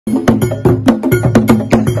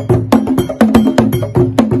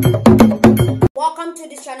come to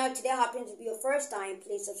this channel today happens to be your first time,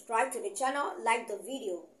 please subscribe to the channel, like the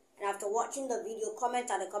video, and after watching the video, comment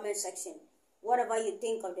at the comment section. Whatever you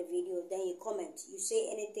think of the video, then you comment. You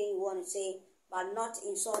say anything you want to say, but not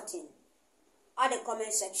insulting. At the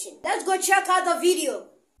comment section. Let's go check out the video.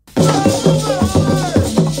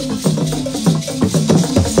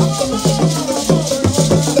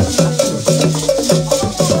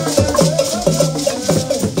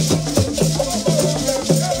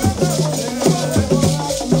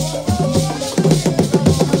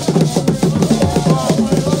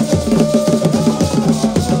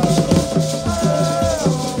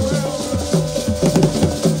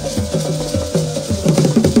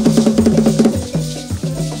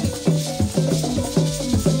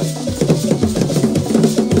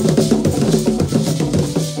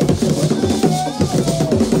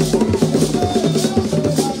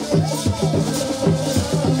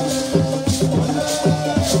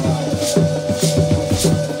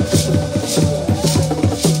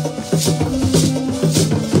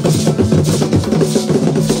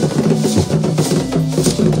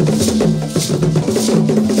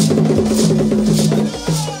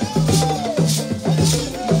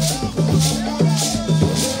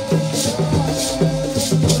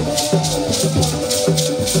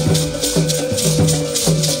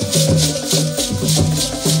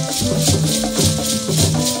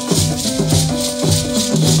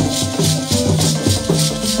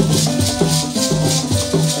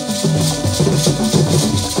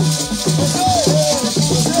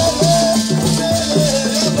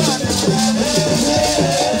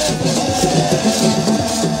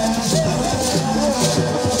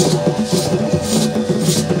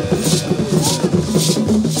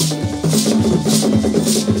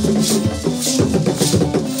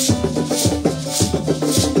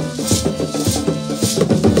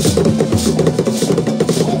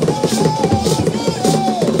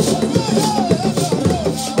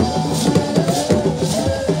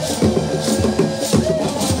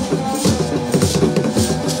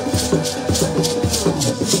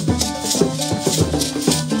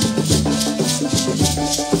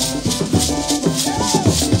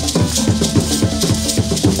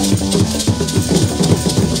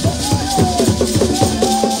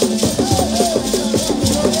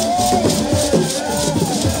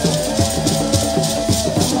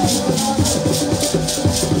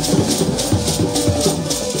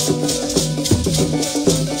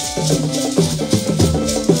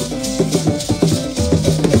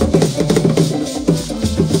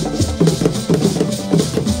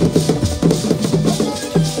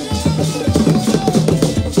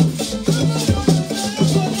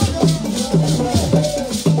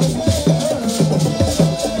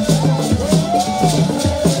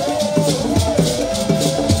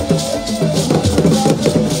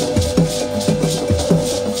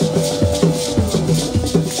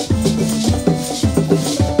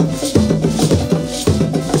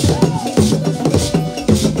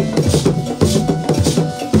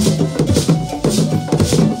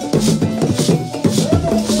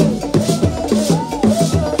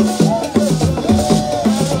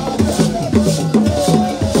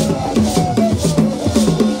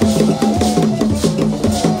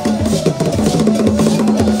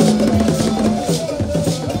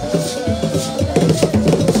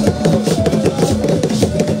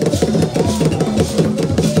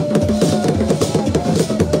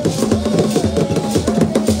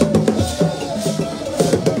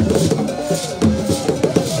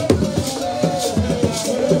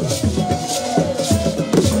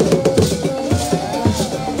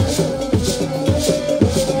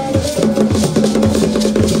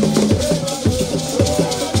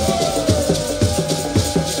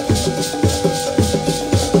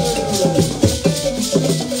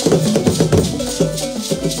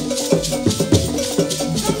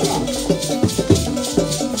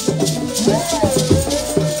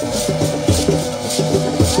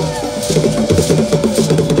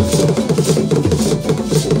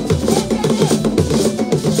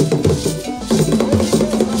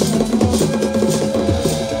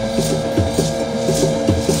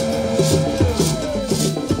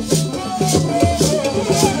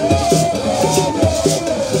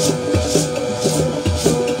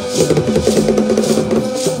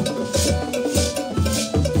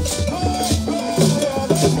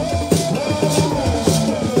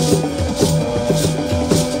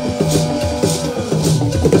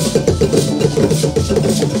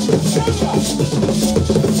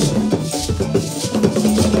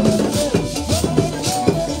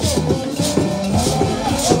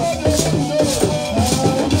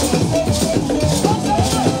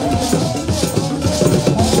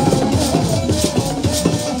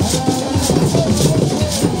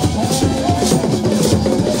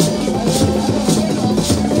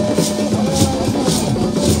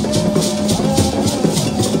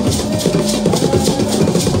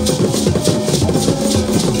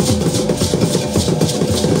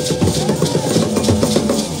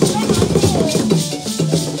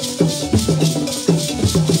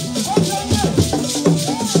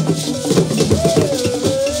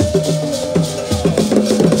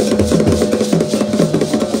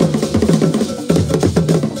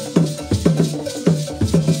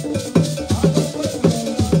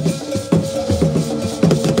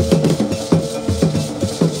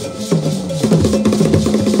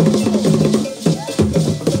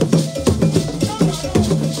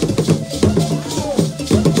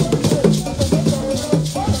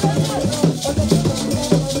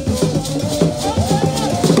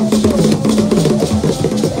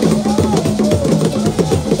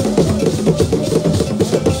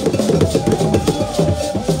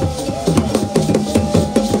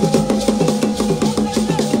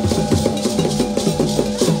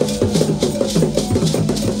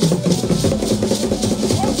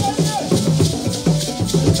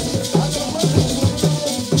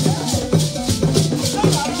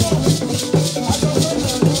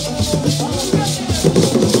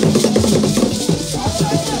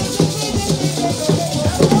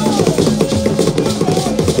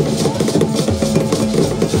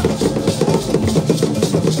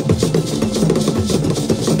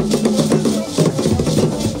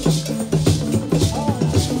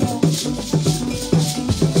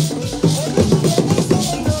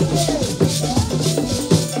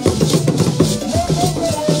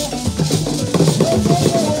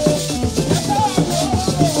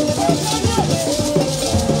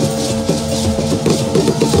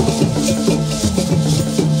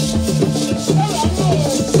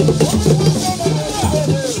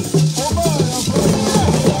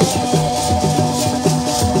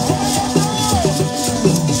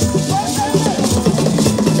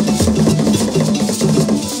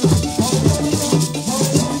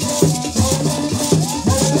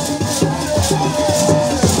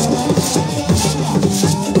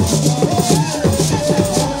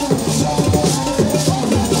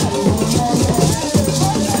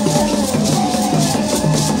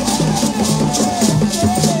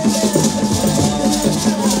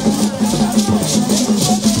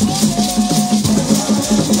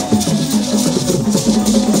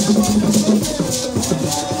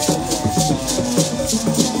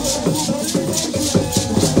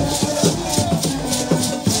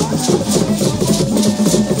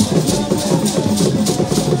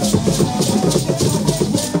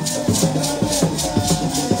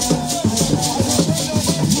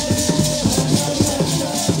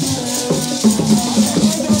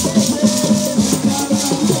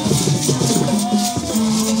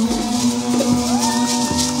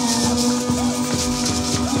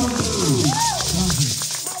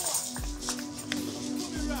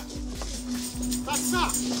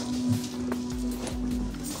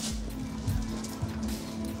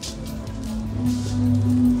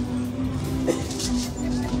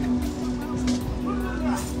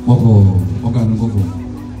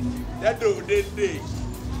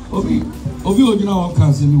 Obi ojina wa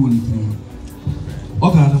kan se mi woni tiri.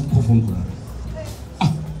 Oga na ko fon kura.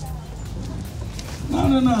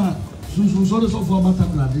 Na. So for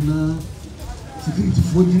Takoradi na security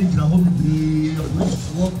for jira ho bi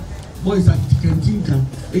no boys at canteen kan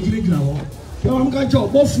e jira ho. Yo am ka jo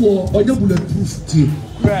bofo oje bulletproof tie.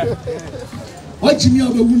 Wa chimi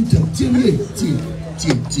obe wuntem tie.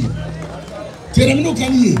 Tell me no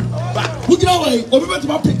can ye. Who get away? Obi bet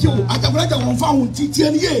ma pick you. Ajagurajah won fa won tie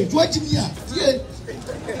ni ye. Jo chimi ya. Tie.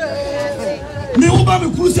 Me wo ba me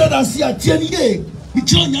crusade asia tie ni ye. Mi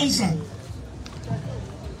cho nyansa.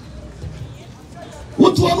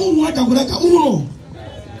 What one who Ajagurajah uno.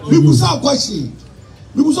 Mi busa kwashi.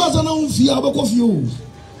 Mi busa sana unfi abako fio.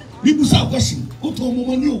 Mi busa kwashi. Uto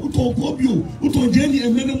momoni o, uto kobi o, uto jeni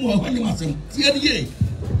emene mo ahanye masem. Tie ni ye.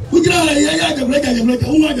 Who get away? Ajagurajah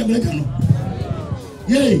who Ajagurajah no.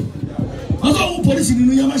 Yay! I saw police in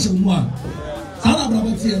New York. Sana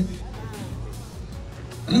Brabatia.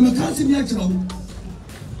 And I'm a country natural.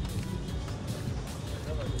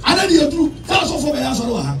 I don't hear through. That's all for my answer.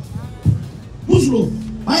 Muslo.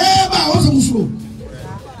 I was a Muslo.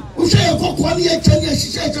 Who say a cock 1 year, 10 years, she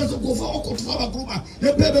said, to go for a court for a group.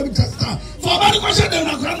 The baby tester. For about the question, I'm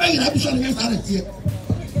not going to have to against here.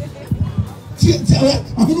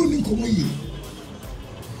 I'm going to come here.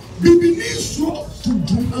 Bibi ni so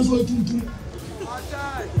tuntum aso tuntum.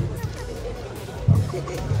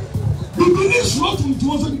 Bibi ni so tuntum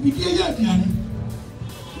aso bibi ye aduane.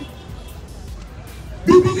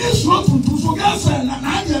 Bibi ni so tuntum so gasa na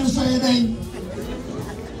ade so ye den.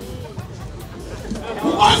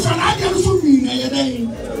 O sa na ade so mi na ye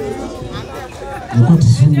den. O ko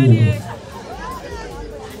tsu ni.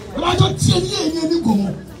 Ba jo tie ni ni komo.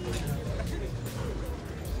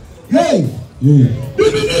 Hey.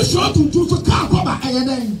 Bibi ni so tuntum so ka koba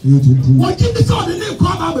ayeden. What give me so the name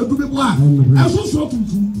koba be bibi boa. Eso so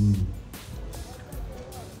tuntum.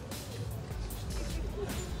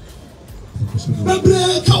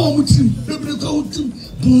 Bebre ka wo mutim, bebre ka wo mutim.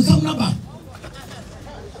 Bunzam na ba.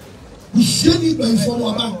 Usheni ba ifo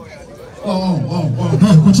wa ba.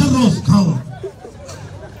 Ko chagos ka wo.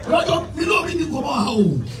 Rajo mi lo bi ni koba ha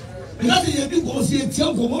o. Because you do go see a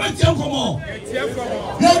temple, what temple?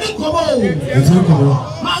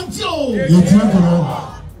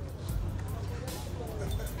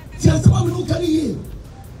 Just one look at it.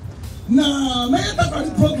 Now, my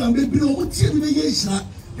Takoradi program, they belong with TV.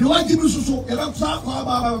 You want to do so, and I'm sorry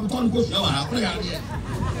about the go shower.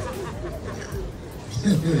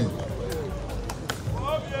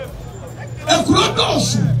 A crowd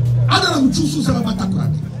also. I don't know choose about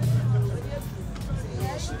Takoradi.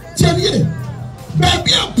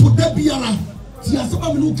 Baby, I put that biara. See, as a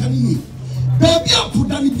man who can eat. Baby, I put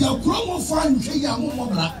that in your chromo fine.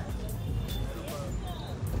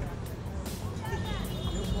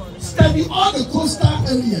 Study all the coastal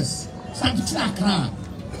areas. Study Takoradi.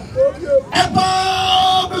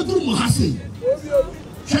 Eba bedroom hasi.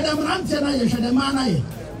 Shadamrante na ye, shadamana ye.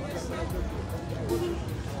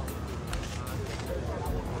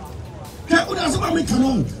 Kau dah sebab mereka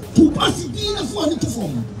non. Tu pasti dia nak itu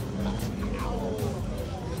form.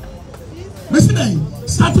 Mesti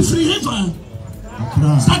start free river.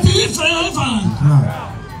 Start river.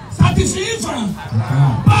 Start river.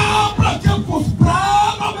 Bra campus bra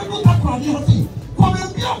me buta kwa ni hoti. Kwa me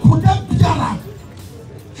bia kuda biara.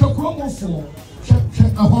 Chokromo fo. Che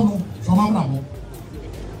ahono, so mabra mo.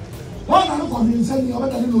 Wana no kwa ni sani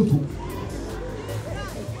obeda ni lotu.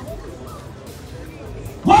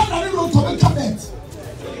 Wana ni lotu be cabinet.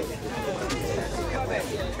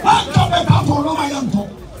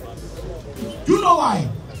 You know why?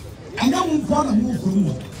 And then we want to move from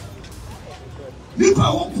one. People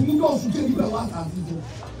want to move also to the last season.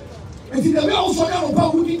 And if they also know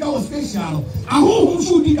about who did our special, and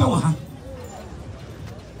who did our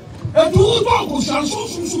and who don't shall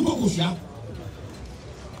so go.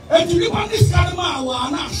 And to live on this animal,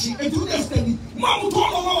 and to yesterday, Mamma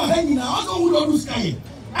told our hanging out, I don't know who sky.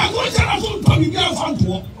 I'm going to tell us to be there fun to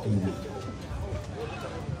walk.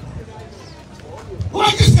 Why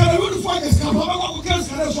is there a good fight? Is there a good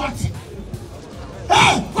fight?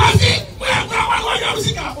 Ah, what's it? We have no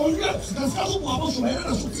music. Oh, yes, that's how we are supposed to make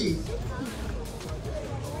a suit.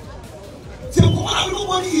 So, what are we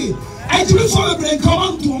doing? I do for a break. Come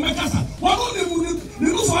on to make us. What do we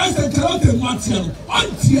do for us? And tell them what's here.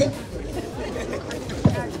 Auntie.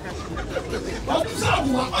 What is that?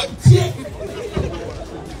 Auntie.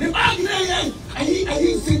 The man here, I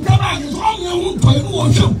you think about is all your own toy, no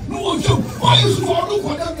worship. Why is for look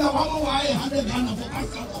for them? I had a gun for us.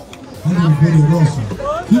 I'm very awesome.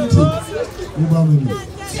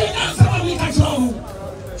 See, that's how I make a song.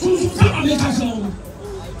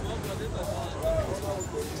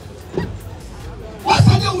 What's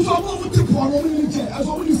the news of over to Paul? As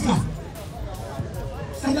always,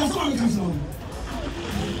 and that's all I can say.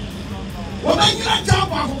 Well, I can't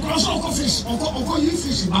jump off across all fish or you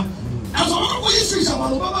fishing. As all we fish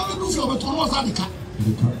about what we do for Thomas Adica.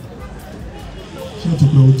 Shut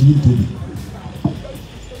up, no, to me.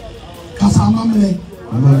 Casamamele,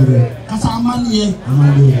 Casamania,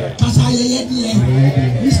 Casaya,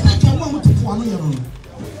 mistake a moment to one year.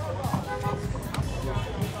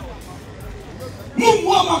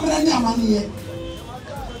 Mumma, Mamma,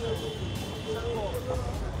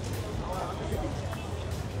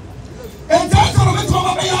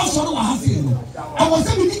 I was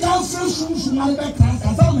saying we can't say my back transfer,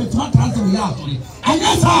 I was transfer reality. And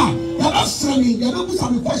yes, you have streaming, you have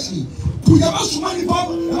some question. To have so many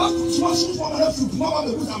bomb, you have so much for my food, tomorrow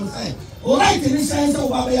the I'm saying. All right, in the sense of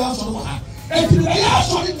what they are so hard. And to the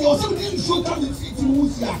answer, there was something so coming to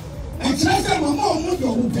Musia. And tonight, my mom would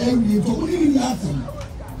go tell you for living the answer.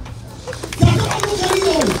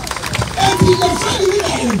 And be your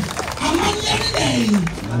friend, I'm not every day.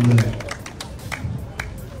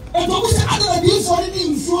 And what was the other day for it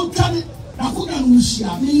in front of it? Nakunanusia,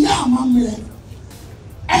 Mia Mamre,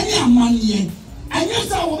 any money. And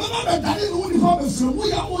yes, I will remember that in the only from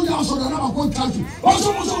we are all also the number one country.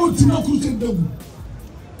 Also, to not look at them.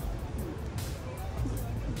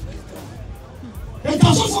 And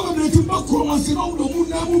also for the Timber and all the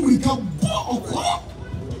moon will come or call.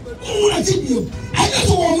 Who I tell you? I just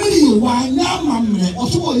want me why now, Mamre,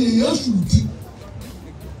 also a yes,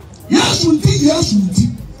 yes,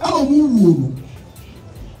 I don't move.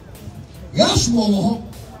 Yes, woman,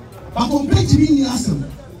 but compared to me, yes,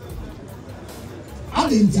 I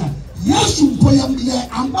didn't tell. Yes, you put him there.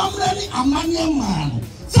 I'm ready. I'm a young man.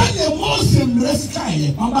 Say the most rest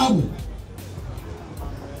time, my Bible.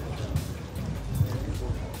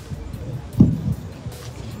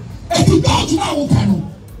 If you go to our panel,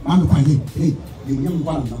 I'm fine. Hey, you young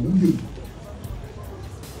one, you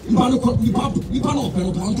can't open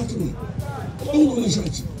me. Oh, my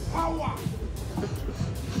church. I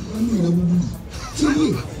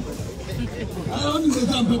only say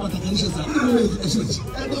that but I can say that.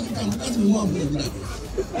 I don't that's me more than that.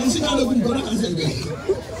 And she can't open the and say that.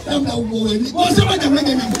 I'm not worried. What's the matter with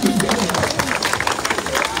me?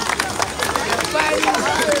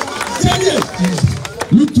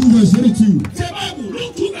 Luke 2 verse 22.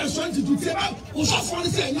 Luke 2 verse 22. Also for the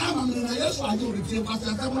same name, yes, I do the same because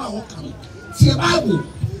I'm not walking. See Bible.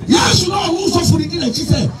 Yes, no, who so for the dinner, she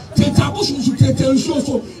said, take a bush to take a show,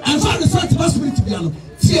 and find the fact of spirit to be on.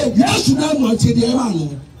 Yes, you know what you do.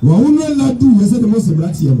 Well, who will not do is the most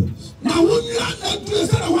black yellow. Now, who will not do is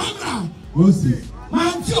the one? Mercy.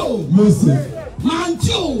 Mancho, mercy.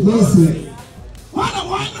 Mancho, mercy. One,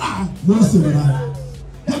 mercy.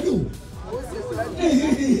 Have you?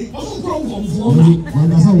 Oh, from for me.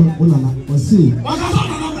 See,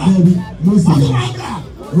 mercy.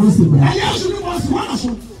 I actually was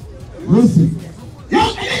one. Mercy.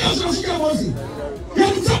 Yes, Mercy.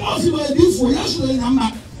 Yes, Mercy was before yesterday. I'm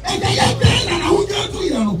not. And they have been, and I would go to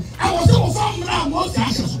you. I was so far now, most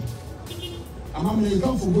ashes. I'm going to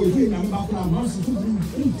come for going. I'm back now. Mercy to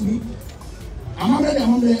me. I'm ready.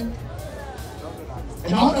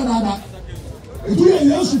 And all that. If you are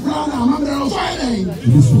used to plan, I'm going to Friday.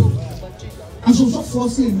 And so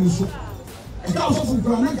forcing you. And also for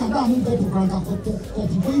granted, I don't go for granted.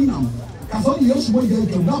 Because all the else we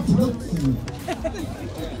get not to look cool.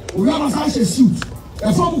 We have a such a suit. A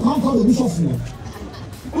form of conquer the use of war.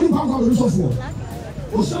 Only conquer the use of war.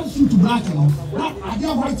 Or some suit to black and all. I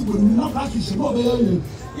get white to not black is not there.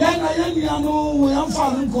 Yeah, no, we am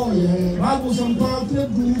found call you. Bible some part of the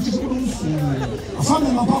I found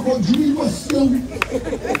my papa Jimmy was still.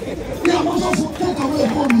 Yeah, most of take away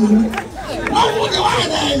from you. How would you want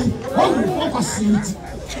that? Oh, what a seat.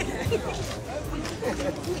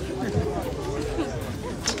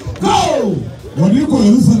 Go! When you go to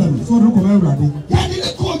Jerusalem, so look over everybody. Yeah, you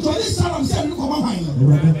go to Jerusalem, say look over my hand.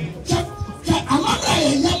 I'm not a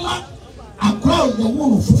young man. I crowd the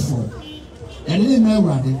wall of football. And then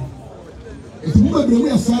everybody. If you move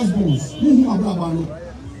away a firstborn,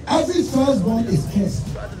 every firstborn is cursed.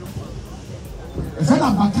 If I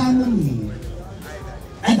have a kind of me,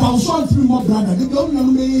 and I'll show 3 more brothers, they don't know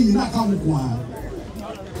me in that kind of one.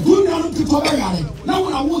 Do not to cover it. Now,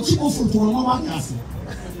 when I watch you for a moment,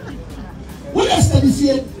 what is the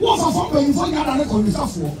fear? What's a phone for you for your other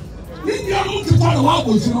for? India no to tell the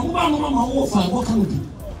wabos, you know, Mama offer, what can we do?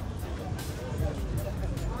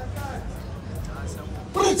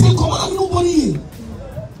 But I think, come on, nobody.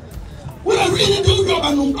 When I really do grab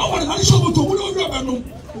a no, I want to show you to grab a no.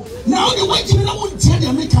 Now the way you know what tell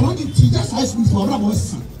you, make a lot of tea, just ask me for a rubber.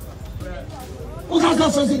 What has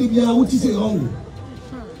that first idea? What is it?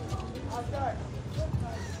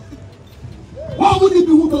 Why would it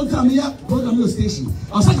be who don't come here, program your station?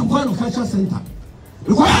 Or second point of culture center.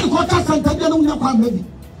 Because the culture center, they don't know maybe.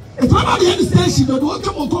 If I'm at the station, the one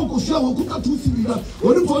come on talk or show or cook 2 CD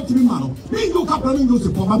or the 4 3 man. Me no captain no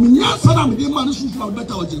support. I mean, yes, I'm the man who's for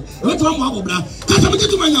better. Let one more blah. Because I'm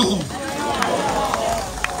to my home.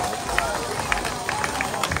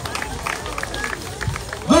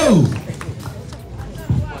 Oh,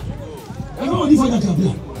 everybody for that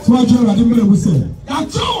here. So I tell you, I say.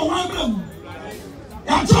 That's all one.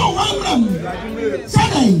 That's all one.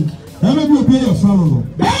 Say, let me pay your family.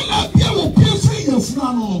 Let me pay your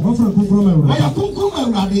family. What for a program? I have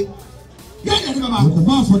come ready. Get it about the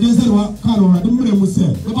bar for this one. Carol, I don't know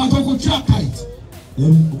say. The bar to check tight.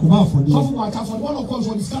 Then go for the what for one of course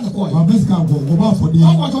for this kind of coin. My best can go for the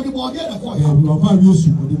what on the board there the coin. You are very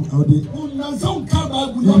useful for the some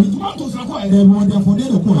cover with tomatoes are coin. They want for the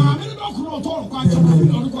coin. I mean not know all quite on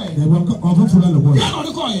the coin. They will offer for the coin. Yeah, on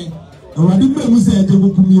the coin. I didn't know say they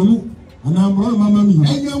will come you. And I'm running Mamma Mia.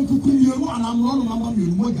 And I'm cooking you, and I'm running Mamma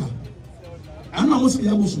Mia. I'm not most of the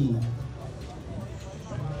emotion.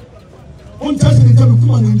 On Thursday, come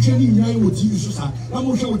on and training what you use. I'm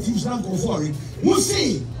not sure what you stand for it. Most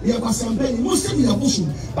say, we have a sample, most say we are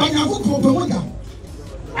bushing. But I have a problem.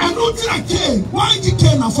 I don't think I can. Why you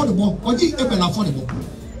can affordable or you even affordable?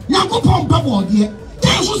 Yaku Pom Pabo, dear.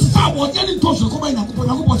 There's what start what getting tossed to come in and put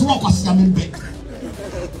a walk as a man back.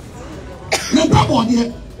 The Pabo,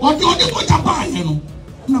 dear. Or the only one to buy, you know.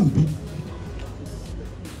 Number.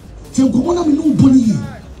 So go on and nobody.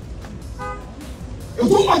 If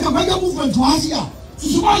you want to make a movement to Asia,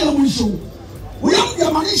 Susuaya will show. We have the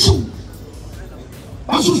money show.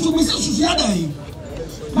 But to Mrs. Susiade.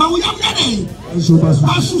 But we have the day.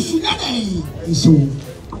 Susiade. So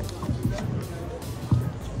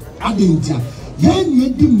I didn't tell. Then you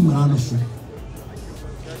didn't run.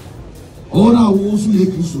 Ora wo su le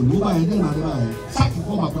Kristo no ba ye na de ba ye saki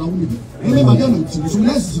ko ba pra wuni bi e ba de na ti so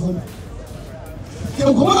lesi ko ke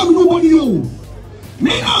ko ba mi no boni yo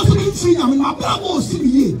me na so bi fi na me ma bra bo si bi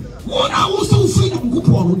ye wo na wo so fi na ko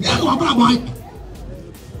po no de na bra bo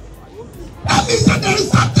that means that there is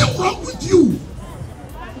something wrong with you.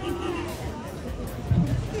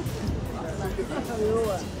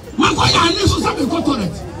 Man ko ya ni so sabe ko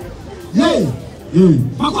toilet yeah.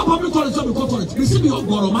 Mako public toilet so be toilet. Me see me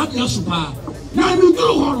ogoro ma dey super. Na me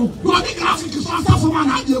duro horo. No dey graphic so asa for man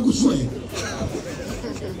na dey eguso e.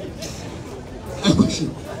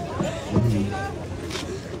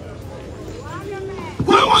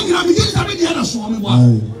 Why want you to begin to be there so me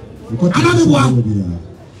boy. Ana me boy.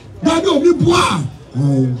 Da be omi boy.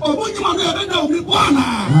 Obo nyima no e da omi boy na.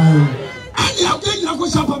 Ani akenya na go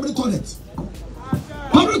public toilet.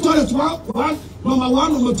 Public toilet one, number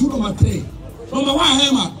 1, number 2, number 3. Number 1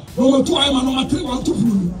 hammer, number 2 hammer, number 3 1 2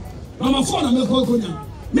 blue. Number 4 na me go gonya.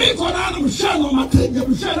 Me ko na am share number 3,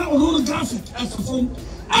 me share na on graphic as a phone.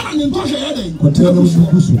 Ana ni ntoshe ye den. Hotel no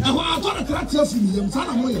busu. E ho ato na tratia fi mi yem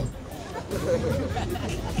sana moye.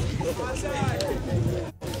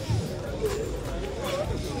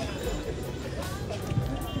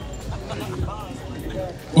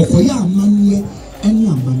 Okoya amanye eni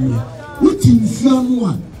amanye. Wuti mfia no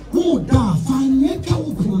a wo da fa nyeka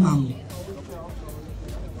wo kunam.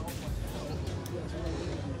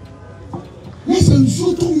 Listen,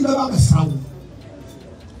 so to me about the sound.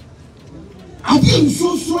 I didn't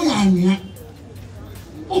so young.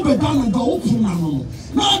 Open down and go open now.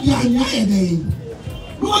 Not the anya day.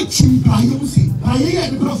 No cheap by you see. I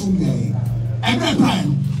hear the person day. Every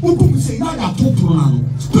time, open say, not a top now.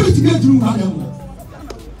 Spirit to get through another.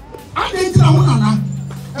 I didn't know one.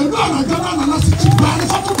 And run a gun and a city by the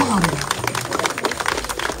photo.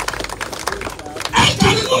 I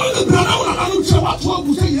can't know the brown. I don't know what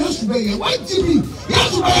to say yesterday. Why did he?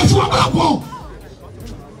 Yesterday, so about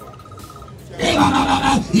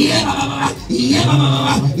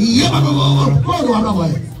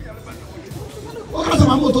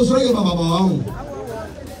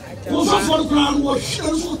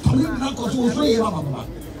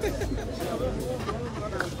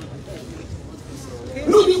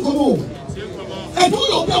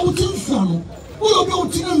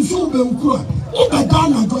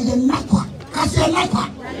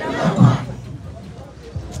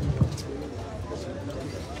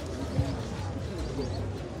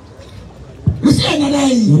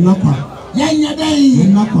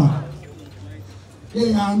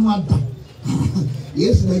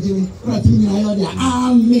Yes, Nigeria,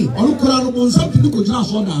 Amen. Or Kurano Bonsam to do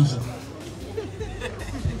just one answer.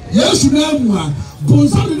 Yes, Namua,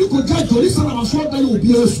 Bonsam to do just to listen to us, what they will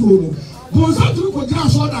be a slow. Bonsam to do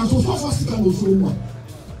just one answer, so fast can also.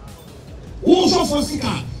 Also for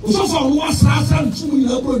Sika, also for what's last and 2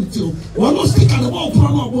 million till one was stick at the ball,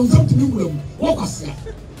 Bonsam to do them. Walk us here.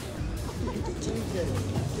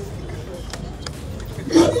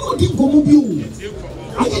 You didn't go move.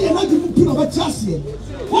 I didn't know you put over just yet.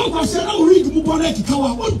 What was said, I'll read the Mubarak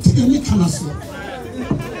Tower, what did you make us?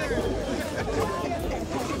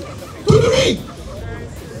 To the ring!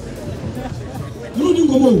 You didn't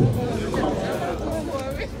go move.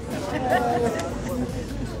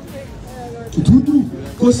 To do,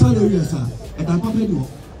 go salary, sir, and I'm not ready.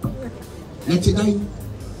 Let's it die.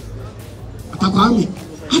 Takoradi,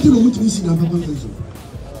 I don't know what to see now, Papa.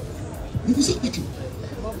 It is a pity.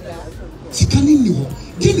 Sikani ni ho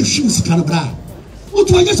ge ne hwim sikana bra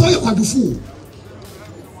otu anya so yakwadufo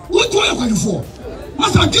otu yakwadufo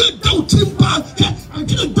masa ge daw timpa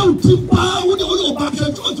ge daw timpa wo de o ba ke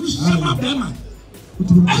otu shama bema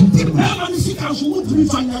enti bema ni sika so wo tumi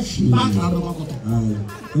fanya hwi ba ka ro makoto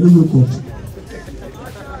ele yoko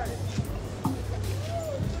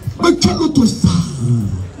ba chalo to sa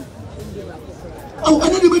oh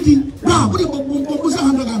anani bedi na wo de bo sa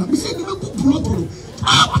handa gana mi se ni me ku pulo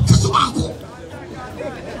what is the matter?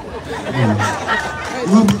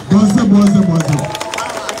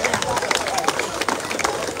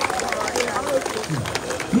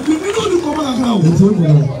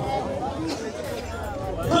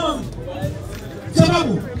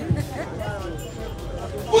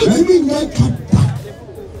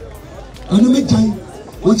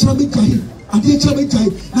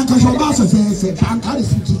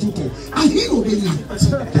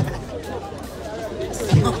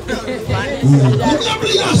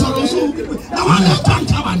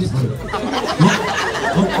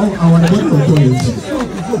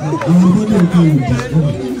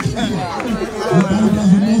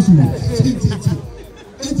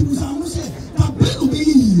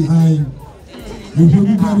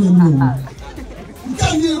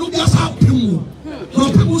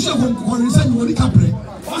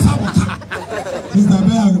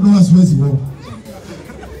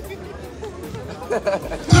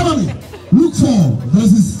 Luke 4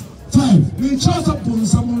 verses 5. In charge of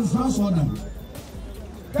someone's last order.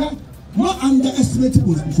 Not underestimate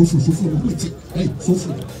people. Hey, so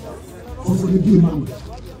the deal, man.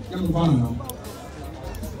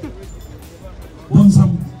 One's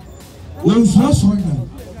last order.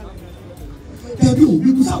 There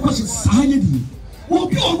be some question signing. What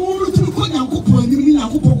be on all to the Konya Kupo and the Mina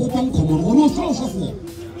Kupo Common, or no source for.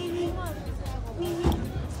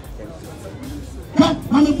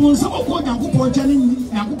 I'm a some of what Yakupo telling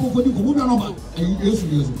Yakupo for the Kubudanova. Yes.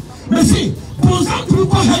 Messi, Ponsa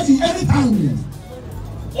Kupo heavy anytime.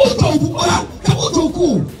 Oto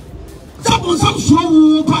cool. Some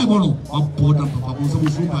slow Bible. A board of Papa,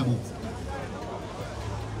 some Bible.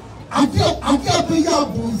 I can't pay up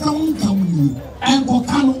on some town and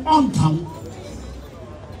Bocano on town.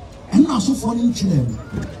 And now so for in Chile.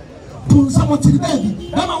 Ponsa what to the baby.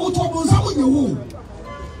 Then I will talk on some of your womb.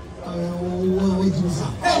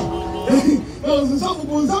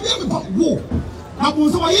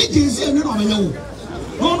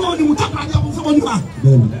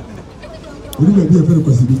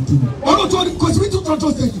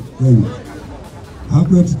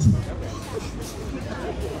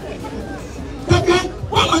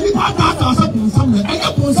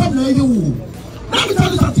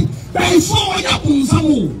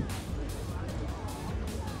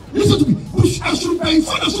 Listen to me. I should pay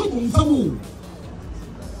for the soup.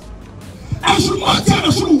 I should not tell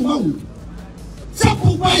the soup. Some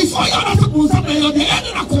pay for your suppose that they are the end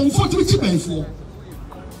of comfort which you pay for.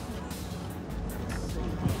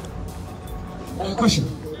 Question.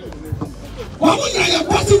 Why would I have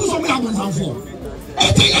passing some albums for?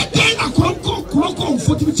 I think I did a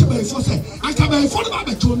comfort which you pay for. I can buy for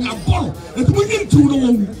the Tony a ball and we need to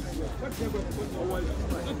know.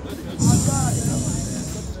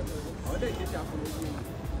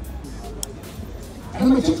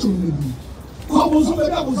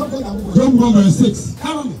 John 1 verse 6.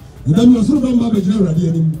 And then you also remember the general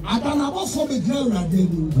radiating. I don't know for the general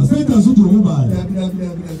radiating. I said that's what you remember.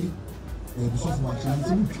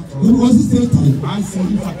 When was it same time? I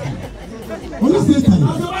said it. When was it time?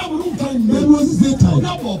 There was it time.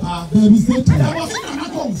 There was it time.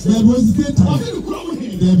 There was it time.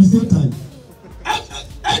 There was it time.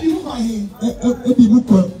 Eddie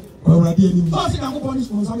Muka. Takoradi any. Boss na ko punish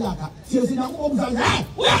mo sabi aka. Say na ko busa.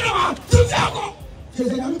 We are na. Sinsiako.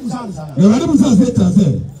 Say na mi busa busa. Takoradi busa say ta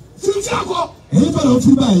say. Sinsiako. E fa na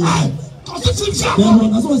ofiri ba yi. Ko se sinsiako.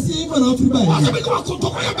 Dem na so say fa na ofiri ba yi. Wa se be ko ko to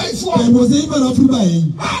ko ya ba ifo. Dem mo say fa na ofiri ba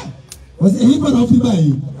yi. Was he for no free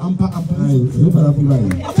buy? Ampa. He for no free buy.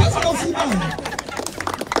 For no free buy.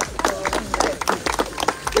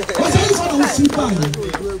 Was he for no free buy?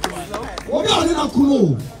 Obi oni na kuno.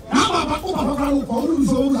 Na baba ko papa kan ko o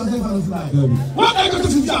so o say for no free buy. What are you going to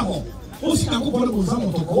do jago? O si na ko pole ko sam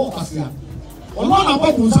to ko kwasia. Ono na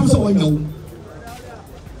ba bu sam se wanyawo.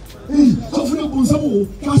 So for the Bonsamo,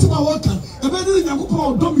 Casima Water, a very young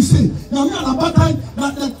couple don't be say, Yamana Batai,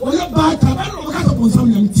 that or your bad time, I don't know what Bonsam,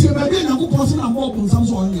 maybe a good person and more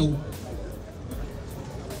Bonsams on you.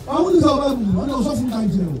 I wouldn't know what I was often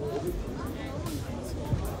kind to know.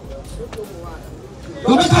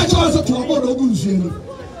 But I can't answer to a board of Bunshini.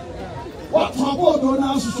 What for a board on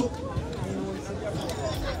us?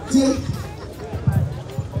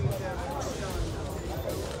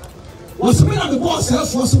 Was the man of the boss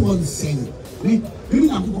self for one sale? Maybe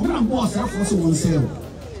I'm going to boss self for one sale.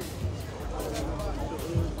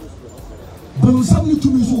 But somebody to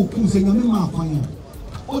me so cool saying, I'm in my coin.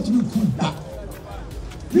 What do you put that?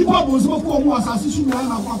 The bubbles of what was as you should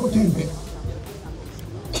have a temper.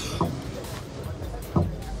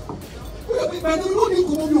 I don't know you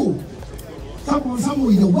come you. Some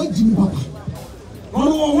way the white Jimmy Papa.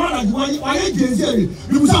 Oh, what I ain't Jerry.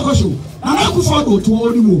 You was a show. And I could follow to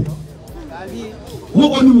all the more.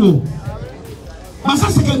 What on you? Masa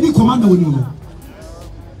second be commander when you know.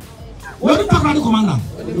 What the Takoradi commander?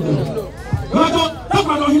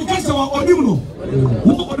 Takoradi he can say what you know.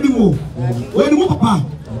 What you know? When you papa.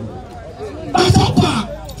 That's papa.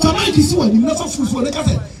 Somebody see what you never fool for the cat.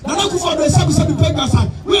 Now I go for the service of the pregnancy.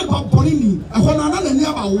 We are Polini. I want another near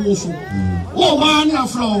our also. Oh, man, your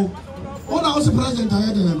flow. Oh, I was the president. I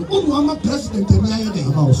had them. Oh, I'm a president. I had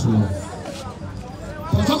them. House.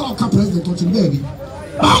 I talk about president or baby.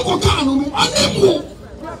 Banco Cano, I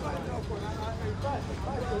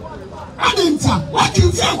didn't tell. What can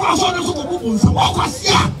you say? I saw them so good. Some more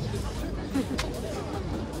question.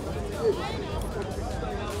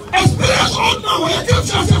 Experience on now. I can't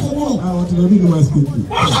say I want to know my skin.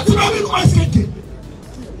 What to know my skin?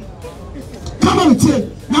 Come on, take.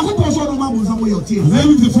 Now, who was on my bones? Isaiah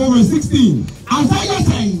 54 verse 16. Isaiah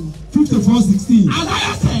saying 54:16.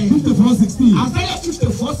 Isaiah saying 54:16. Isaiah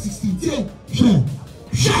 54:16. Share.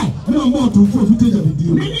 Share. No more to for footage of the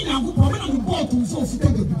deal. Meaning I go for me bought to for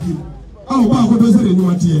footage of the deal. Oh, wow, what does it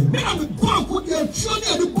anyone here? Me am bought with the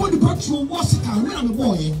children the body patrol was it and me am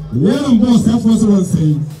boy. Where am boss that was one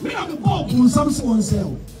saying. Me am bought on some one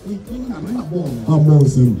sell. We am not born. I'm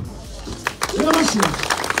boss him. Never sure.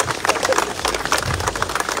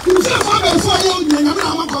 You say father for you and I'm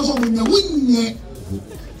not cause of when you win yet.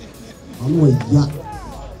 I'm like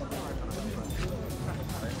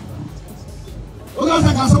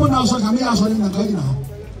Oga ka someone else can me aso na ka gina.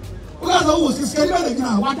 Oga za wo sisi ka be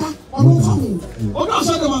gina wata onu fa mu. Oga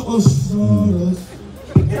so dem o so.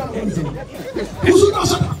 Usu na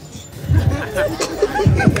so.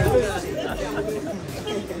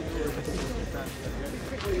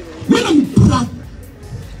 Mena mi pra.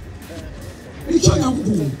 Ni cho ya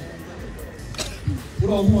ku.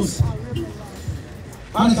 Bro mos.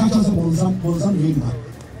 Ana ka cha so bonzam ni ba.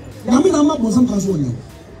 Ya mi na ma bonzam ka so onyo.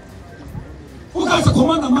 Who got a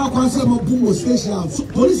commander? My concern of Bungo Station.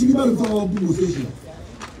 Police in the Bungo Station.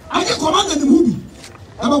 I get command the movie.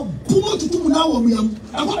 I'm a Bungo to do now. I'm going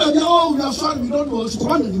to be all we are sorry. We don't know what's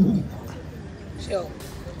commanding the movie. Sure.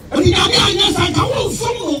 And the yes, I can hold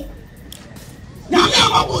some. Now,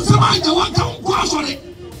 I'm about somebody that want to cross on it.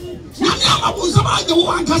 Now, I'm about somebody that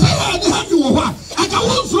want to say, I can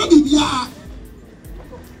hold some.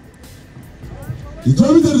 He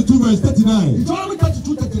told me 32 verse 39. He told me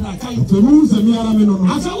 32:39. The rules and me are no.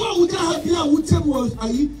 As I want to have here, who tell was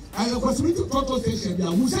I was meeting total station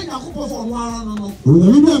there. Who said I could perform one no.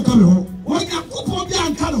 When you come home, when you could be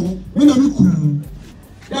and come home, when you come.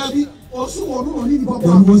 There be also one need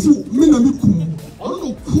papa. Was me na me kum.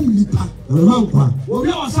 Ono kum nipa. Rampa. Obi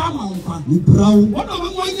a wasama onpa. Ni brown. What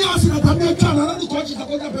of one year since I made can na the coach that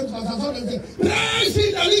go to so say. Praise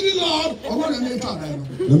the living Lord. O mo na me ka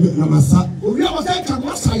na masa. Obi a wasa kan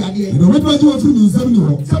masa ya de. No me do ofri ni nsam ni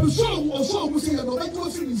ho. Sabi so mu say no me do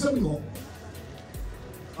ofri ni nsam ni ho.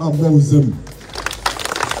 Abo nsam.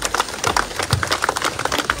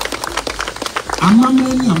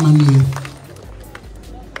 Amamani.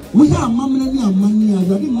 We are Mamma Mania, I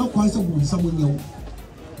didn't know quite someone else.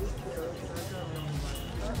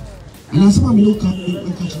 And I saw me look up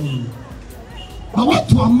and catch on. But what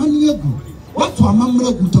to a mania? What to a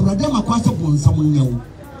mamma good to Radama Quasa on someone new?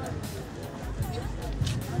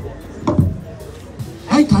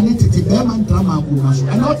 I can't take a Berman drama,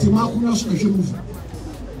 and not in Marcus.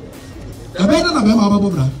 The better than a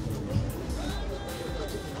Bema.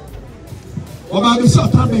 Oba be so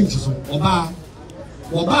tra benches oba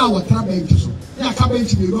wa tra benches ya ka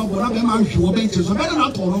bench be ro bo na be ma hwe wo benches so be na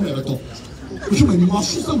to ro me to so many mo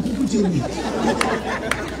so san kuku temi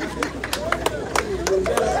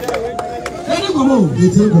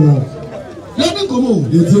Let him go.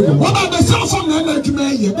 What about the cell phone number to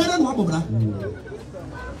me? You better know about that.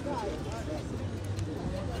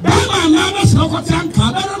 Never saw what I'm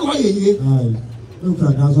covering. Why? Look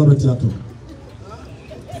at Azor.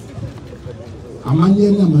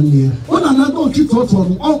 Amania. When I go to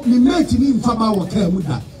Toto, oh, me met him in Faba or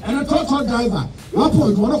Kermuda, and a Toto driver. What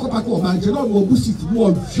point, one of Paco, my general will boost it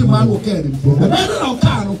more, Shiman or Kerry. The better of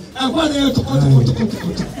Kano, and one air to go.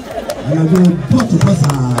 And I go put to pass.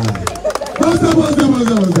 What's that?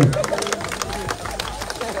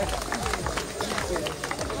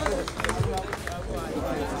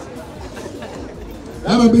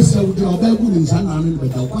 I be so good about bullies and I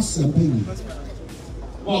but the what's champagne.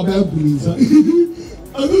 Or about bullies. I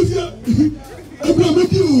don't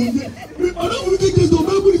make you. I don't think there's no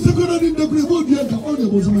memory second in the Grebo yet. Only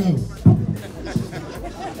was a man.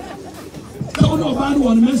 No bad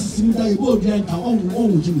one message that you both drank our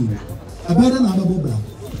own Jimmy. A better than a bobra.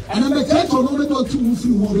 And I'm a cat on the door to move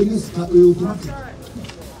you more than this automatic.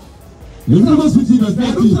 You never speak as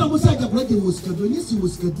that. I was like a breaking was scheduled. Yes, he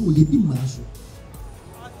was scheduled. He didn't marshal.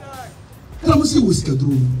 Tramusi was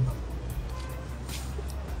scheduled.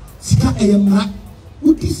 Sika Ayamra,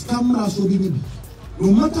 what is camera so be?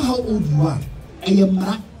 No matter how old you are,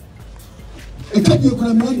 Ayamra. A cat you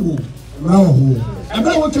can marry. Now, I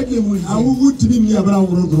don't want to give you. I would be me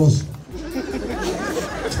around road ross.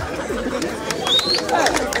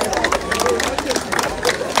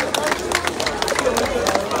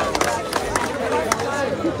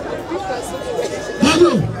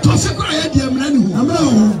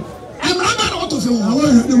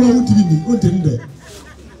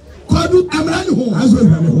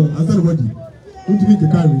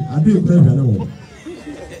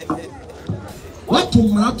 What to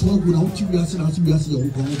Marat will go out to be as your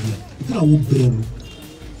own. It's our own.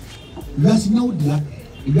 That's no black.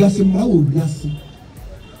 That's a mow. Yes.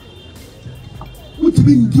 What to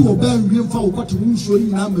be do a bad real for what to win showing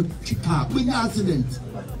number Chicago with accident.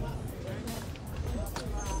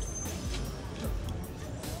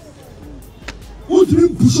 What do you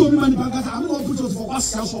push on money? I'm not pushing for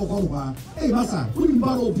us. Hey, Massa, who you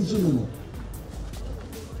borrow pushing?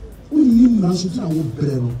 You must have a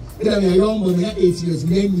brand. There are young women 8 years,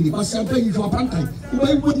 namely, but something for a pantai.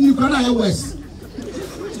 Why would you go to West?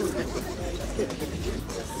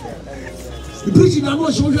 The preaching I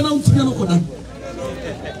was showing out to them.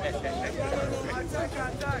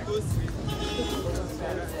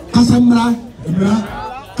 Cassandra,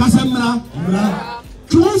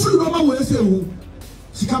 two of them will say,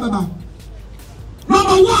 Sikababa.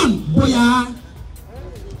 Number one, boya,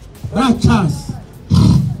 that chance.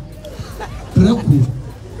 Preku.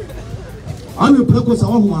 I'm a preku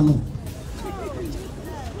saw one.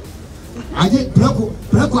 I get preku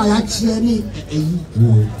I actually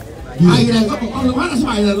I get one is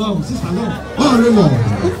my long sister. Oh, remember.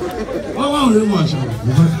 Oh, remember.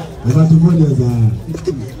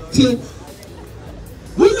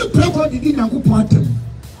 When the preku didn't go part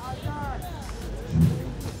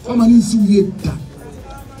come and see that.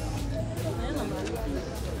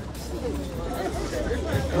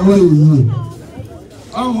 How are you?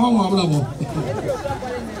 I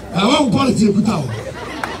want politics without.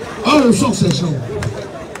 Oh, success.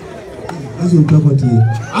 As you come to you,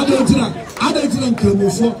 I didn't come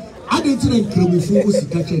before was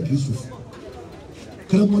catch a Yusuf.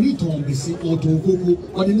 Caramonito, they say, or Togo,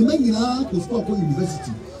 or in the Mania of Stockholm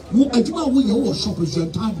University. You are doing what you shop as your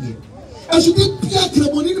target. As you did Pierre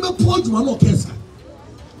Caramonino, poor to an orchestra.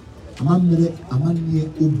 A man,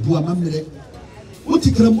 Ubu, what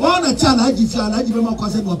you can on a child, I give you an idea of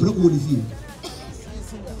cousin or break with you.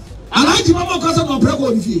 And I give my cousin or break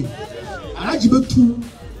with you. And I give it to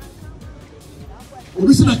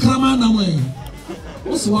Listen a Kramana way.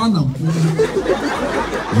 What's one of them?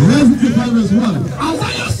 65 verse 1.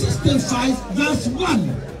 Isaiah 65 verse 1.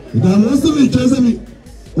 That wasn't me, chasing me.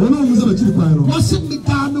 Oh, no, wasn't me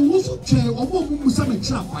down the wolf chair or what was some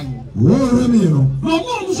trap? Oh, Remino. No,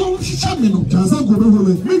 no, so Shamino. Casa go over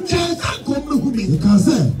me. We can't go over me. Because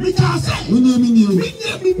we name you.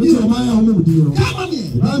 My own deal. Come on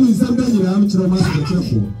in. I'm in something you am to the master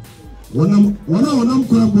careful. One of them,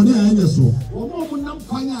 Crambonia, and so.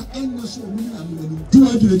 Kwanya and the soul. Do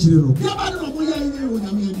I do it? You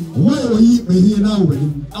why are you now?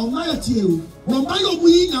 I'll my tear. Well, my own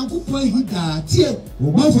wing, Uncle Pray, he died. Tear.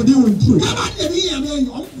 Well, for the one true.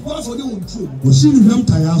 What for the one true? Was she them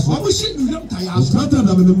tires? What was she them tires? What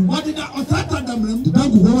did I tata them? The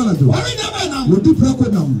dog woman do? What did I would do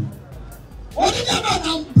Preconum? What did I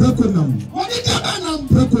Preconum? What did I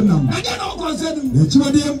Preconum? I don't know concerning the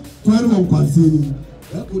children, quite one concerning.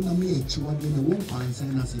 Preconum, children, won't find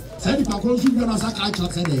Senasi. Send the Pacos, you know, as I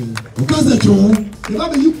can't say. Because the Joe, the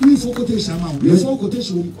Baba you please for quotation, yes, for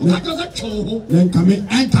quotation, then come in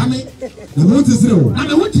and come in. The note is zero.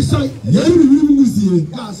 And I want to say, yeah, you see,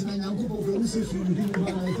 yes, and I'm going to say,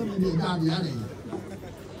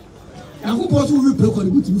 I hope what will be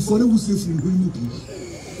preconed before they will say from him.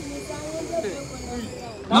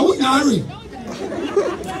 Now, what are you?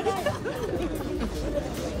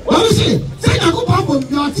 What is it? Say, I go back on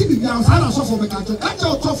your TV now, I saw for the country. That's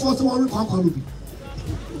your top for tomorrow. Say,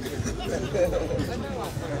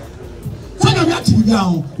 I'm not TV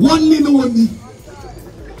down. 1 minute only.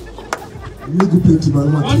 Nigga plate,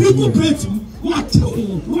 man. One nigga plate. What?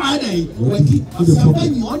 Why they?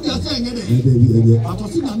 Somebody on the other side. I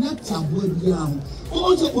was in a net taboo down.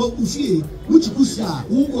 Also, what you see, which you say,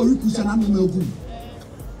 who or you could say, I'm no good.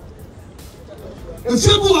 The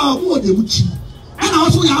people are more than Muchi. And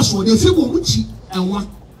also, ask for the people Muchi and one.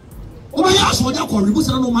 Oh, I asked for that for you,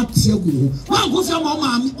 no man. One goes your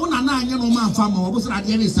mamma, on a 9 year old man farmer, was at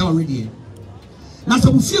the end already. Now,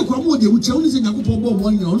 some few promote which only in a couple of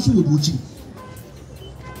 1 year also would Muchi.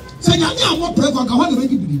 Say, I know what prefer can hold the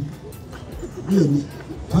baby. Really?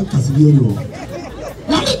 Can't consider you.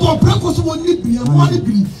 Now, the poor prefer one need be a body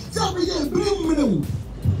be. Bring me.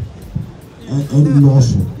 And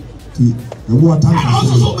also. The water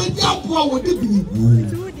also made that poor would be.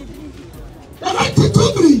 I like to do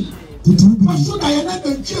me. But should I not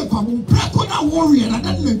been cheap? I will break on a warrior and I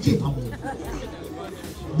didn't cheap.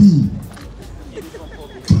 B.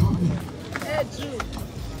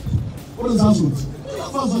 What is that?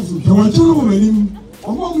 The one two women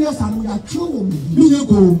among us and we are 2 women.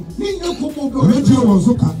 Ningo, Metro was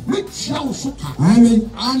Zuka, Mitchell Suka,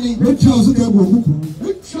 Annie, Metro Zuka,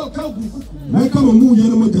 Mitchell Kabu. Make a move,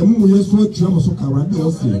 you the moon, yes, what Chamasoka, right?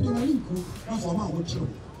 That's for my watcher.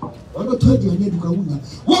 I don't tell you, I need to go.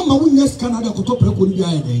 One more witness Canada could top record the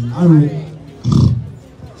idea. I will.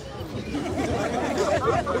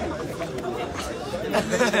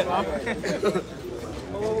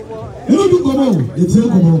 You do go on, it's a go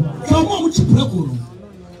on. Come on, which record.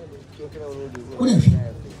 What if you?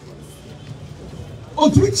 Oh,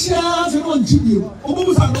 3 chairs and 1 GB. Oh, what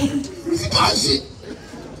was I doing?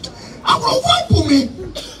 I will work for me.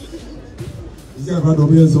 Is there a bad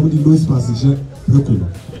somebody knows passage? Look, I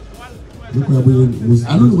don't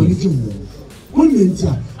know what it's doing. One minute,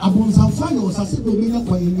 I want some finals. I said, don't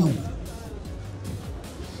quite know.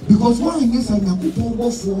 Because why, yes, I am going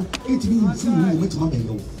for 8 minutes. What's my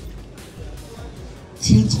baby?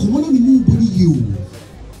 Since calling me nobody, you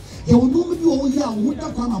will know me all year. What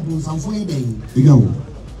that come up on some for a day.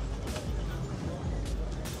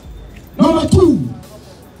 Number 2.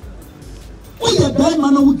 We are bad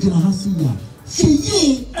man who can have ya. Say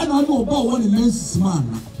ye, and I know about one immense man.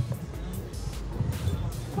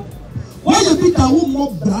 Why you beat a woman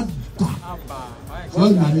more brother?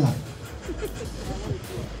 Well, Maria.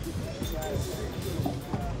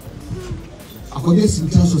 I could get some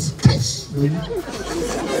chances. Cash.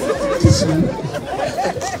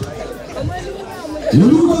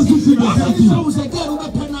 you must do see I was a girl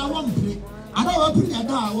who pen I won't play. I don't want to put that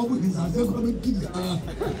down. What would this? I'm going to give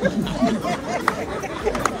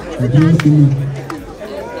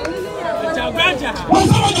Ajagurajah.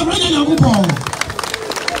 What's up with the ring in your ball?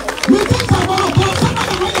 We think about what's up with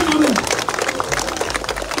the ring in your ball.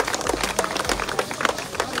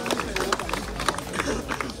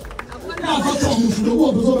 Now, I thought you should go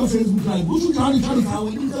to Facebook Live. Who should try to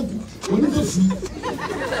when it's free?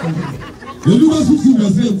 The Lucas 16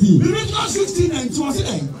 was 18. The Lucas 16 and 20.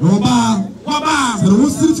 Waba. So the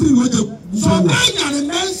 16 was so I am a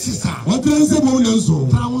man, sister. What is a bonus? I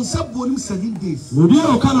will sub 7 days. We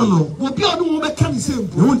are Canano. What you don't want to say.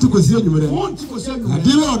 You want to consider you. Want to consider you. I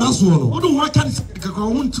did not. That's one. What do I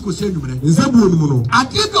want to consider you? Is that one? I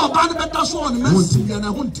did not buy the better one. And I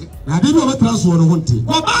want it. I did not transfer on one thing.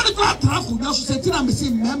 What about the travel? You should say, I'm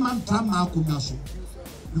saying, man, Tramakunaso.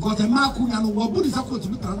 Because the Makunan or what is a coach,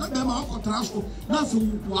 but not them are transfer.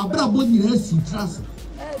 Nothing. Wabra has transfer.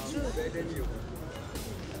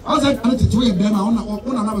 I was like, I to wait them on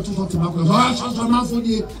another 2 tobacco. So I shall not for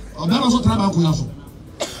the or never so tobacco.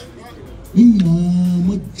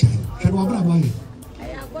 Much can Wabra.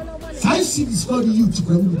 Size see this for the youth to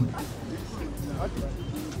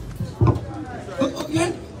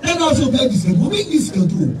okay, then also beg this can make this can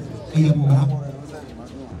do. I am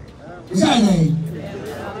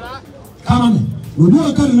come on. We do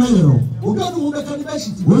a kind of layer. We don't know what kind of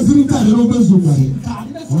shit. What's in the over Zoom? I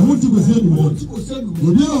want to go send you.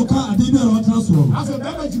 We do a car, I did not transfer. As a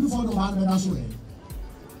damage before the one that's way.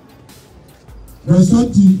 There's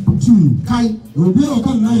 22. Kai, we do a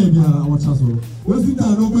kind of layer. Our transfer. What's in the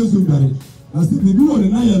over Zoom? I said, we do a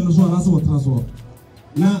layer and so on as well transfer.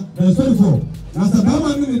 Now, there's 24. As a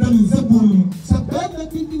Bama in the Sabum,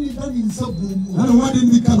 Sabana in the Sabum, I don't want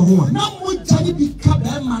any kind of one. Now, what Johnny become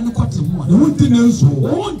a man got him one. The one thing else,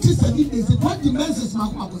 one tis a bit is what the man's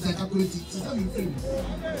mouth was like a great thing.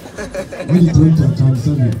 When you 20 times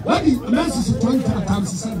 7. What the man's is 20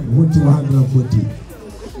 times 7. 140.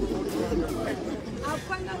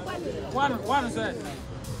 One said.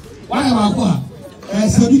 Why am I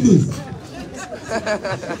 7 days?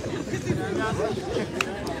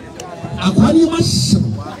 Akwani masho.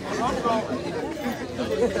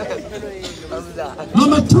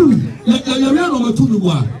 Number 2. Number 2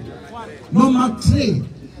 wa. Number 3.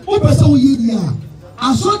 O pese o ye dia.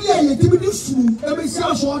 Aso dia ye tibi di furu. E be si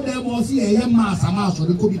aso dem o si ye ma sama aso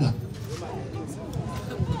de kobida.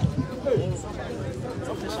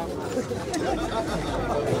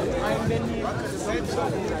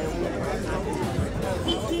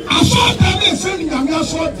 I saw them and saying that I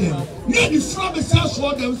saw them. Near the front, I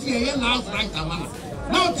saw them say, "I last right man."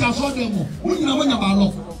 Now I saw them. Who you know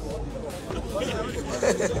about?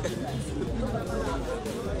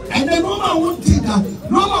 And the normal won't take that.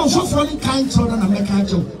 Normal so funny kind children and make a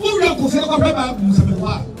joke. Who will go for a Musa?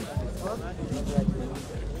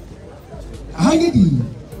 I did it.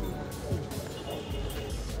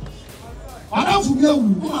 I don't forget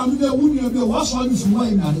who I'm there. Who you know what's all this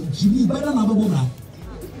wine and Jimmy better than a bubble.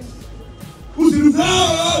 Who's in the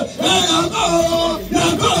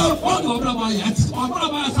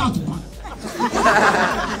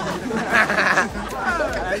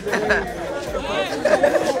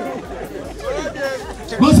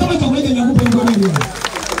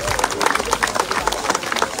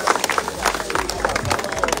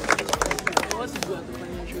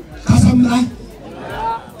Casamra,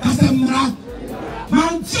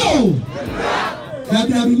 Mancho, that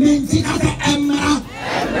remains in Emra.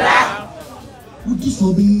 Who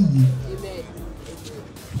disobey you?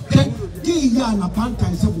 Get na panta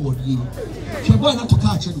is a word ye. She boy not to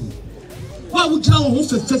catch you. Why would you know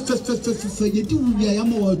you do me? I am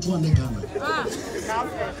more to one Ghana.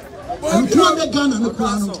 I'm trying to Ghana and the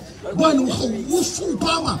crown. Boy, who's full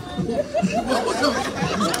power?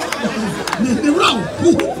 The round.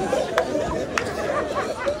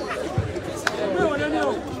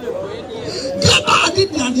 Get back in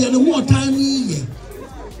there and more time here.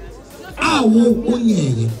 I won't 1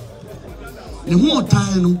 year. The more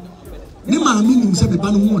time, the man meaning said,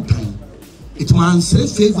 "Ban more time." It man say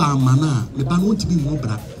favor mana, the ban won't be more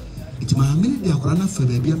black. It man mean the Akorana for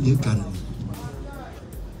the baby and the garden.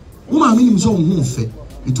 Woman meaning so more fair.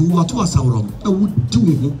 It will what was our wrong. I would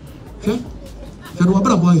do. Okay? Can you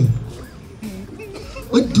abra boy?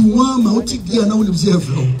 What do one out to get an old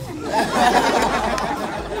observer?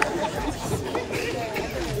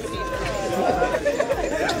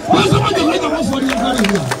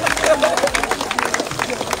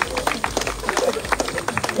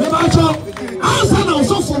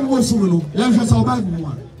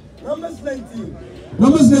 Numbers 19.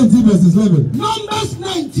 Numbers 19 verses 11. Numbers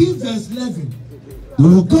 19 verse 11. You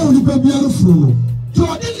will go to baby fruit.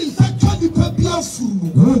 Jordan is actually baby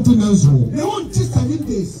fruit. You won't think so. They won't take 7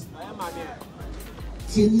 days.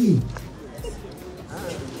 10 years.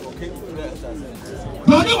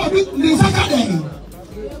 Jordan will be the second day.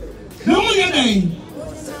 No more day.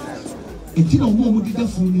 Until a moment did that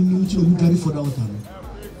for me, you carry for that time.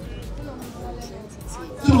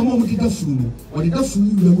 So a moment did that for me, or did that for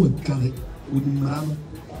me, you would carry with Marano.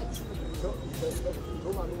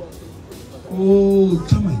 Oh,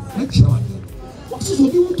 come on, let's show it. What is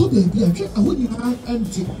what you want to be? I wouldn't have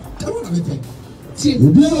empty. Tell me anything. See,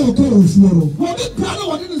 we are all going for what did Piano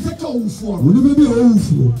what didn't say for? We will be all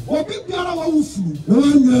for what big Piano was for. No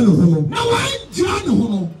one,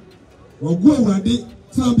 John. Or go away.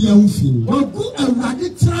 Trabia ufi. Wagu awurade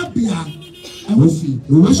trabia. Ufi.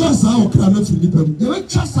 We shall say our crown of Philippum. The way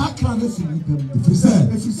trust our crown of Philippum. If you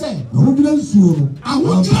say, I won't be sure. I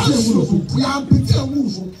won't tell you. We are picture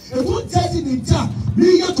moves. It won't tell you the time.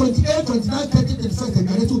 Me 28, 29, 30, 31, and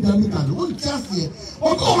I told them that. Won't just here.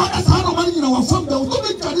 Or go on as how money in our family. Don't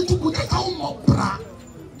be trying to put a home of bra.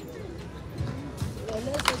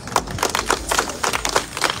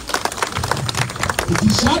 If you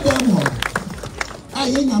shut them home.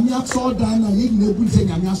 ye nyame aso dan na ye nyina bu se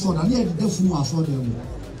nyame aso dan na ye de fu mu aso dan mu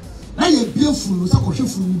na ye bie fu no sa ko hwe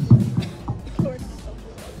fu mu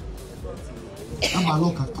aba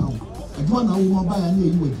lo kakao aduma na wo ba ya na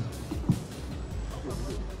yi wadi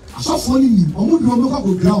aso fo ni omu bi o me kwa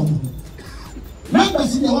go gra omu member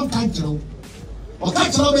si na won kan kiro o ka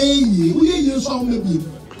kiro be yi wo ye so o me bi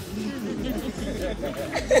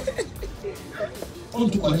on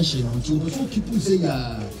to connection on to so people say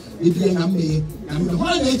ya ebi na me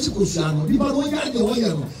why na echi ko sia no bi ba no nya de wo ye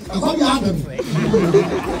no akwa bi adam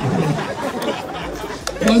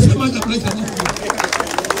wa se ma ka play ka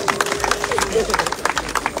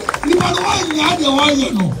ni ba no nya de wo ye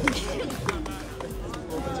no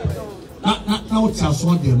na o tell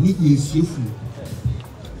so dem ni e siefu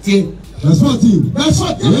ti verse 14 verse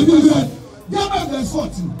 14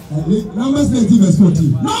 Numbers 19 verse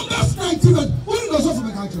 14 Numbers 19 verse only goes off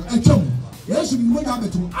the culture etom yes we mo da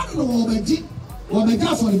beto I don't know obeji for the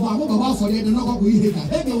baba for the no go yi hega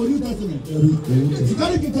hega we New Testament you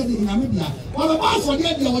carry get in Namibia baba for the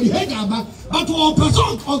dey we hega ba but o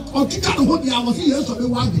person o kika no ho dia was yes so be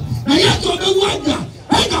wage na yes so be wage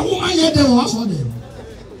hega wo man ye dey o so dey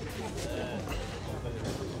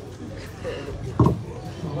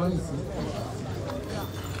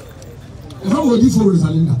if I were this for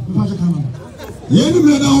Rosalinda, if I should come on. Yeni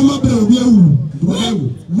mreda homa be obi ewu.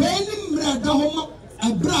 When mreda homa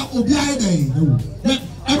ebra obi ayedai.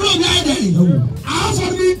 Ebra obi ayedai.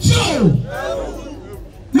 After me too.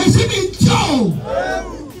 Mesi me too.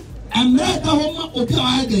 Mreda homa obi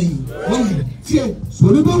ayedai. Tie. So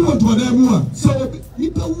ni be wo to madam mu a. So ni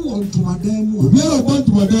be wo to madam mu. Obi ara bo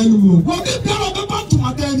to madam mu. Obi ara be bo to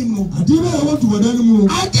madam mu. Adi be wo to madam mu.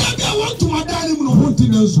 Adi be wo to madam mu. I want to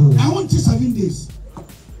know so. I want 7 days.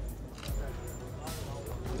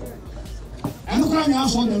 I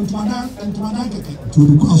saw them to my keke. To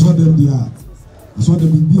the I saw them there. I saw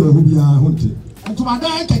them be who be hunting. And to my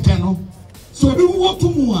keke no. So we walk to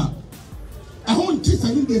Mua. I want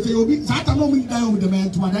 7 days. You'll be that I know me down with the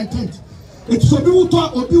man to my tent. It's so we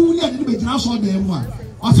talk or be only a little bit. I saw them one.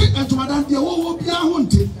 I think and to my dad, they will be a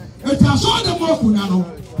hunting. And I saw them walk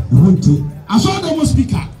hunting. I saw them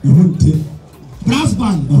speaker. Hunting. Brass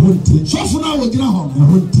band. Hunting. So for now, we're going home.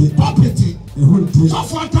 Hunting. Property. So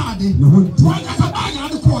for Tadi. One at a bag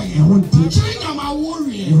and a coin. China, my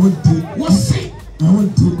warrior. What's it? I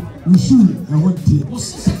want to. We should. I want to.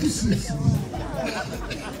 What's it?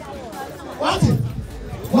 What?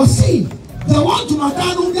 What's it? They want to my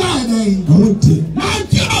dad who died. I want to. I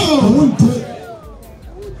want to.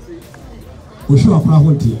 We should have I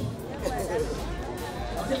want to.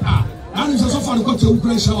 And it's so far to go to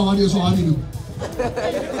Ukraine or this or I do.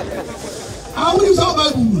 I will use our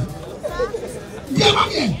Bible. Yeah,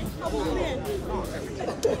 man.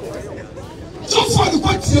 So far the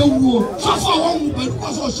quite so far one but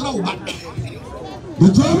because of slow back.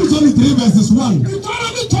 Deuteronomy 23 verses 1.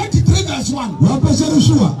 Deuteronomy 23 verse 1. One person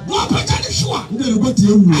sure. One person sure. You didn't go to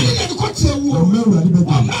you. I didn't go to you. I'm married.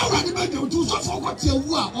 I'm married. To so far got you.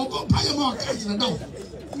 Or go pay your more cash than now.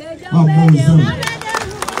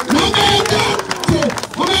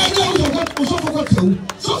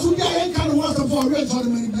 So for the I can't work for red for the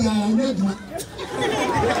many.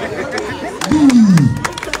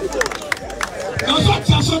 I thought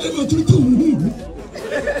I saw them to do.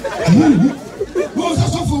 Was a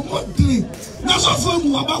for one thing. That's all for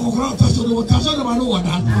more about the crowd. So they were touching them. I know what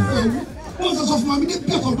that was of my minute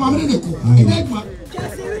back of my minute.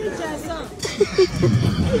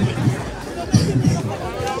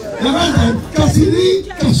 Cassini,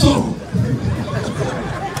 Casso.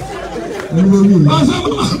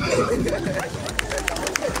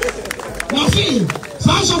 Now, see,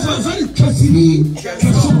 Sasha for very Cassini,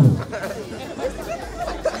 Casso.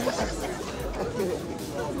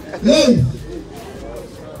 Hey,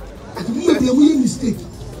 I could be a weird mistake.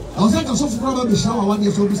 I was like a soft rubber be shower 1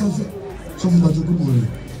 year so be something. Something about your good morning.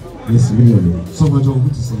 Yes, really. So much of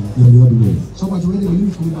what to say. So much when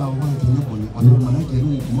you come about one to look on the man I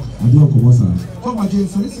don't come on. So much in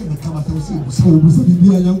for the come at the same. So we said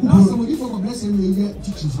be a young person. So you for blessing me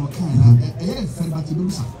teaching for kind. But you do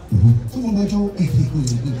so. So much of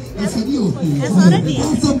I said you.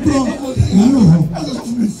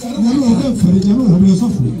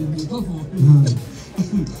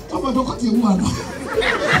 How about what you want?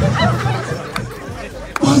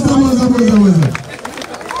 What's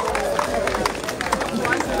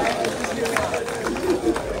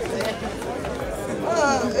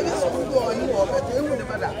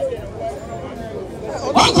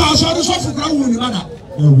Sorry, so for ground wound, mother.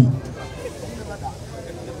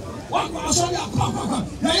 What sorry, I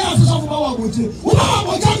have some power with you. What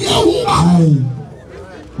are you?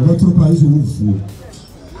 I want to price you.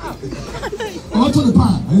 Or to the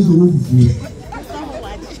pan. I used to work with you.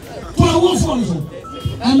 To a wolf also.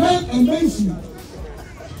 And then food.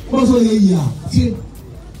 Also, yeah. See,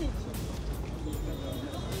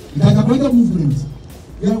 like a better movement.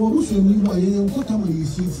 There were also a what time you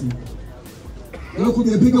see food. There could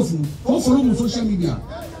be a bigger food. All from social media.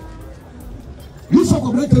 You talk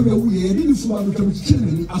about the way we didn't follow the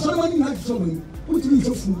children. I saw one in that somebody. What do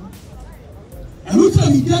you food? And look at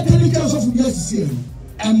me, get 10 years of yesterday.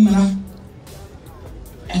 Emra.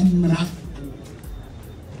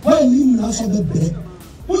 Why you not so the bed?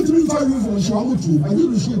 What do you find for a shower to? I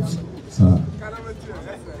didn't shoot. Sir.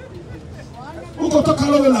 Who got a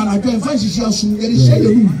color and I can find you soon. There is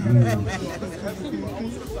shade.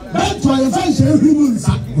 That's why I find every moon.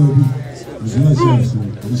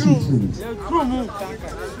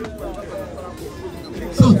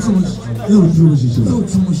 So too much.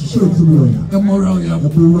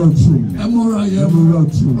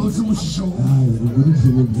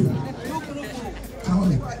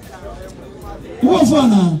 What for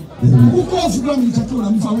now? Who calls from the Takoradi?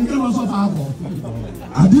 I'm from the house of Apple.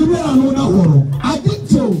 I didn't know. I did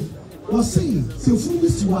so. Was saying, so fool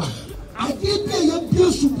is why. I did pay a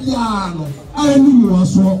piece of piano. I knew you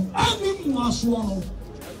was so. I knew you was so.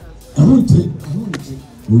 I won't take.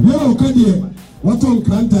 We are okay. What on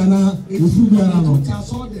Cantana? If you are not, I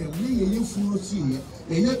saw them. You fool see.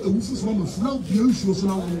 And yet, the wolf from a flow, you should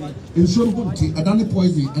now. In short, I done the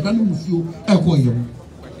poison. I done with you. I call you.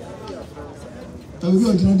 I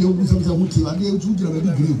will not do something with you. I dare to do a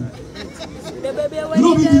big dream. I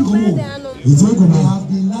have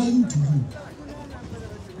been lying to you.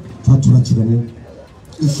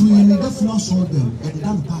 If you need a floor, saw them at the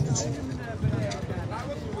damn package.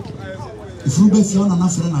 If you bet you on an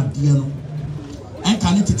affair at Diano, and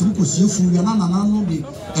can it take you for your nana be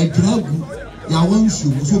a grab ya wants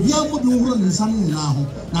you. So be able to run in Sunday now.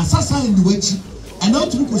 Now, Sasa in the witch, and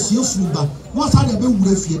not to see you through back. What are the big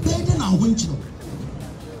with you? They didn't know when you.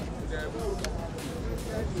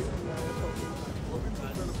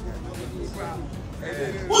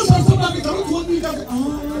 What's somebody coming to me that?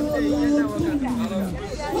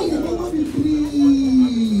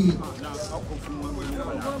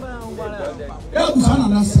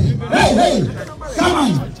 Hey, come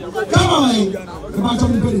on. The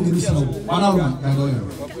bottom of the mission. I don't know.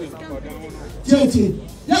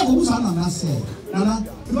 Yeah, who's on say? Nana,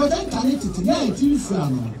 but then can it today? You feel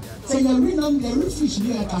say you're reading the fish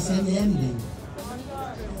here at the ending.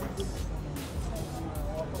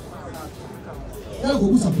 Yeah,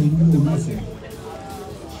 who's up in you?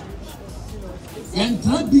 And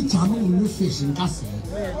try be channel new fish in Cassie.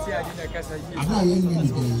 I'm not any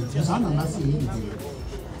day. Just I'm not saying anything.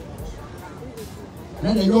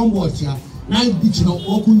 Let a young watcher, night beach no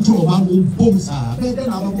open to a bombs are better than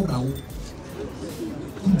our boat.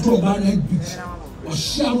 Control by night beach. Or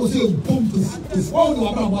shall say bomb to fall to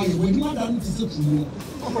our way when you are done to sit to you.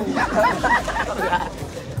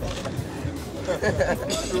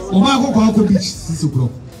 Obago Beach, Sisubro.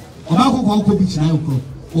 Obago Beach, Nile.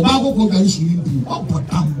 Obago go very swimming pool. Oh, but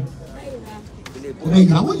damn.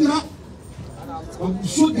 Omega, what you are?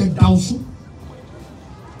 Shoot and down.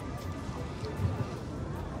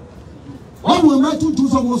 What will my two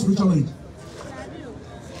some spirituality?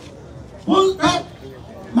 One that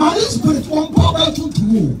my spirit won't go back to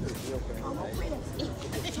you.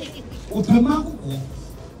 Opemago.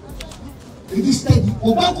 It is steady.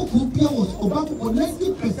 Obago was Obago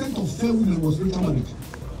 90% of fair women was spirituality.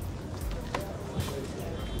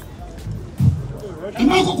 And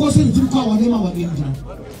Marco was saying to call them our danger.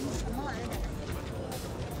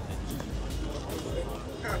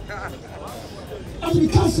 And the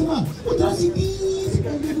customer, what does it mean?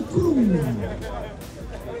 And then crew.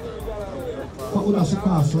 What would I say?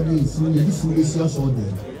 For this, this is your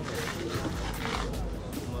shoulder.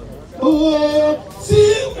 Oh,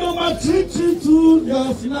 see, number 332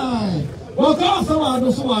 just now. What else am I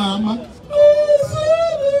doing? So I'm.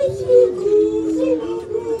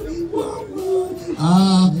 I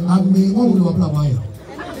mean, what will you apply?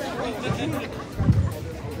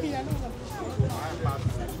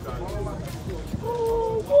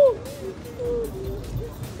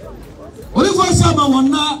 What if I say,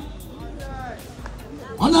 one now?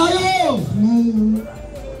 On ayo.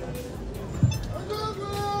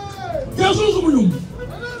 Jesus will.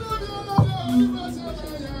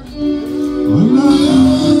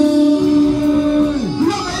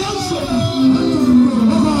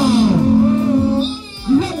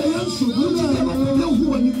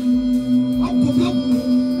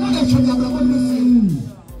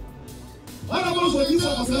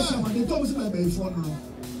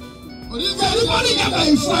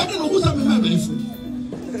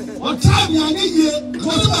 What time ya ni ye.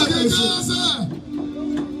 Kọ́ni bá mi ká sẹ́.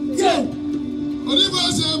 Yẹ.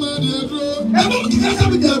 Onífàṣẹ máa di ẹ̀dúró. Ẹ bá mi kí ẹ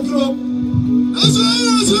sábì di ẹ̀dúró. Ẹ̀sọ́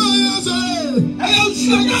ẹ̀sọ́. Ẹ̀yẹ oṣù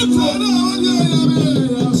ẹ̀yẹ ẹ̀dúró. Ọ̀nà àwọn ọ̀dọ́ ẹ̀yẹ mi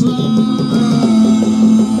ẹ̀sọ́.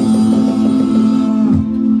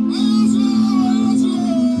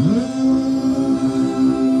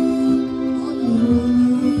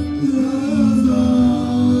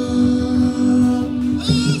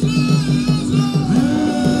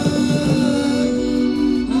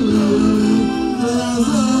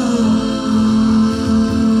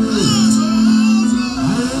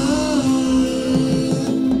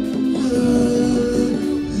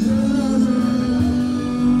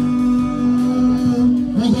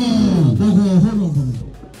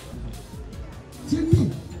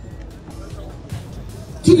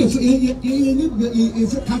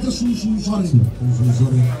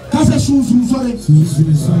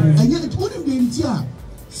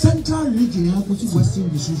 Central region ya ko western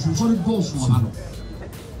district sorry boss mo ano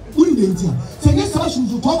uri de ntia se ne sa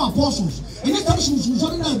shunzu to apostles ene sa shunzu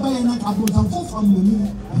sorry na ba ya na abontan fo from mu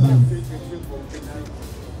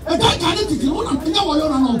e ka ka ne tiki wona nya wo yo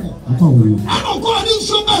na no ko ano ko ani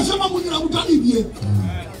so ba se ma mu nyina mu tani bie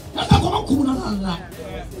na ta ko ko mu na na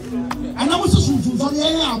ana mo se shunzu sorry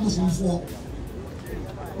ya abosonfo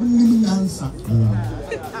onni mi nyansa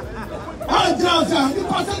Ajagurajah ni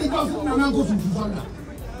pase ni ka fun na ko shunzu sorry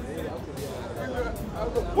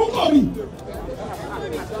Ukori.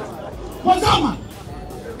 Wazama.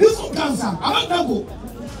 This is cancer. I don't know.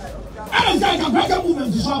 I don't think I can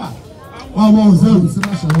movement to Shaba. Wow, zero.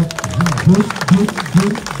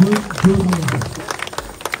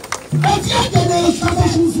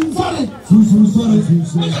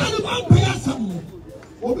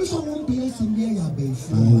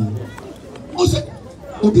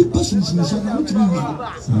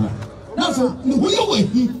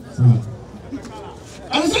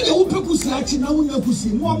 And I said, you people see actually now when you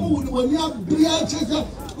see more when you have beer checker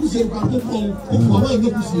who say, oh,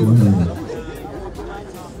 you see.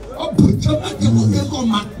 Oh, but you're not going to go,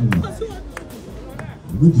 man.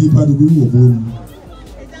 Good people do go home.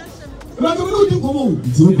 But you don't come home. I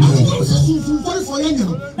don't see for you.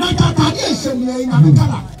 Now, I say,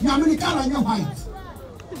 American and your white.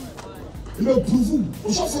 You know, prove.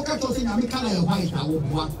 So, for cat of American and white, I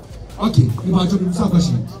will. Okay, you want to do some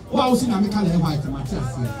question. Why was in America white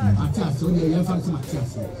Matthias? Matthias, only a young fancy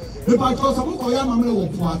Matthias. The Bible some of your mamma will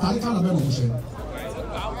pour at Takoradi motion.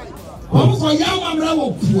 One for young mamma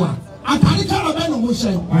will pour at Takoradi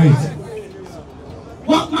motion. Right.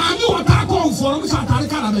 What man you what I call for Mr.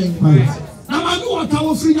 Takoradi? Right. Now I know what I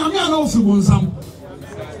was free. I'm not off you some.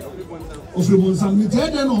 Of you want some, you tell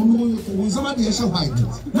them on somebody else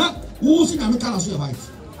white. Now, who's in America as white?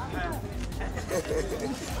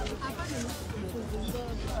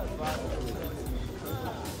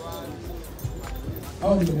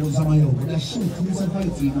 Oh, the Zamayo, but that shit is a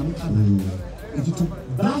fight in America. If you took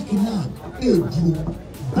black now,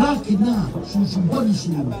 black now, some body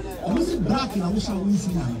soon. Or was it black in a wish I will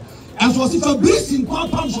see now? As was if a blessing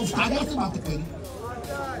compounds of Tagasi Matakan.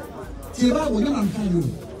 Tira, when I'm telling you,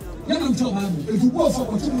 young Tom, if you go for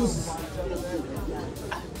continuous.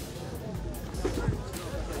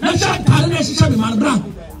 Now, Shantarina, she shall be man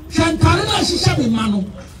brown. Shantarina, she shall be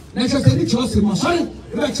man. Let's just say it was him. Sorry,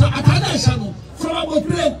 let's Atana. From about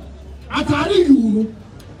play, Atari you,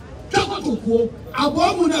 Takoto,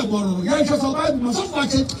 Abomuna Bono, Yanka survive myself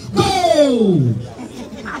watch it. Go!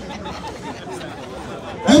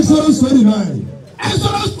 Exodus 29.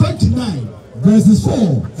 Exodus 29. Verses 4.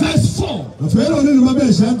 Verse 4. The fellow in my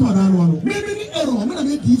bed, Shanto and one. Maybe error, I'm going to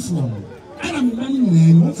make this one. And I'm running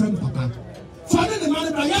in friend Papa. Father, the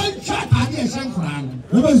man by young chat, I did a shank.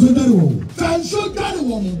 Never is a very woman. Fancy very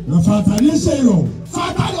woman. The father is a hero.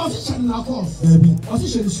 Father, official now, course. Baby,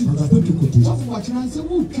 official is I think you could do. Just watching and say,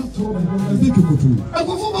 who kept trouble? I think you could do. I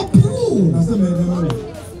go for my pool. I said, made the money.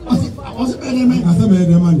 I was a better man. I said, made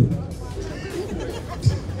the money.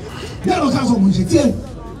 There was also much.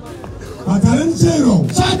 Atari zero.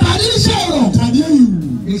 Atari zero. Atari you.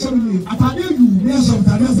 Yes, Atari you. Yes,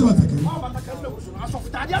 Atari Atari.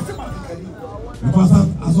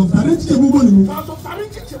 As of Atari Chibu.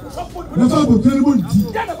 Never go terrible.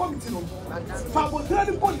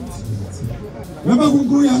 Never go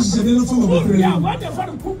go as a little form of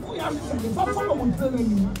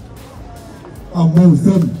training. Among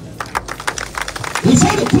them. They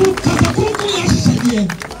said the Katakuku yesterday.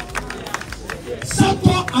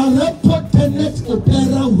 Sato Arepo Tenet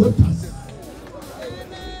Opera Rotas.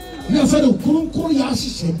 You said the Kurunku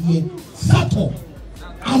yesterday. Sato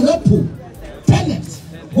Arepo Tenet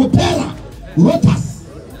Opera Rotas.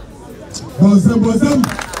 Bozem.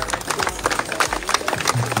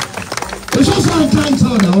 can't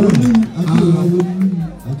tell now.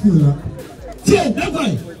 Yeah, that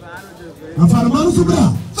guy. I found a man so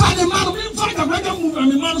bad. Find a man who find a brother move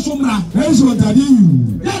and a man so bad. That's what I do.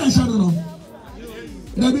 Yeah, I don't know.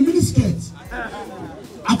 There be mini skirts.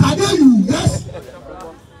 I tell you, yes.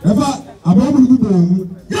 Ever a bomb will go.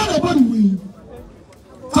 Yeah, the body will.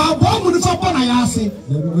 For a bomb will fall upon I say.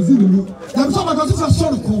 There was someone got a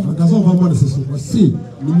sort of call. That's all I want to say. See,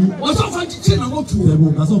 what's off and chicken and what to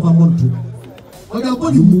do? That's all I want to. Or the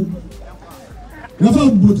body move. Never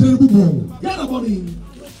put a bomb. Yeah, the body.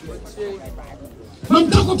 I'm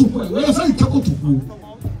talking to you. Where are you talking to you?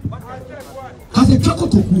 As a talking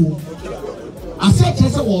to you, I said,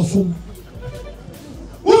 "Yes, I was so."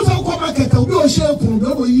 Who's our market? We will share from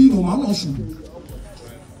the way you know. I'm not sure.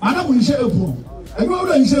 I know we share from. I know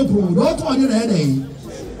we share from. Don't want your headache.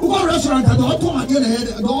 Who got restaurant? I don't want your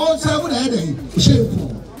headache. Don't say what headache. Share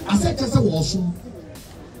from. I said, "Yes, I was so."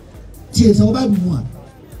 Tears are about one.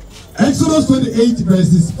 Exodus 28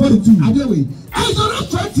 verses 42. Exodus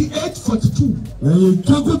 28 42. You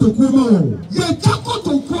chako to kuma. You chako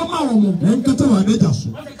to kuma. Enkata wa neja so.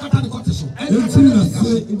 Enkata ni kote so. Emfi na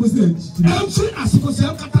se ikosi. Emfi na se ikosi.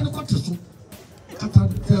 Enkata ni kote so. Enkata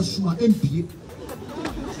ni so ma empie.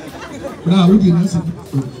 Bra, udi na se.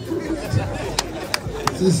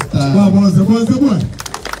 Sister. Ba boy.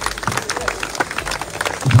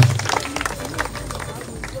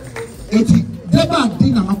 Eti. Deba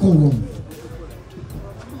dina mako wrong.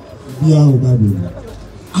 Yeah, baby.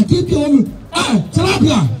 I keep you on.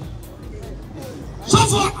 Tilapia.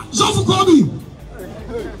 Sofu Kobe.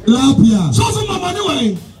 Tilapia. Sofu mama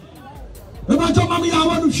anyway. Eba jo mama ya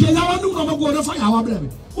wanu hwe ya wanu no go no fa ya wa brebe.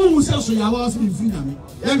 Who say so ya wa so mfi na me.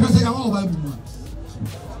 Ya ka say ya wa ba bu.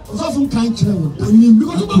 Sofu kan kire wo. Oni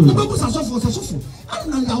because go sa sofu.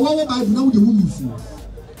 Ana ya wa ba bu na wo de wo mfi.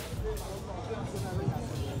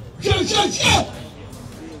 Shit.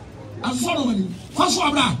 I'm following. What's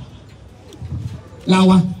up, bro?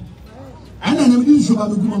 Lawa. I don't know if you're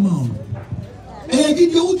going to mama. Eh,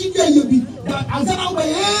 give you be. I said, I'll be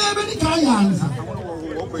many times.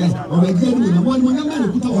 Yes, or I gave you the one when I'm going to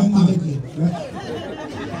put on again.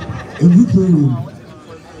 Every problem.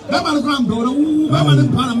 Baba grandbrother, Baba the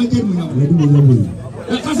Panama.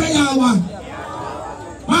 Kasa Yawa.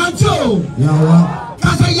 Macho. Yawa.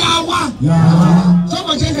 Kasa Yawa. Yawa.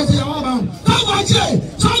 Somebody Kasa Yawa.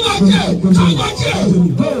 Somebody.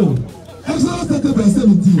 Exodus 30 verse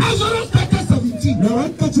 17. Exodus 30 17. Now I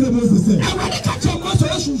catch the Moses say. I want to catch a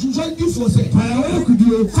Moses so you for say. Fire could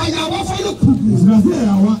you? Fire for your cook.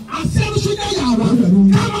 I said should I Yawa.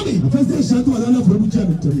 Come on me. First day shut to another from the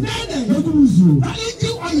channel to me. What do you? I need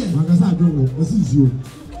you oil. Because I don't know. This is you.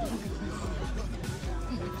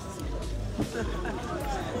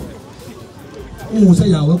 Oh, say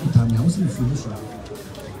Yawa put on me. I was in the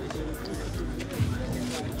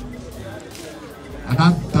I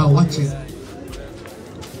watch it. I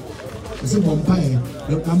said, one pie,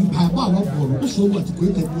 the Papa, so what to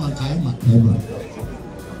create one time.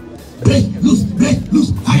 Break, loose,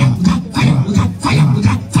 fire, fire.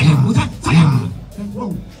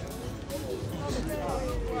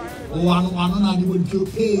 One on the would kill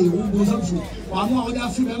pay, who goes up to one more of the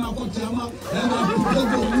and I got Tama, and I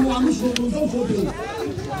one so for pay.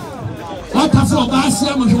 What a for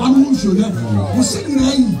Bassiam, one who should have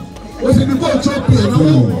seen. If you go to pay,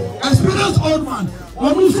 experienced old man, or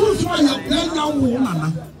who's so trying to play down woman,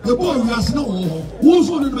 the boy has no who's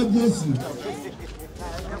on the agency.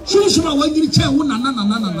 Choose when you tell one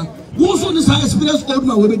another. Who's on this experienced old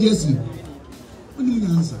man with agency? What do you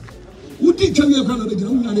answer? Who did you have another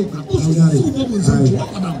young lady? What you are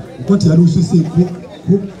say?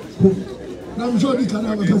 I'm sure you can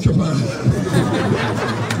have a touch of Muslim.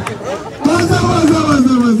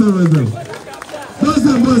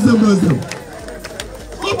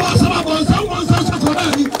 Who was about someone such a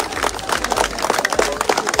Takoradi?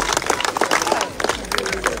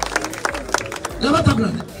 Never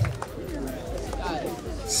Takoradi.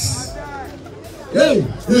 Hey,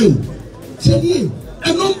 Chedi,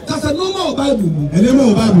 and no, because I know more Bible, and no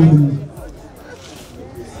more Bible.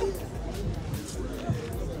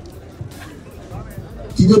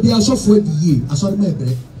 Did you be a software ye? I saw my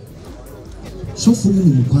bread. So for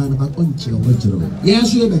me, Kwan about one chill.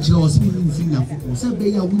 Yes, you have a chill or speaking finger for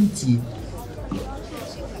Saturday. I wouldn't see.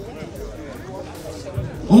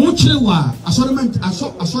 On Chilewa, assortment, I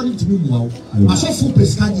saw it to me well. I saw full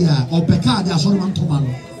Pescadia or Peccadia, assortment Tomano.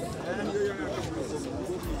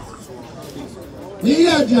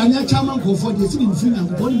 Yeah, the Chairman go for the sitting finger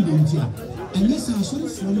and body in here. And yes, I saw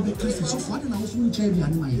it from the Christmas so far, and I was in charity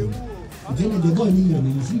and my own. Then the boy needed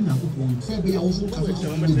and finger, Fairby also.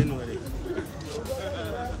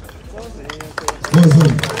 What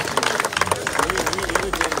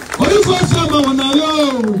you first time on yo?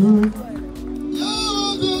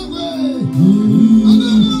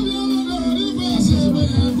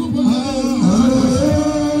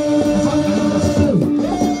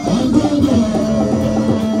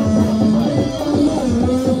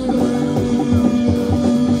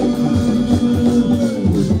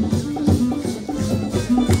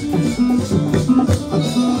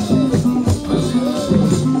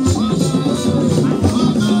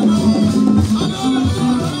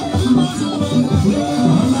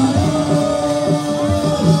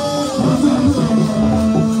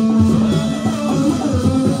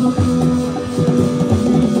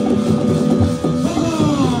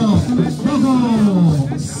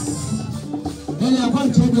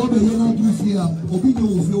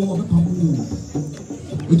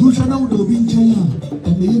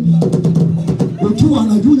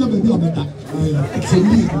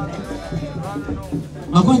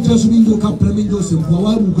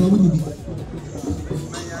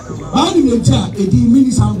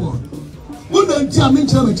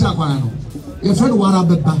 Your friend Wara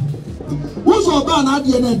Beba. Who's all bad at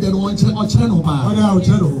the end of one channel bar? I'll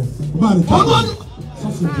tell you. But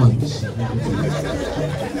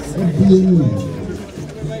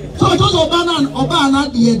so it was Obana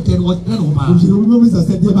at the end of what channel bar? You remember I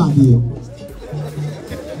said, about you.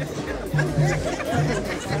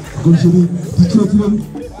 Who's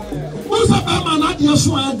a man at your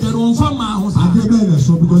swag? They're on from my house. I did better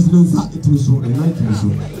so because it was so and like it so.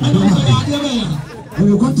 I don't know. And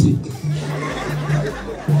you got it.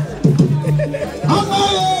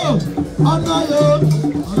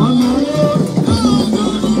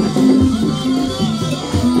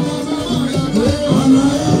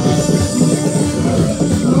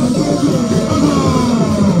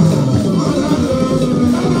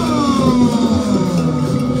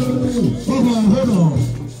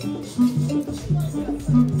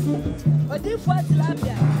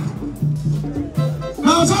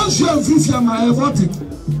 Now, I'm sure if you are my erotic.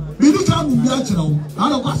 Many times we are now. I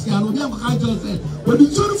don't want to know what I just said. But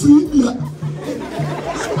it's only for India.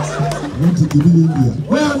 Want to give me India?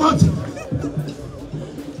 Where I want it?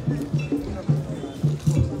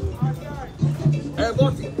 I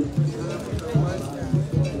got it.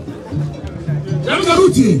 There's a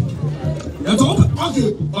routine. That's all.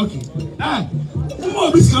 Okay. Ah, who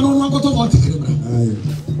more this can only go to what it is.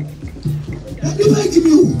 Give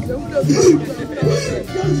me.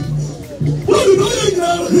 What you doing?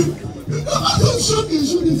 I don't show the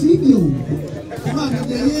video. Man,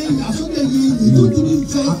 I saw the you don't even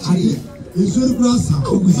say it's very grass.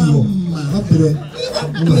 Oh,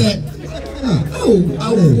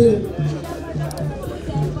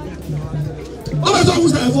 I thought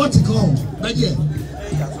was the vertical. But yeah,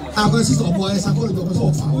 I was just a boy. I call it the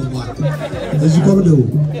so far. As you come to,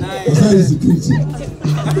 that is security.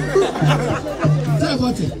 Tell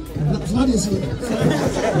what it. What is it?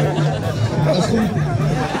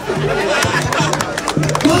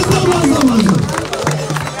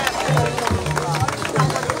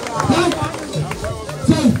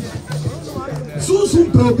 Soon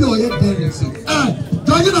probably or yet parents.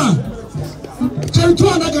 Dagina, tell to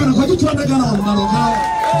another what you want to go on Maroka.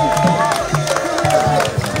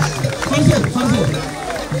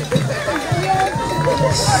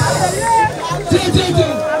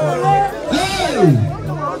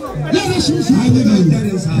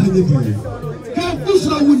 Who's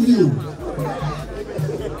wrong with you?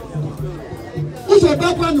 Who's a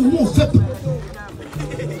bad man who won't fit?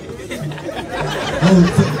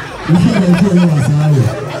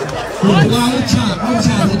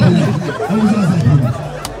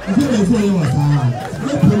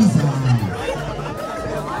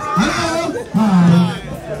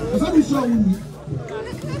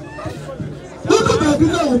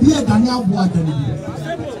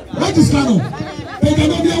 What is Cano? They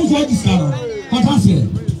cannot be able to what is Cano. What has he?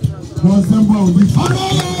 Was them will be fun.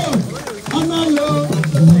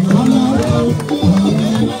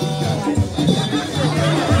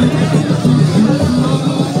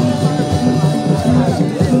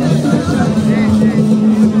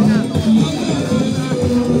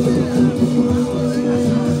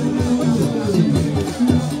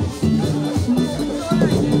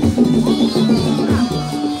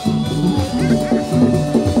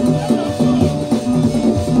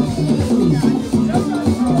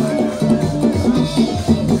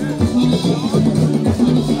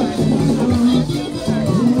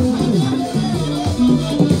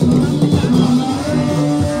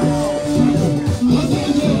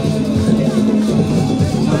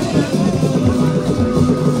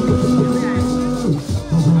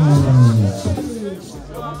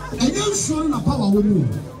 And you show na power woman.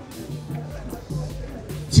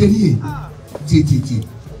 Cherry.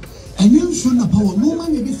 And you show na power. No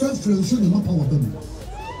man is different from showing na power them.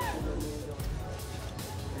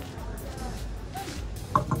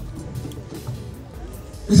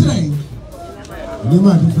 Is it right? No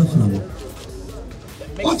man is different from.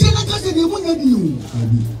 What you like to say? You want to do?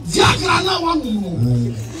 Jagra na one more. No man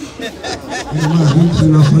is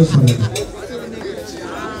different from.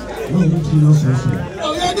 No man is different from.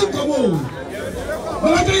 Oh, yeah, do come on.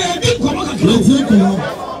 But I did come on.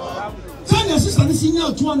 Tell your sister this is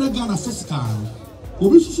now 200 Ghana physical.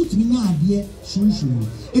 Obi susu timi na ade sunsun.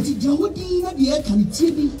 Eti jawodi na de kan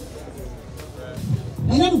tibi.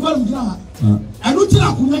 Ena bi kwa mudra. Anu tira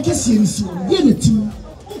akunya kese nsi o. Ye na tim.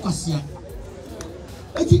 O kwasia.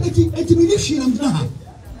 Eti mi ni hwe na mudra ha.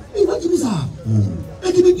 E wa timi sa.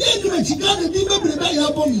 Eti mi die na chiga na di bebre ba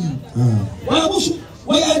ya bomi. Wa bosu.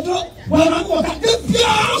 Wa ya dro. Wa na ko ka. E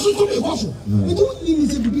bia susu mi ko so. Eti woni ni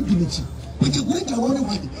se bibi di mechi. Ajagurajah woni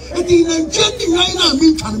wa. Eti na nchendi na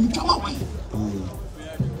mi twa ma wa.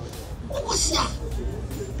 What's that?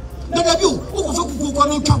 That you also go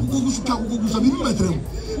on Chicago.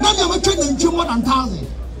 Now you are training more than 1,000.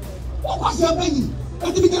 What was your baby?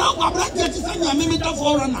 At the beginning of our practice, I made a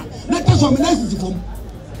forerunner. Let us have a nice come.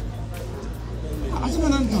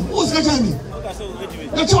 Who's the Jamie?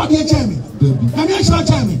 That's what you're Jamie. Can you show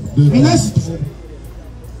Jamie? Nice to form.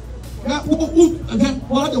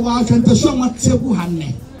 What the wife and the show much Sebu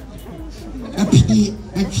Hanne. A pity,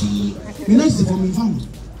 nice to form in family.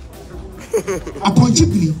 Upon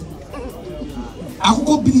Chipney, I will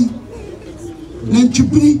go be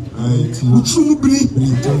Nanchipney, Uchumubri,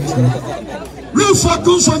 real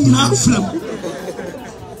photos on your film.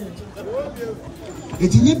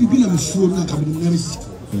 It may be been a fool, not coming in every city.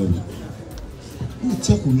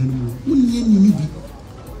 Check on them,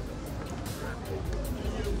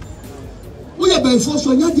 we are by force,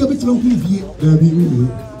 so not the bit of here.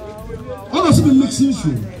 All of them makes sense.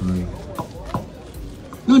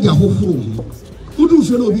 Now they are hopeful. Who do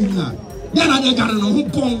you know being that? Then I got an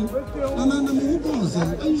old pong. And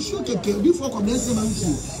I'm sure I can before commencing.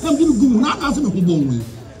 I'm going to go not after the whole bone.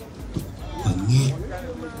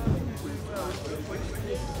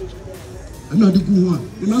 I'm not the good one.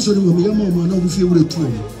 You must have been your mom and all the favorite two.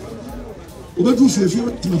 What do you feel?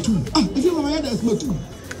 Two. Ah, if you are that's my two.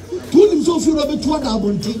 Two him so feel about 2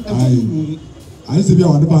 hours. I say, we are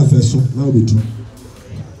on the bus, so now we do.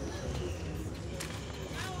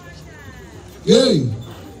 Yay!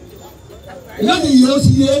 Let me yay!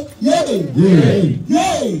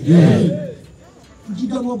 You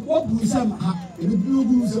don't know what we say, and the blue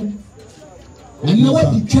bosom. And now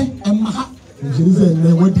what you check and maha. And she said,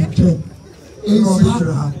 what you check is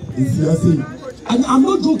and I'm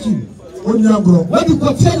not joking. What you are going what you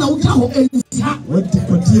got 10 out of what the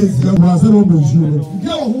is that was a woman.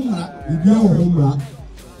 Go home.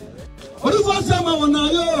 What if I say, I want to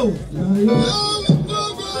know?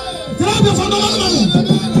 Tell me for the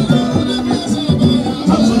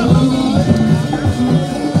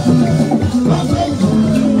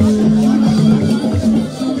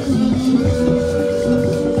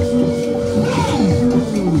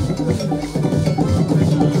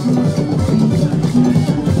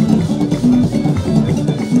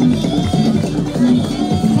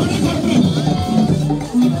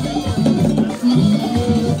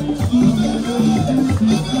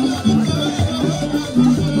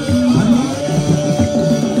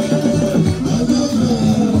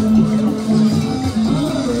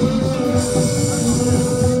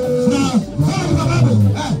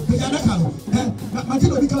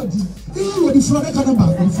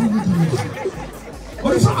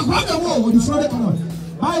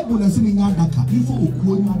Bible na sini nyadaka before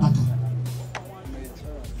okuo nyadaka.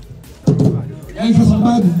 And for some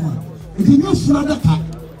Bible, if you know Fradaka,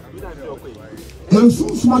 and soon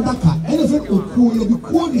Smadaka, anything okuo you be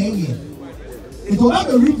cool here. It will have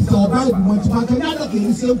a read the Bible once you can nyadaka in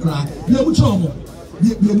the same cry. Be a muchomo,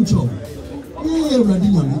 be a muchomo. Yeah, ready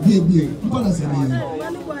money, be.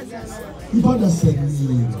 You better say.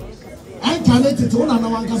 I can't let it on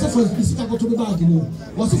and one can suffer this to the bag.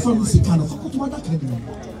 Was it from the Sikano?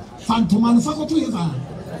 Phantom and faculty.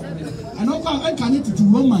 And I can't let it to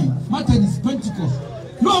Roman. Matter is Pentecost.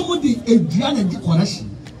 Nobody a Diana decoration.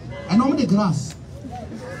 And on the grass.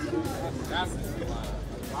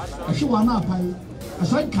 I show one up. I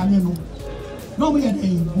saw Canano. Nobody had a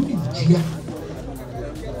good idea.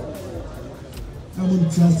 I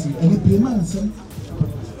won't trust you. And a payment, son.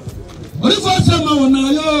 What if I say, no,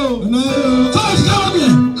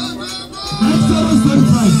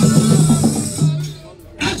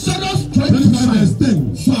 Exodus 25 verse 10.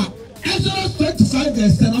 Exodus 25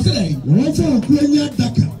 verse 10. I said, day. Wọ́n fẹ́ ọ̀kúnyẹ́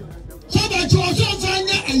daka. Sọ́ba tí wọ́n sọ fẹ́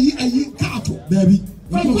nyẹ ẹ̀yí káàtó. Bẹ́ẹ̀bi.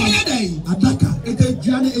 Ọ̀kúnyẹ́ day. Adaka. Ètò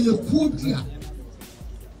ìdíyà ni èyẹ kúó dìá.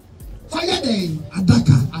 Fire day.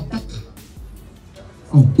 Adaka.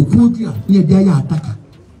 Ọ̀kúnyẹ́ dìá ní ẹ̀dí ayé adaka.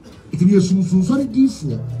 Ètò ìyẹ sunsun sọ́ni dín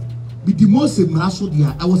fún ọ. Bí di mọ́ ṣe mìíràn so dìá,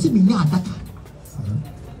 ẹ̀wọ̀ sí mi ní adaka.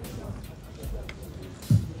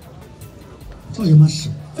 Sọ yẹ ma ṣe.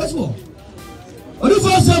 First of all, ọdún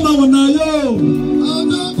fún ọsẹ máa wọ̀ náà yóò.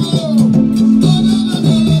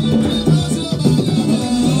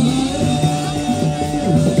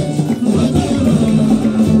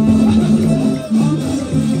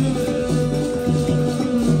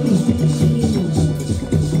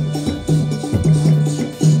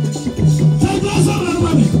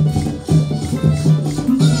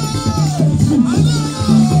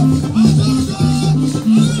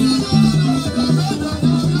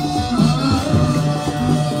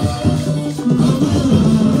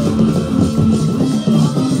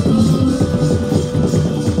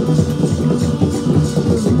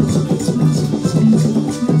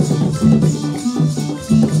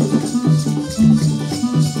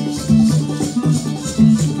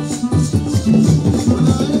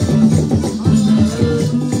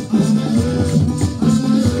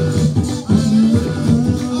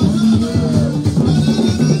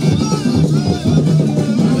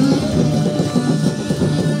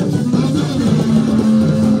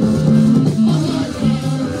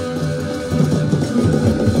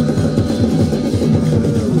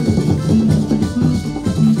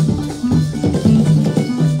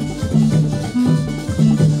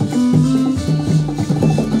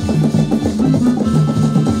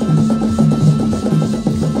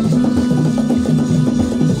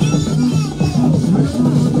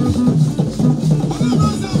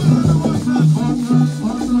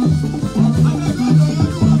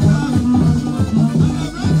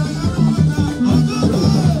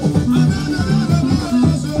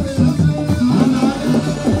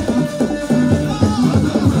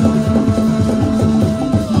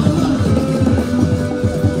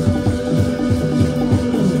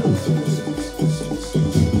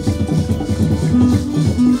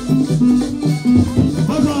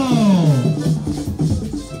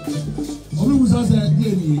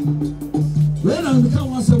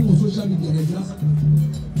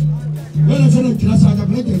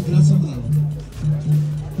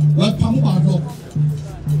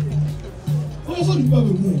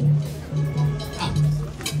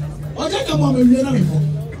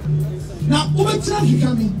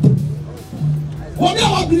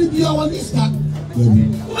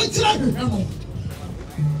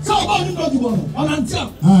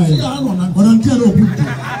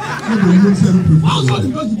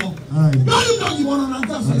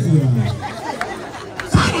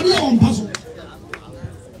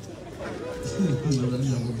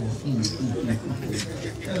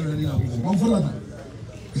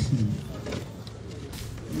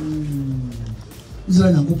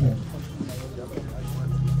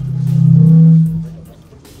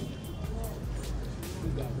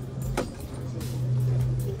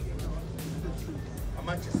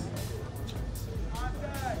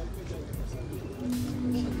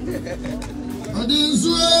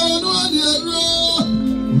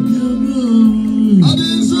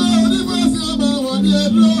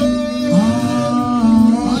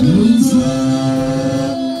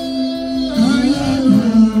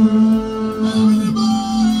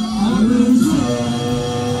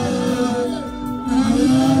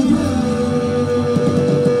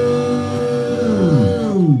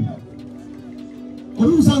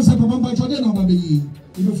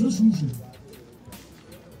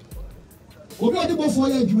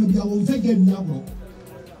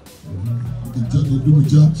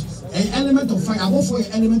 Element of fire, I go for an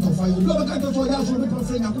element of fire. You go back to the house, you go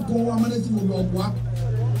for Yakupo, Amanesi, Yakupo.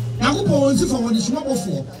 Yakupo is for what is not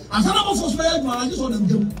for. As an apple for spare, I just want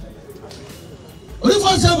them. What if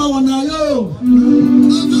I say I want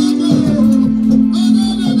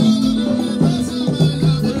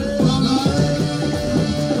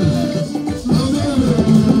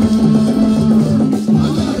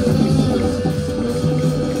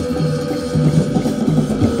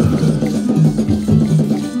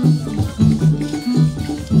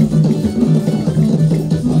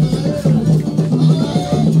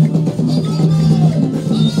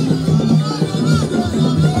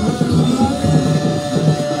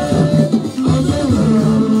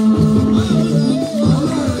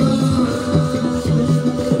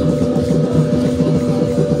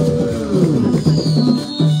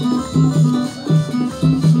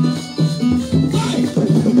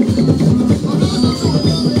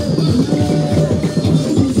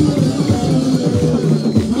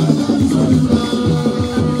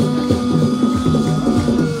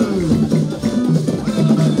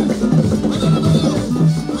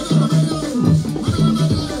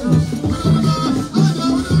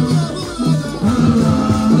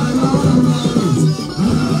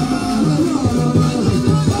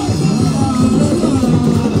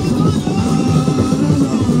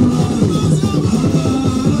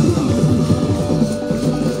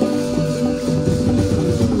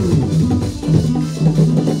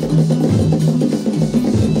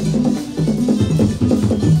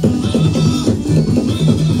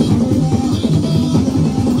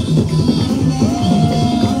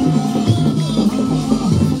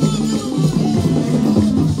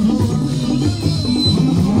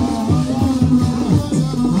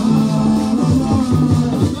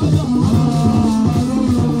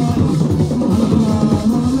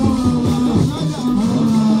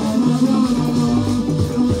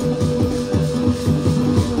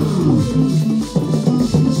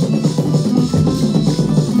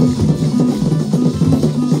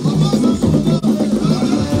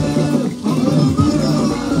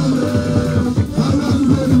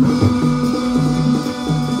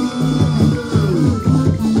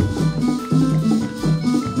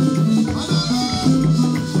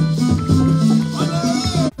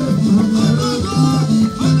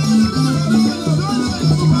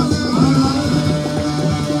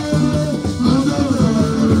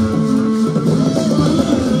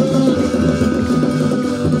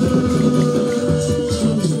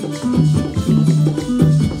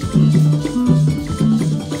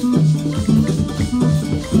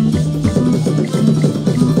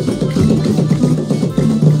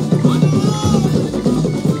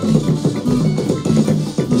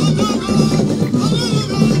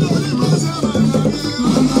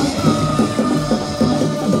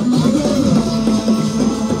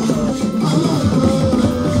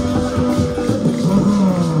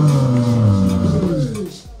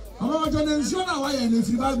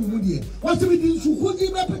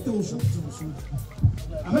so.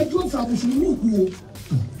 I make you from Busu.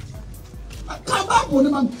 Come back on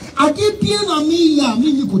him. I keep being on me,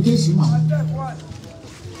 me, quotation.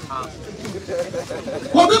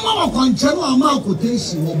 What the mama can channel a mouth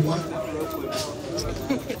quotation.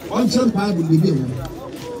 One child Bible with him.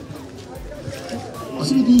 I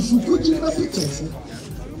see the Sukuji in a picture.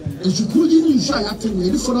 The Sukuji in Shy acting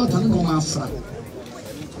ready for out and on my friend.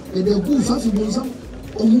 And they go fast with some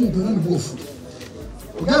or move and wolf.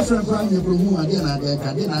 Girlfriend crying your room again at the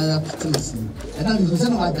garden. I have to listen. And I'm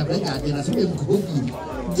using like the break again as a baby cookie.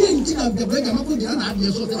 Didn't of the break, I'm not going to have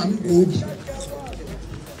your sort of good.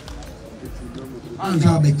 I'm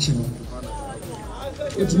going to make you.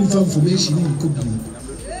 It's with information in cooking.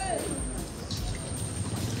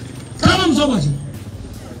 Come on, so much.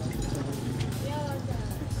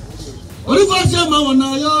 What if I say,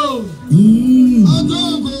 Mama, yo? I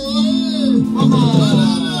don't go.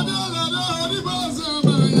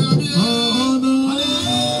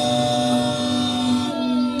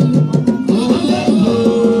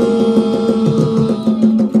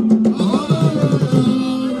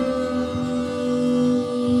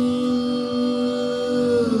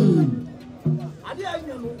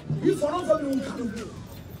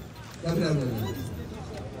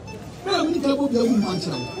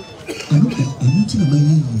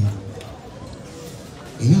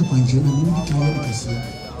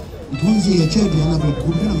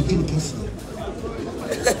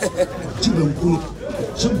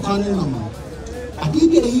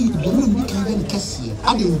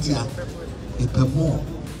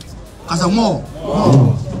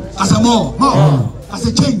 As a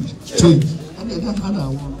change. And then I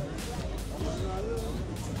want.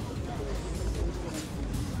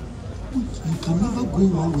 You can never go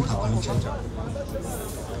wrong with a puncher.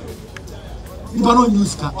 You don't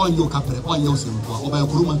use car on your capre, on your simple, or by a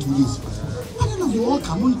room 2 years. I don't know, you all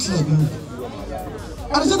come on club.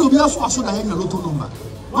 I said, we have also the hang a lot number.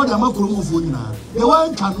 What am I going to move now? The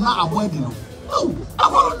one cannot avoid you. Oh, I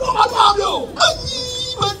want to know what you.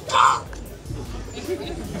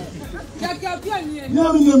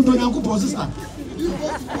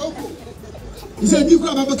 He said, you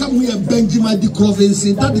could come here and Benjamin the province,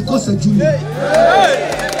 that because of you.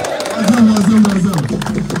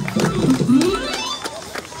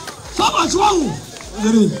 So much wrong.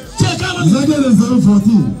 Check out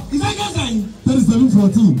 714. Is that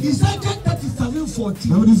 3714? Is that 3714?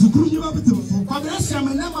 Now, this is good. You have to come and say,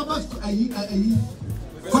 my name about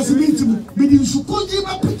possibility. But you should call him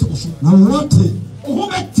a pit. Now, what?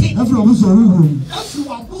 Everyone was a room.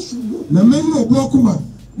 Everyone was a room. The men of Wakuma.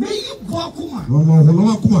 May you Wakuma.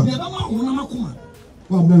 Wakuma. The Mama Wakuma.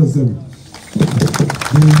 What more is there?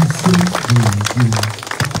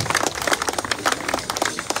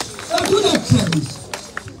 I do that service.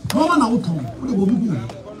 Mama Wakuma. What will we do?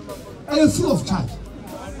 I am full of charge.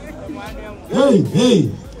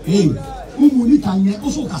 Hey. Umunika nye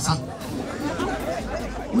also kasa.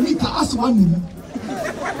 Unika ask one minute.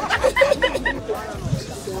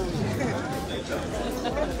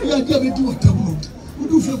 We are going to do what about. We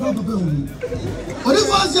do for Papa Belly. What if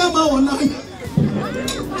I say my one night?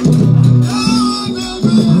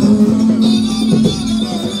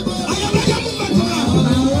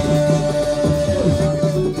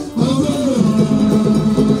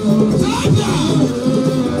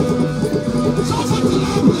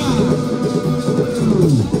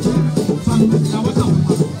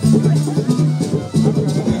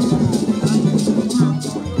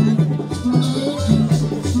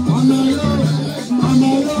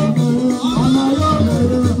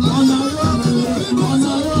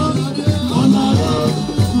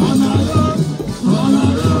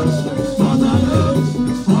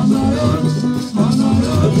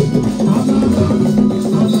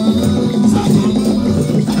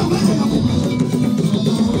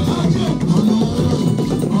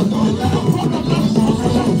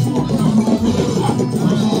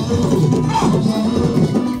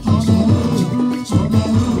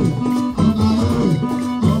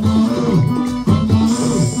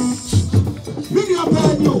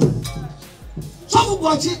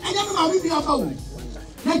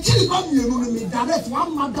 Direct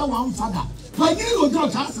one mother, one father. But you know,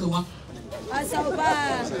 don't answer one.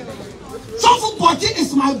 So Body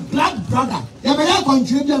is my blood brother. You better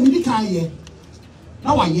contribute to me.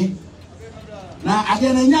 Now, I hear. Now, I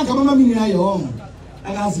get a young woman in your own.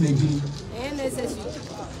 I ask me.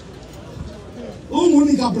 Oh,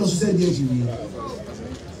 Monica Bros said, yes, you mean.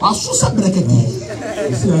 I saw some bracket.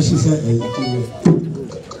 She said,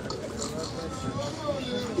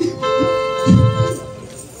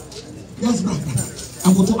 yes, brother.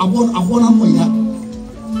 I'm going to abon.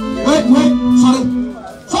 Wait, sorry.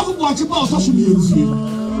 So watch about social media.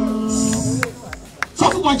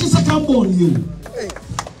 Some watch second born you.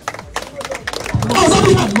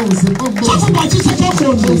 Some watch second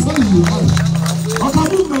born you. Okay,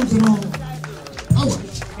 movement, you know.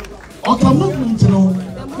 Okay, movement, you know.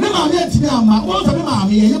 Never met me, I'm one of them.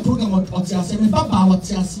 I'm a program of Otias and Papa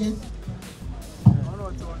Otias.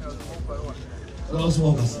 Those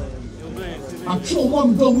walkers. I'm sure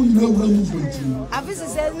one girl will know where movement. I visit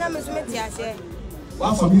says, no, Miss Metias.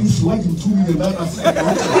 One for me, so I can 2 million. What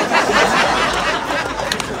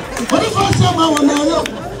if I say, I want to know?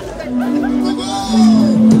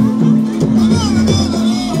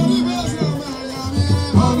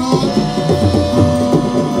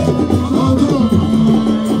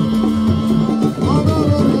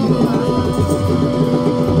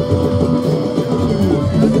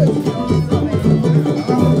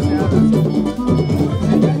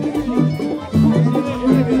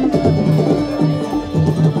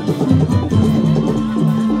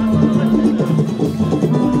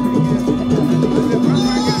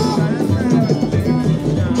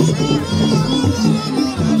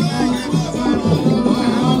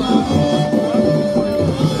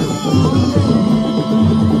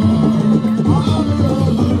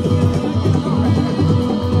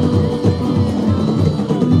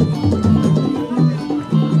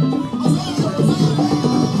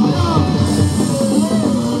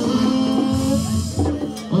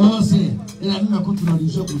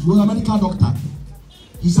 He's a medical doctor.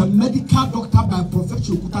 He's a medical doctor by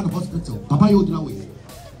profession. Kutan Hospital. Papa Yodinawe.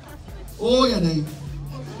 Oh yeah, they.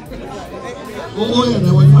 Oh yeah,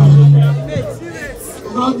 they.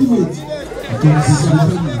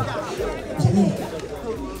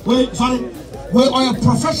 Wait, sorry. We are a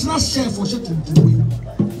professional chef for shit to do.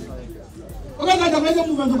 Okay, I got the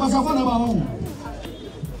movement to pass off on our own.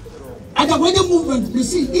 I got the movement. You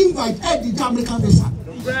see, invite Eddie to American visa.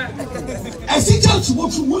 I see just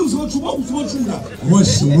what you want to what's wrong?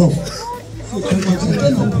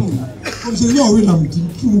 I'm saying you're in a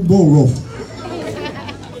two ball rough.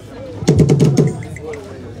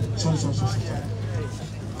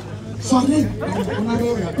 Sorry,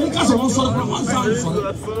 because I want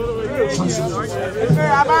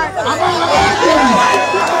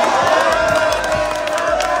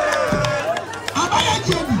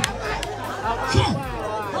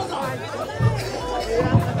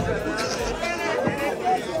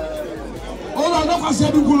I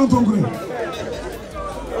said, you go to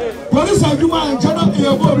police are doing a general play.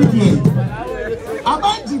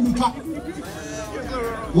 About Jimmy.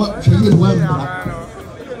 What can you wear?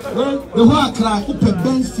 The whole cry, open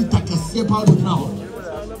Ben's feet like a step out now.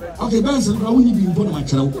 Okay, Benson, I won't be in front of my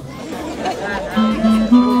child.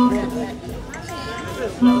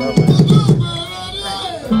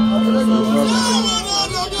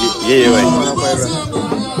 Yeah.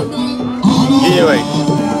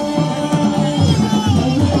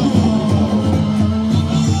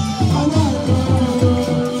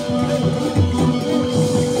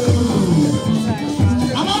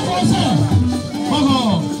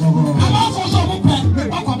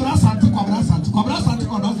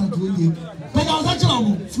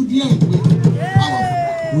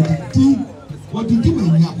 What did you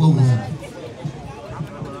mean?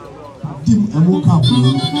 Tim and woke up.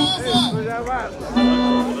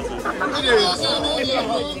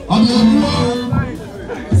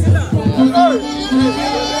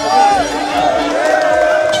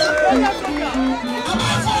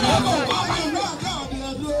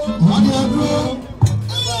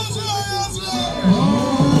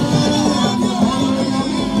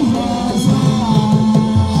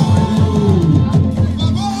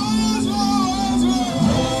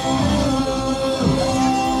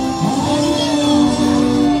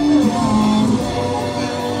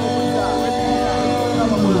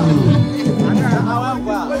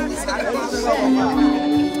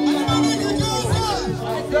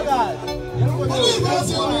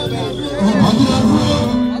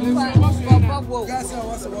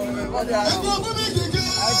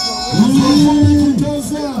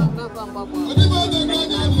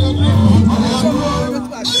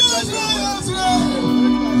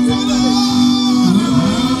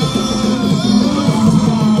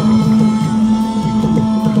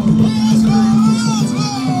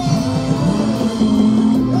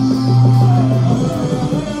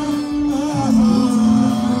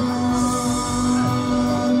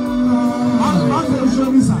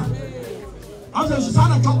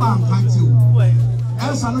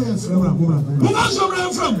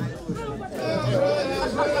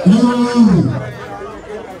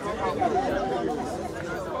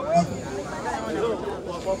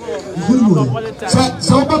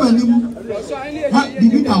 So Baba Nim, what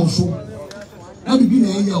did you now so? Now be in a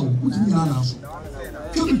year, put me on us.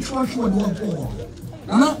 Kill the trash one more.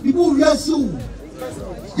 Nana, people yes you.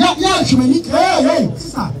 Yeah, she may need hey,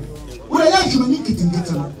 sir. What I actually need it in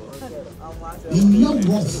getting. In your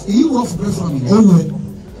rough, you rough breath from me. Oh,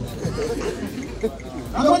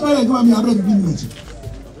 I don't know why I'm a bread.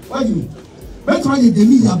 Why do you? Better than the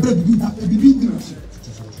me, a bread.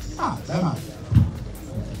 Ah, damn.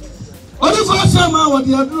 What if I say, man, what do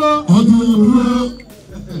you do? I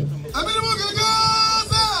mean, what can you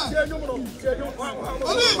do?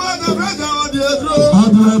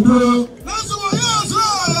 That's what you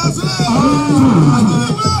say.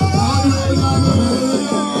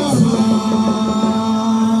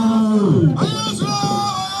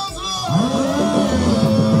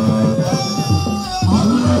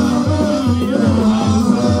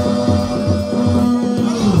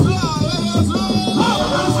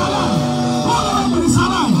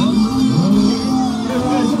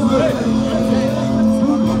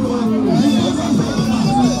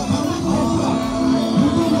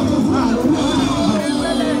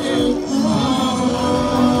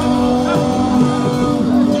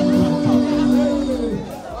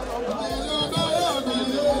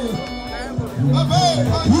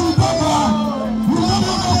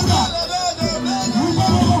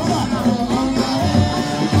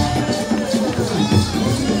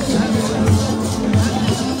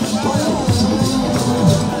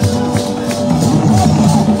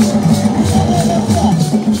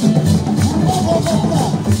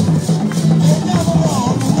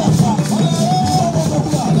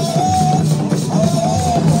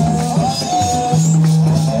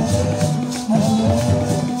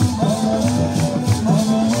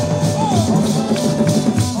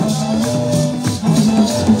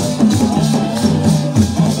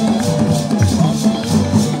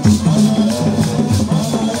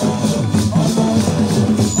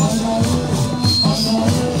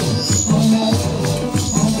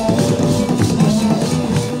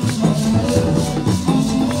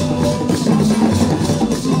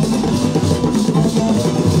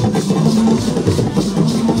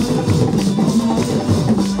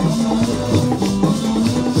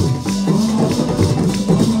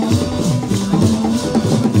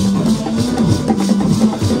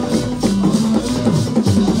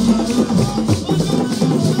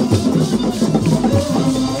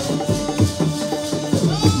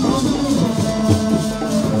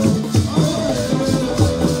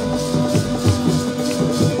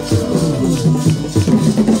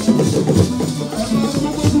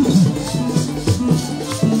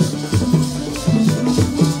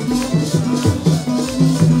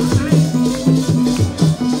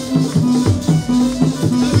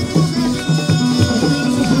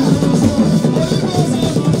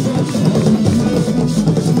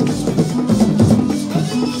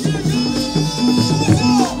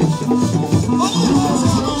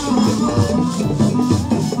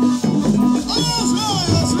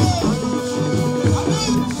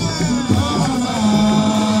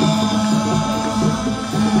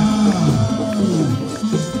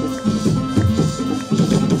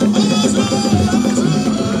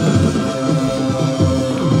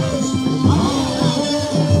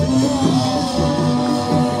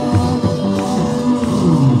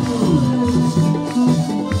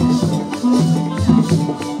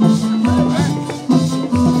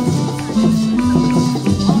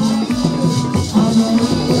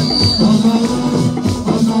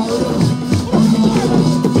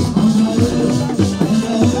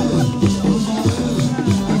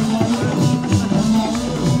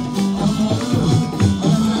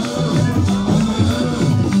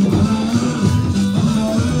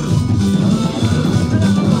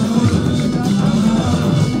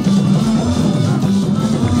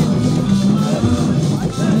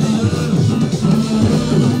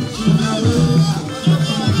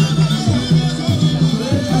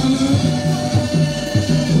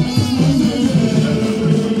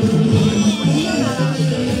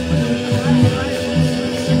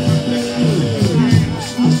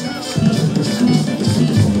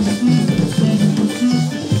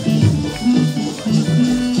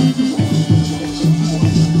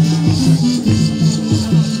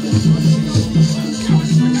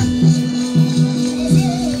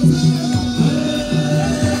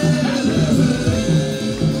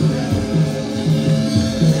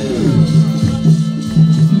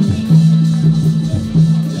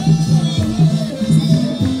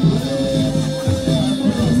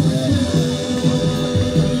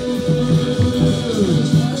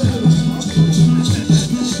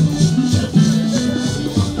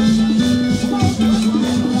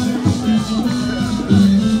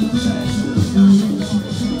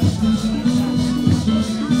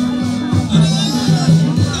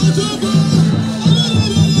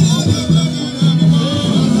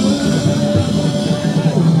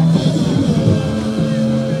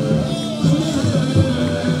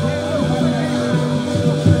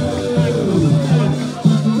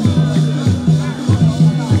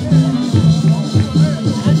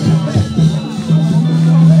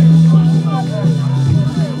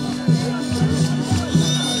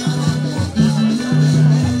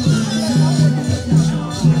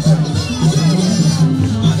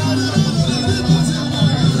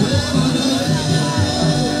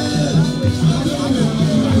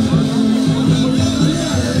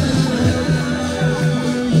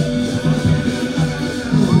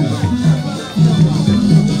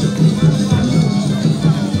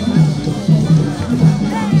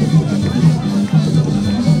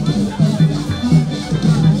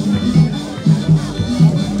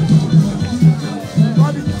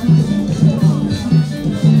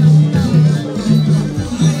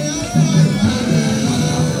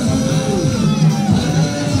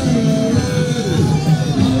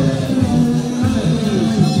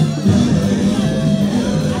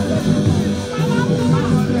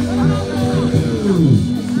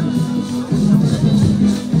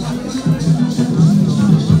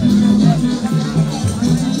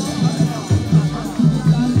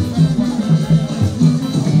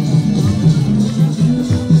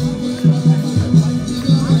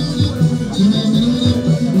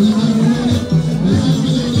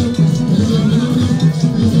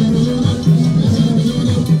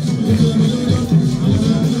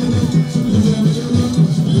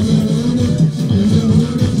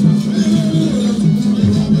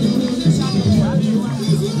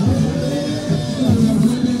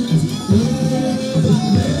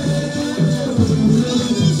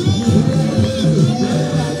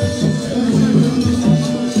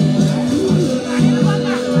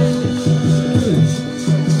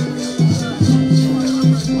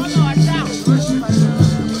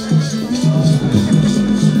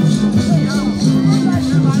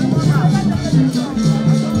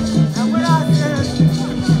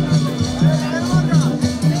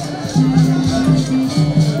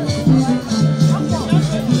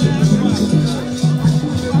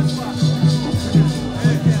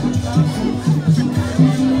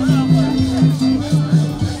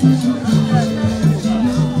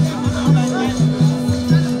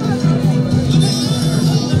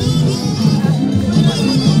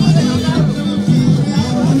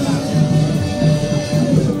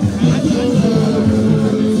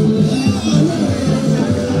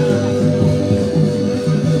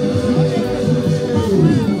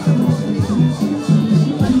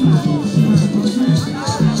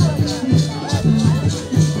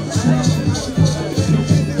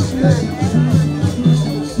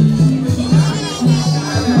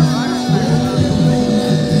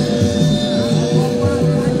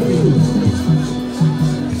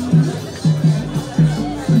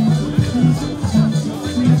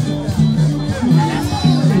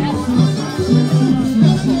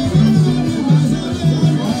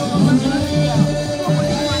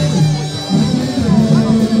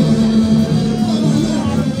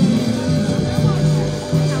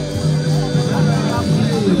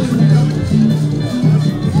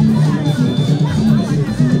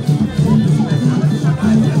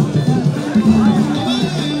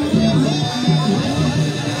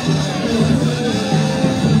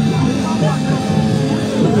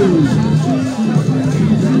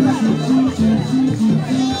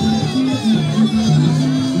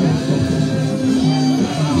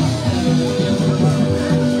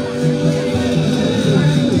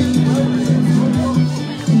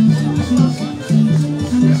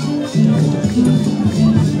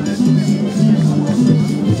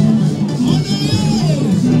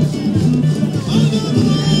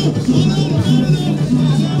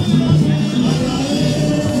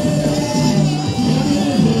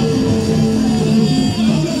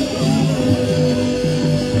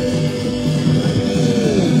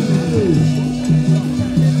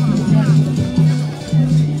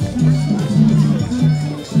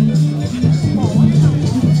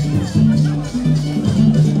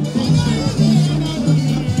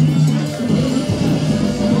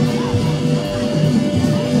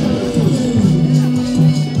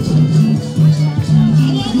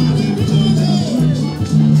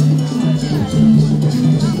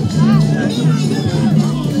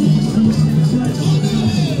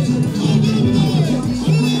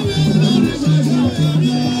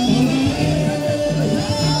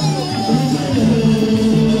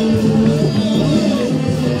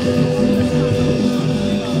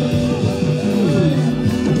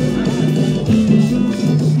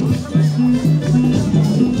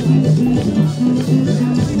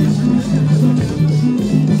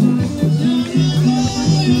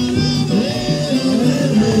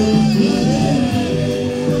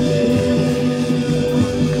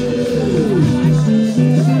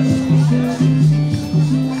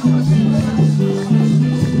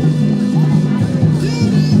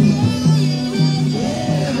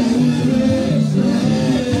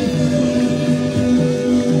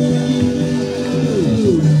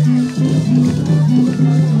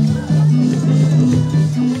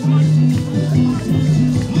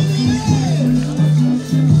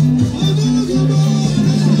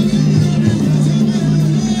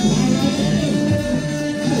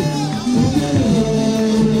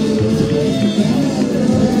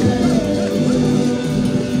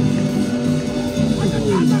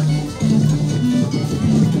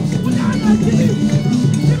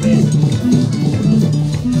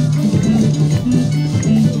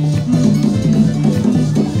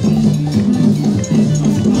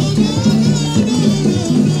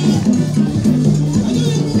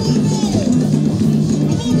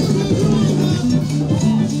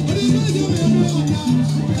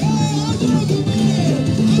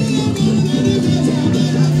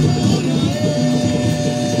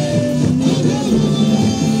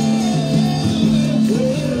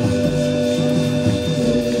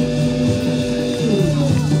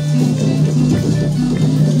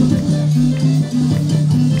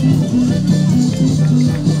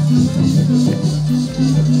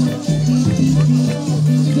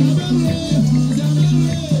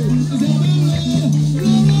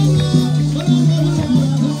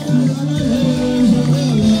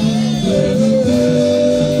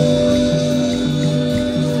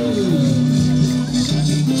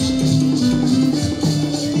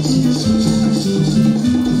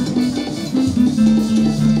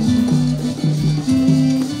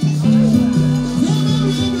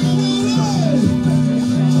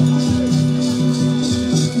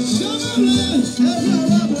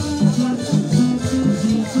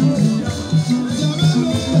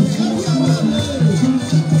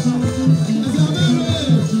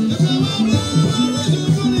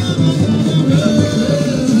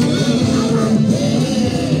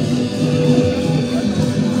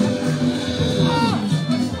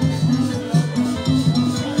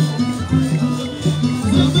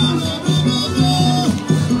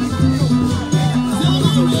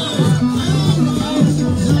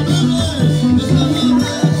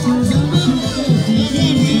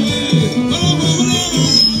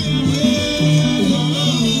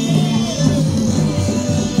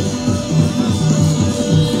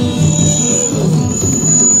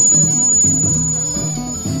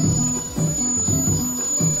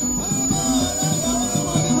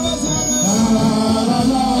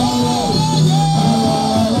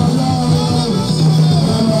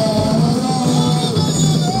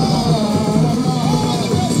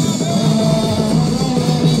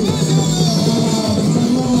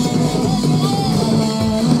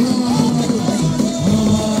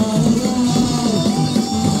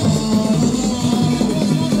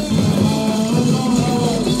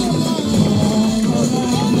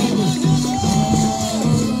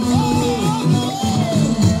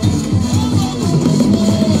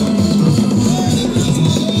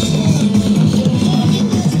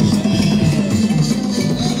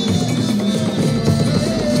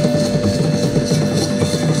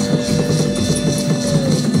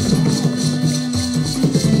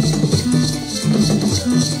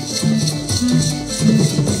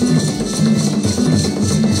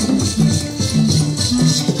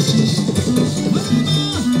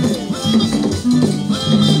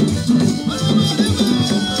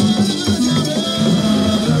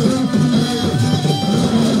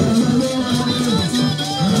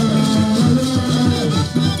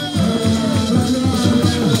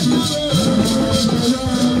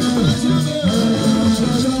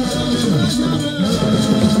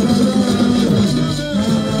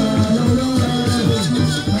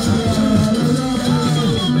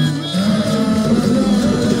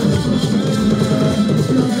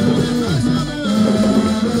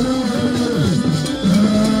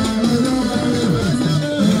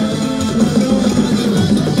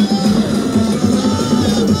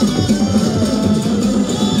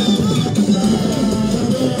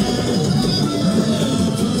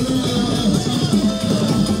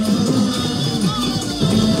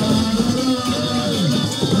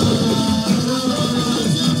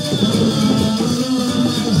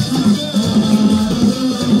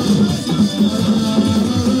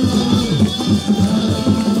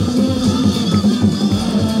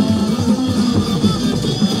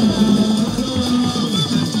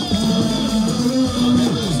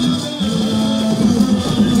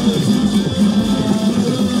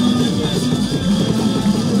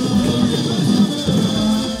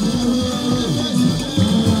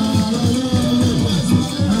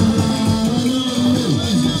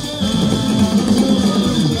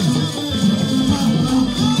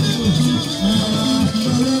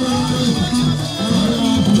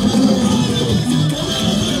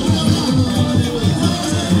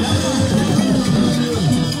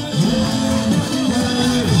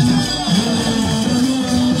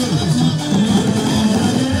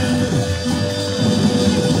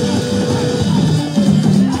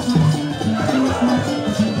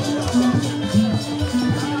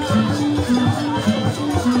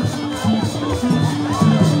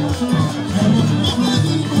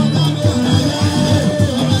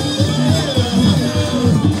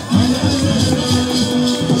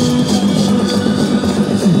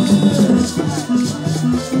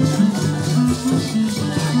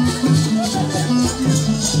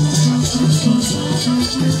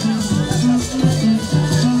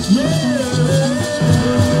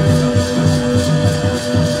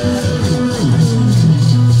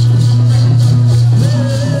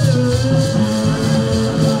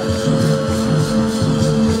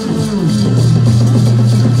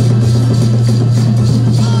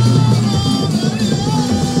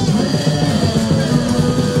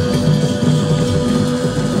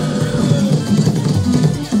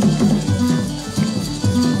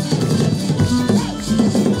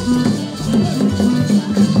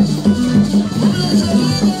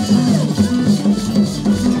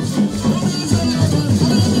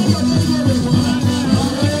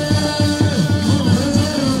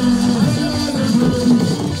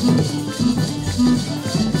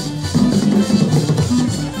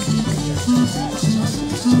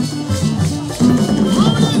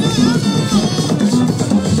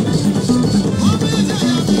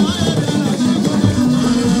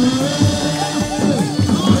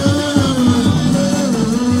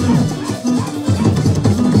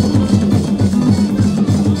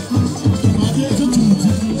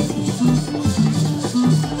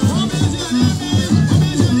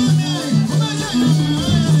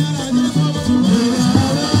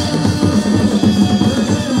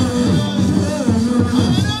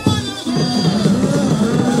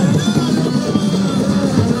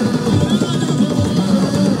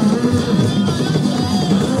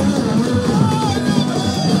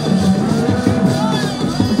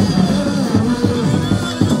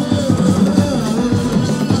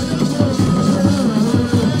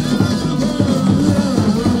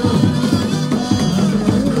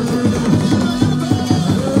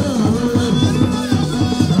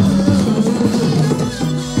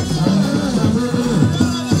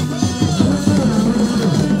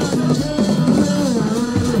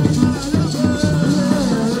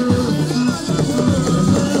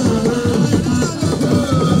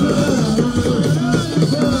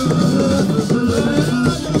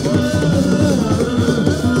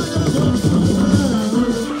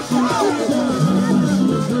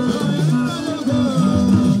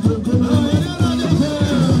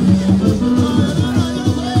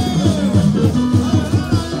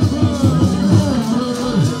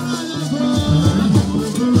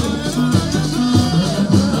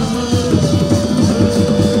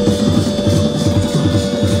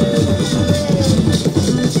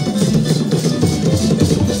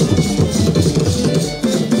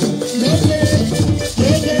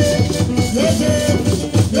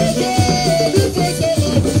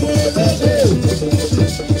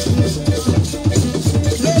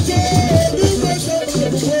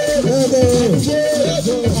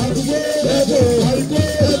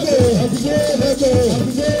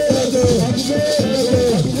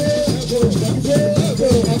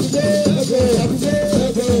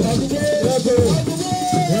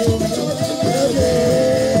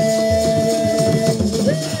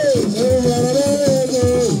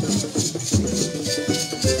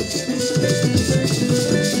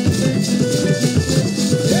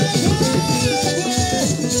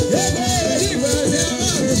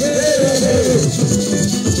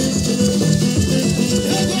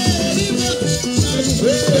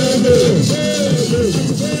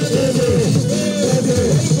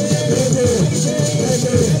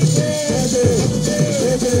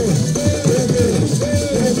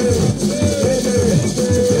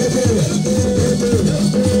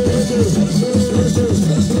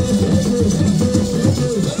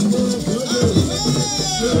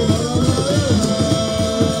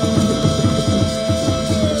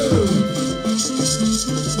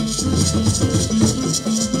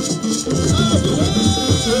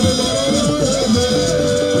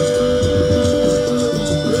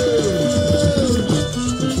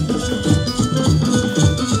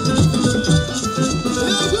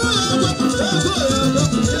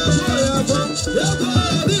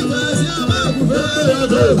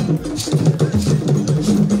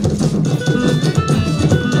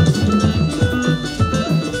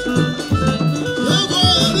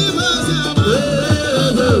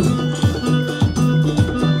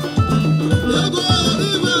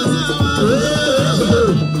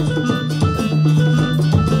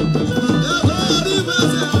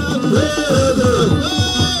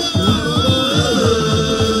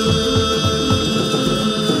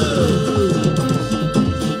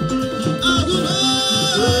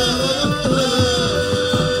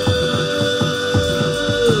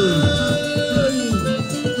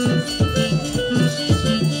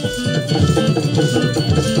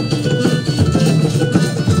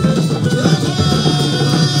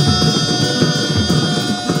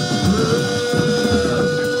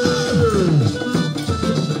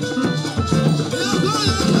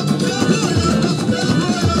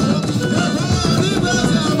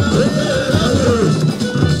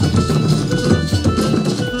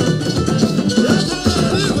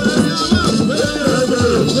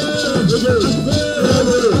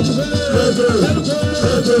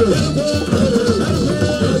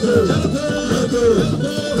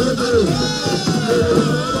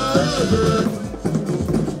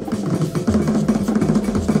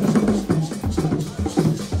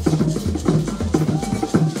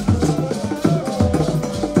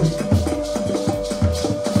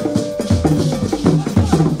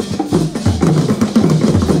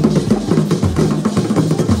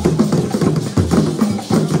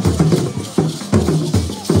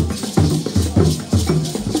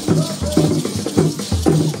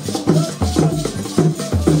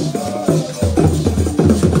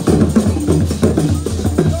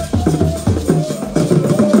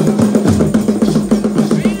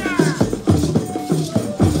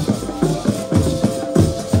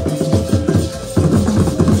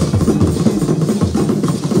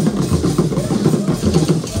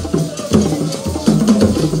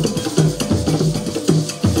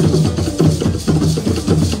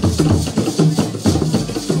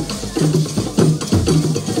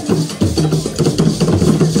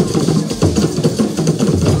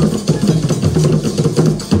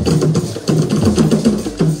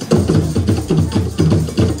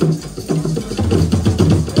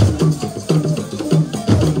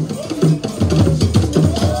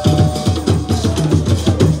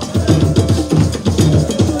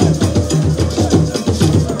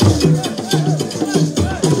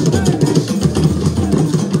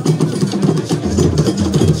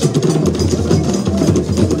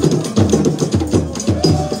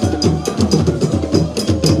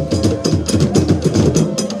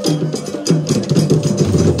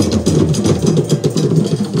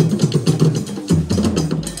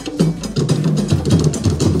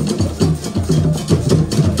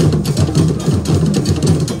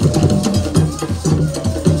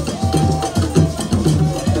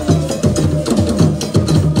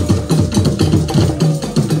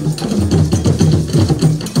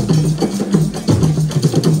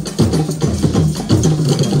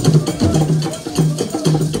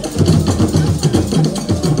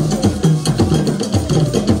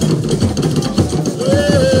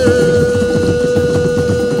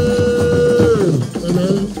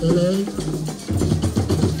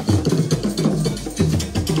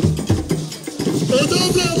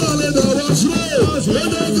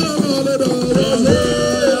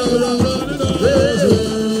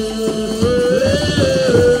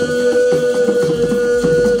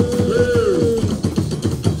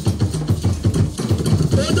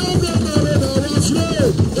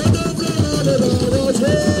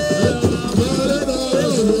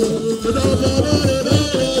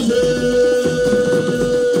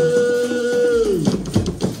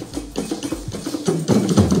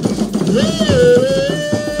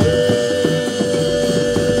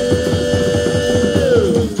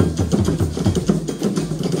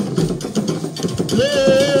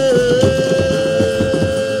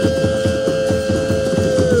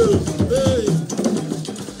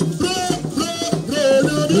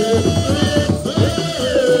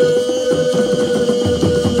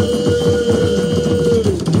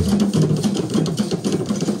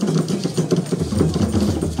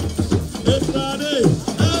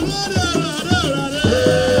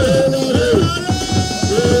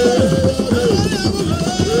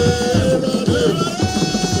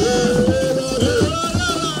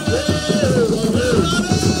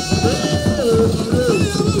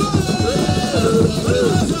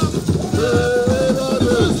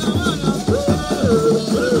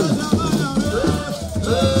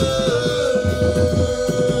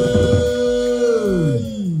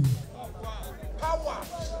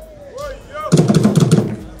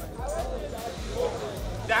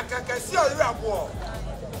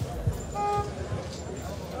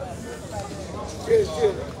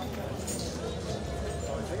 Different.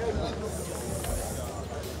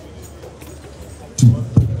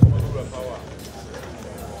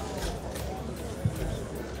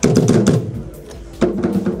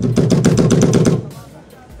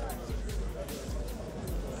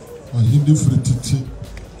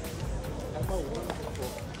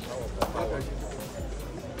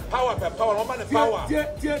 Power, power.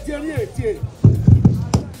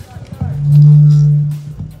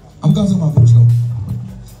 I'm going to my voice now.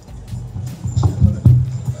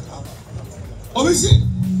 Obviously,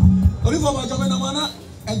 Oliver Majamana,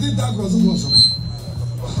 I did that was awesome.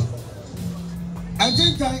 I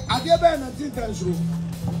think I did better than 10 times.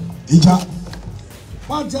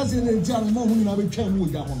 One just in the town, Mom, I became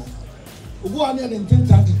with Yamano. Go on and 10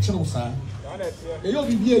 times to channel, sir. You'll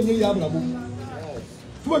be here near Yabu.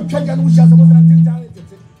 To a check and we shall about 10 times.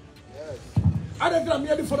 I don't come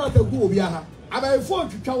here for that to go. I have 4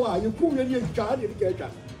 to tower, you cool and you charge it.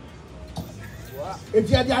 If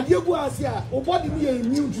you had the idea, go as here, or what did you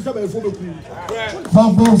knew to somebody for the queen?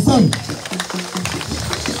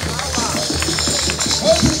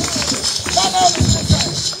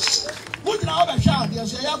 Put now a child,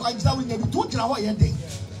 yes, I am going to do 2 hours a day.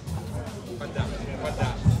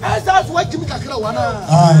 As that's what you make a crow.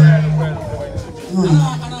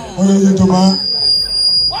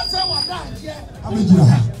 What's our dance? Yeah, I'm going to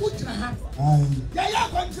put your hand. Yeah,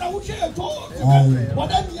 I'm going to share a tour.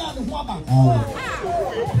 Whatever you are, the woman.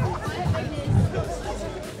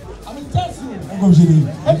 I mean, that's you. I'm going to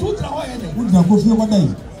do hours a day. Put your coffee one day.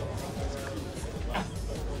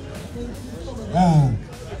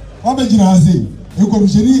 What did you say? You come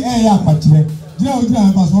to the air, but you know,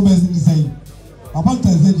 I must always say about the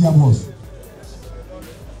boss.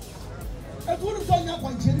 I wouldn't find out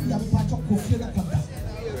why Jenny have a patch of coffee that come back.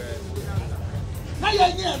 Now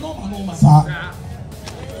you're no, sir.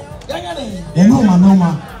 No,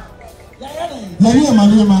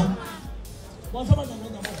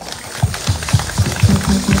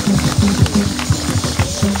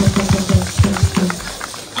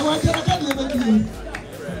 I want to get you.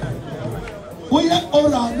 We are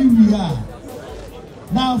all our we are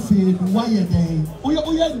now. Feel why a day. We are a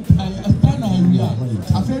stand area.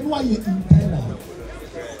 I feel why you're in Canada.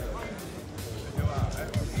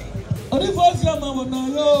 Only for some of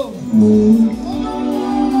them, no.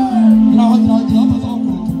 Now,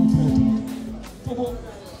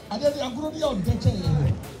 I did a good deal.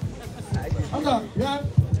 Yeah,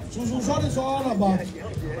 so sorry, it's all about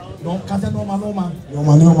no Casanova.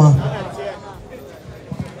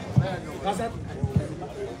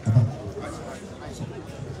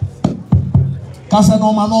 Casa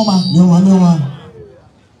noma.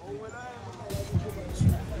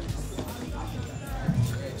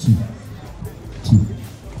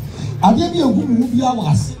 I gave you a good movie. I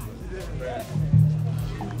was.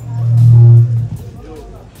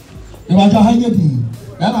 You are hanging.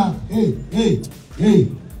 Emma, hey.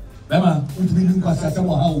 Emma, who's been doing how?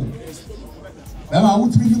 Emma,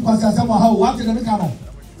 who's been doing how? What did I come?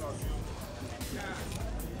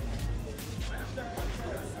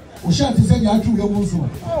 We shall say you are true.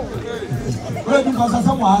 Where do you pass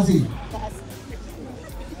someone has it?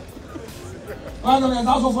 I don't know,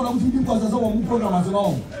 that's for them to do because someone program as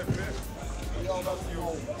well.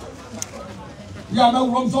 Yeah,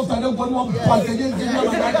 no wrong soft. I don't want to fight against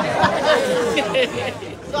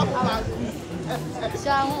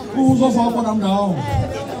who's off for them now?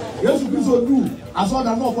 Yes, you so do. I saw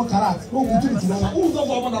that no for carrot. No, who's off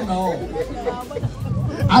for them now?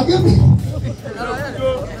 I give me.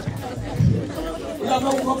 I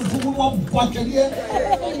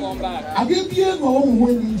gave you no one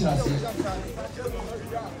winning just.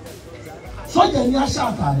 So you are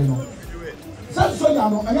sharp, I don't know. So you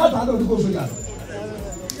know, I got to go to that.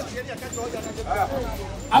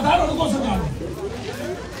 I don't know go to that.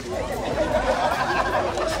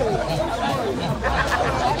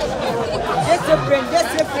 Discipline.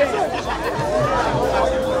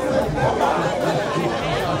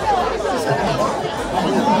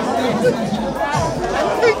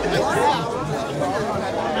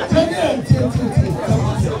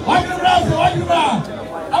 What you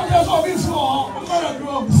I'm just going to I'm going to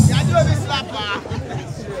go. I do this slapper.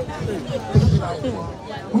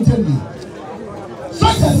 What tell me?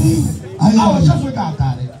 Certainly, I was just with that.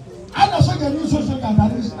 I know certainly social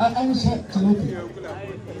gatherings and said to look.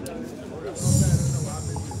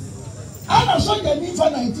 I know certainly for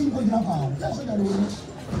 19 for the that's what I do.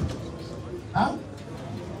 Huh?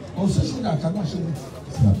 Oh, social that cannot show me.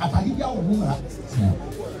 I think you are a woman.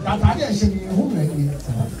 That I didn't say a woman.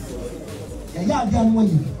 Yeah, yeah,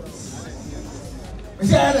 money. Is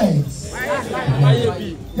that right?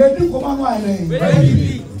 You do come on, why?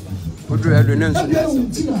 What do you do now?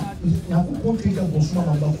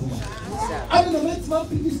 I don't know what's my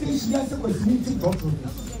previous station. Yes, I was meeting doctor.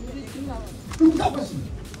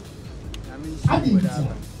 I didn't.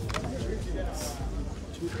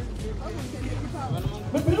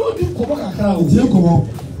 But we don't come on. Come on.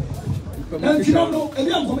 And you don't know,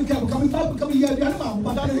 and I'm coming back, coming here, but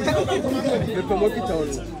I don't know.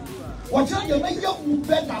 What's your make your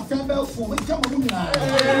bed after for me? Come on.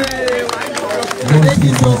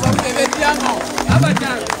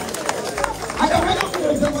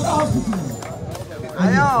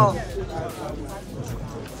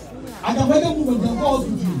 I got weather movement and calls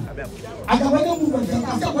with you. I got weather movement and I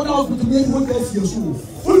got weather with the main one that's your shoe.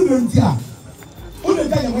 Full volunteer. Full the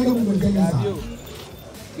time weather movement and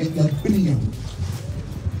get brilliant.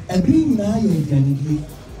 And bring now your identity.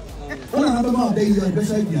 One another more day you are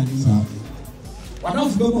better identity. What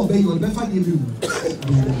else go more day you are better give you.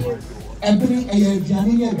 And bring a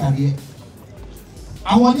Janine Gadier.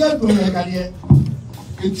 I want you to go a Gadier.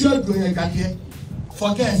 A church go a Gadier.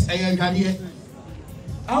 For guests a Gadier.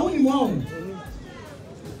 I only know.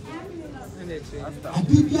 I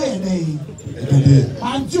did play a day.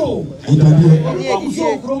 And Joe, we are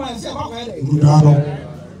Christian because I'm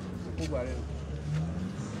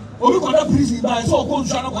going to Christian. I just want to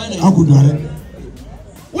shout about it. I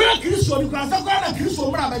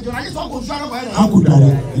could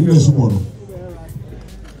die in this world.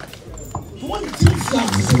 What did you say?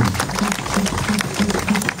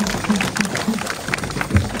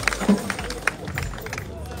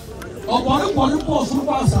 One boss who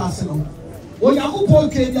was assassin. When you go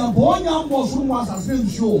to Kenya, born young boss who was assassin,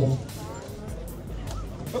 sure.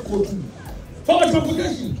 For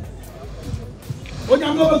interpretation. When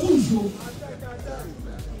you know what to do,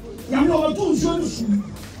 you know what to do,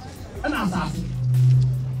 an assassin.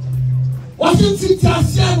 What is it,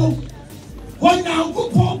 Tiasiano? When you go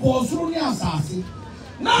to boss who was assassin,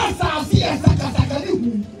 not assassin as a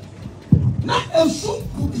category. Not a soup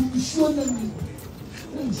to show them.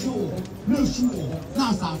 No sure,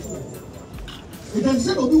 not assassin. It can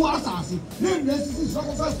say, "Oh, you are assassin." Then this is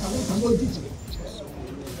sacrifice.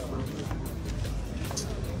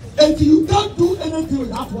 And you can't do anything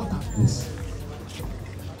without water.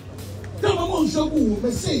 Tell my mom,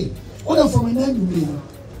 "Shabu, say, order from an enemy."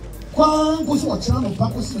 Kwan goes watch on the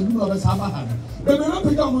purpose and you always have a hand. But when I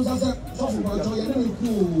pick up on that, talking about joy, and then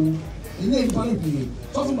cool. In the party,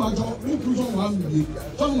 talking about joy, inclusion one day,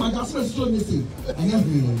 talking about just first so missing. I have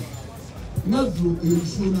been not do a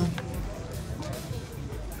sooner.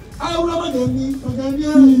 I will have a me,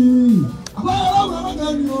 again. I will have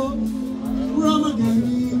a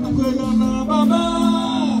Ramagani, Agana Baba,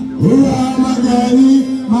 Ramagani,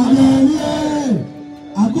 Magani,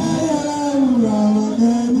 Agaya,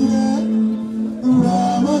 Ramagani,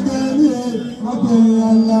 Ramagani,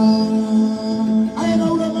 Agaya. I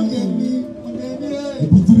know Ramagani, Ramagani,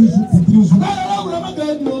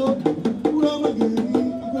 Ramagani,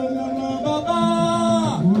 Agana Baba,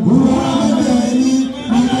 Ramagani,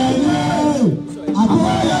 Magani,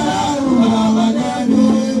 Agaya.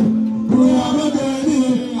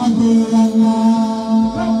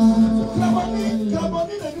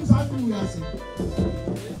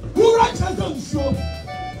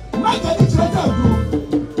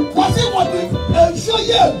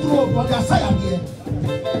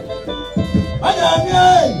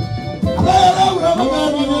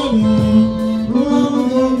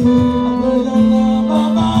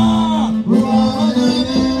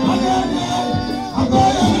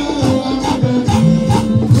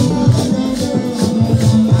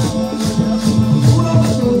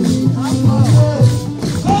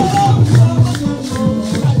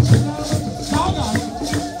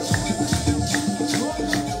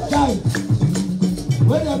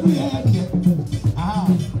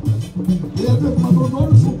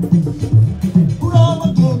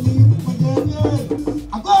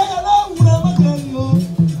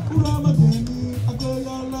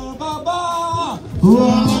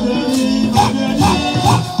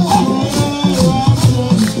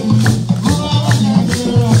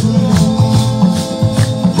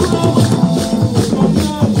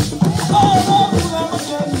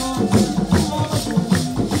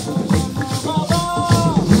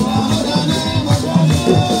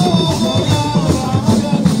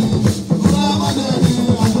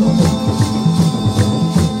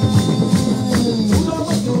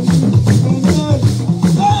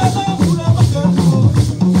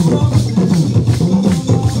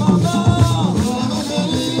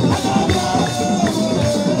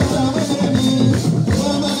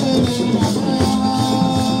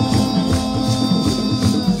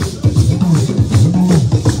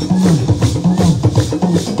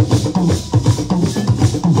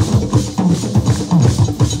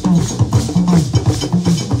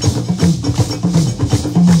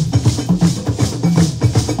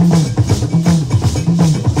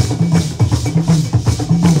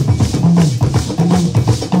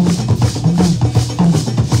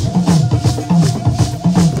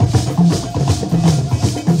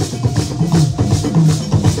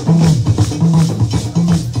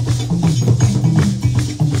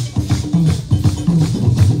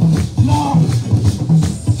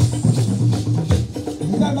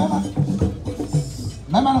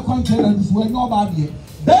 one chair and this way nobody.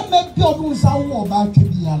 Then make people sound about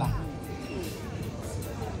Kibiala.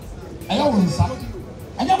 I always say,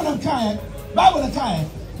 I never can. Bible can.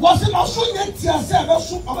 Was it not so yet? Yes, and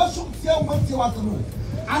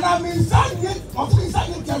I'm inside it, or inside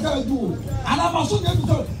it, and I'm also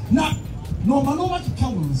going now. No, man, no one can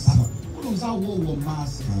come on. Who knows how war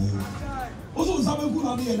mass? Also, some good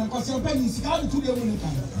idea, and because your penny is coming to the woman.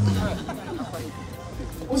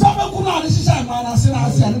 Some good idea, this is a man. I said, I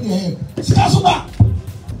said, Skasuba.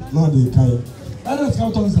 No, they can't. I don't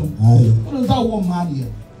count on some. I don't know what man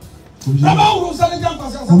here. From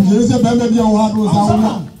Jerusalem, baby, you are was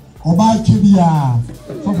about Kibia.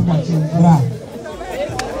 Talk about you.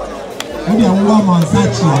 Maybe I will want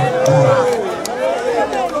such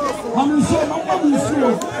I'm so.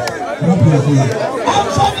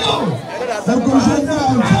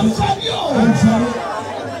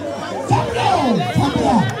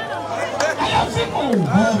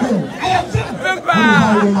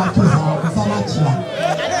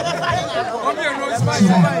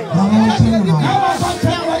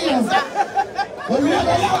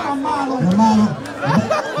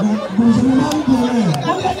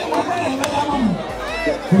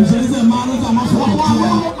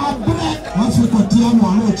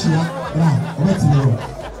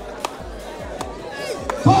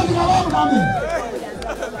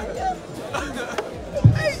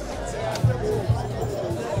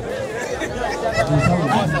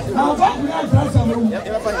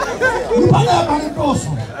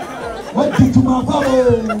 What did you my Babo?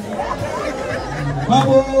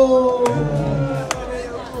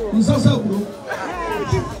 Is that so?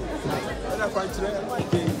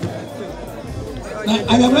 I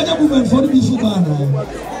have read a woman for the Bishopana.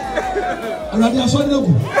 I read a son of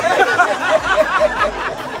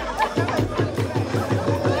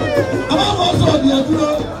I'm also the I'm also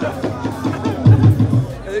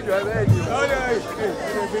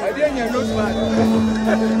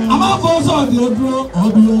the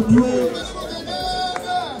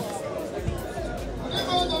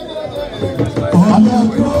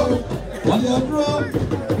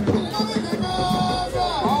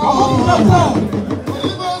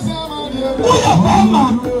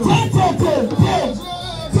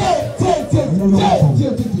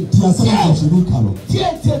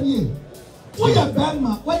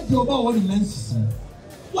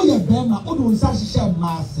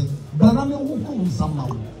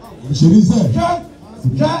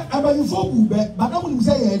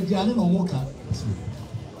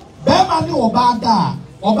Bema ni obada,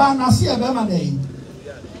 oba na si e bema dey.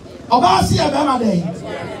 Oba si e bema dey.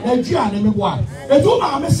 Na dua ne meboa. Edu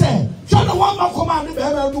ma me se, hwe no one ma koma ne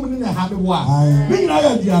bema no ni na ha meboa. Bi na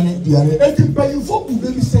ya dua ne. Eti payifo bu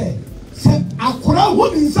be bi se akora ho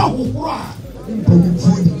ni nsa hokoro a.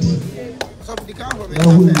 Payifo di. So di kan ho. Na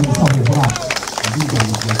ho ni nsa hokoro a.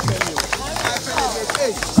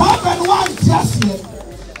 Seven one just here.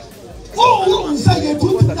 Oh, you say you do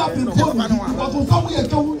that before, but for some way,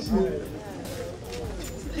 don't you?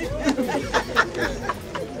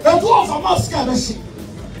 The dwarf of Moscow,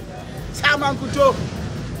 Saman Kuto.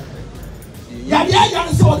 Yadia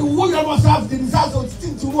saw the warrior was after the disaster of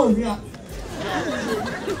Sting to warrior.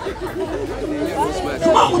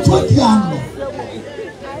 Come on, with 20 years.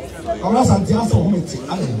 Or else I'm just a woman.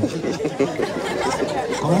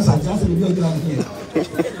 Or else I'm just a little here.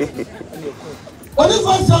 What is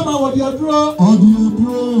first time I want to draw? Oh, do you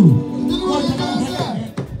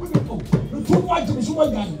too much to be so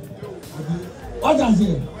guy. What does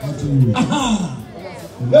it? Aha.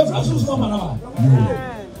 The first was from another.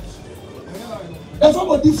 If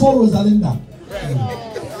somebody follows Alinda.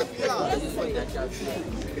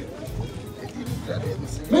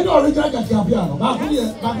 Many original Jacapiano,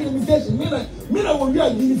 back in imitation. Many will be a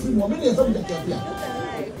uniform, many of them Jacapiano.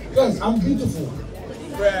 Yes, I'm beautiful.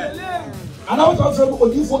 And I was also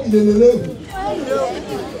looking for in the level.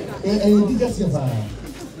 And you just say,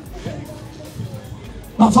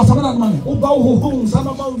 but for some of that money, oh, bow some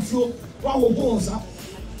about you, wow, bones,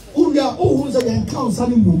 oh, yeah, oh, who's a young council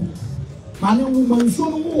moon. Man, woman, so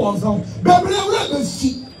no was on. Baby, let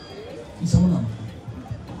see. Some of them.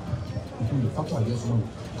 Factor, yes, no.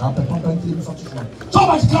 So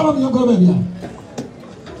much cover in your government.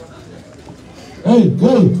 Hey,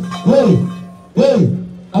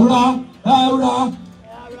 Aura.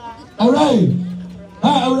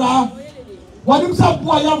 What is up?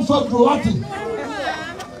 Why I'm so dramatic?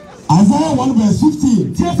 Isaiah 1 verse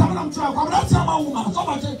 15. Yes, I'm trying. I'm not a woman. So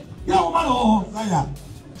much. Yeah, woman. Oh, yeah.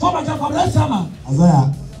 So much. I'm not a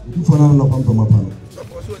Isaiah. You for another pump to my panel.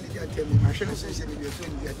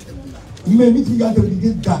 Maybe you got to be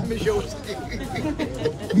that.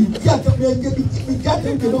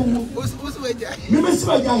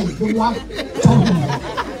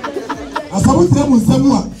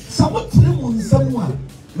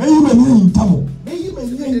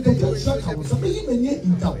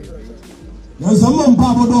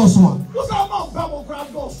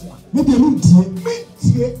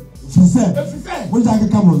 What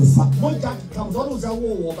Jack comes on, what Jack comes on, was a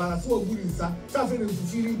war, but I saw a good inside, suffering to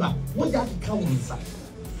see river. What Jack comes on,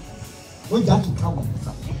 what Jack comes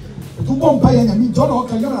on. To one pie and me, John or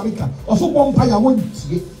America, or so one pie I won't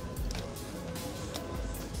see.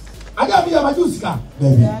 I got me a Maduska,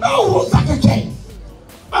 baby. No, like a chain.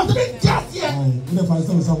 I'm the big cat here. You never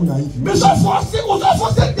find something I eat. Mr. Foster was a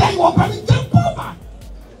first day or penny ten papa.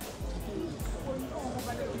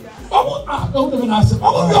 Oh, don't even ask him.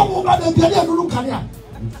 Oh, you're going to get a look at you.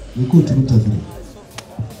 You could look at me.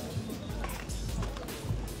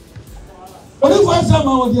 What if I say,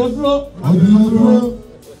 my dear bro? I'm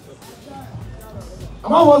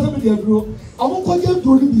not with your bro. I won't go get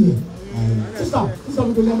to you. Sister, because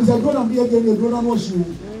I'm a grown up here, a grown up was you.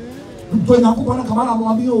 Between Akupana Kamara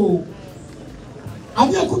Mobio.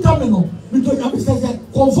 I didn't put them in. Between Yabi says,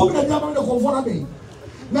 conform the government of conformity.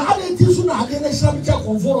 Now, I didn't teach you now again. They shall be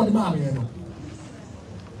conform on the mammy.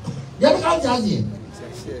 You can't judge it.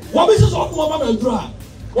 What is this on woman and dry?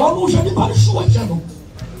 One who shall be punished to a channel.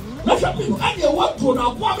 Let me and you want to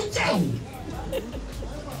now, one tell.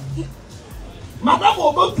 Madame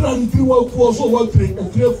will not try to work for so well trained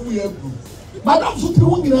and 3 years. Madame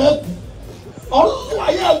Sutu in her. Although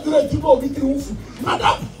I have to go with you,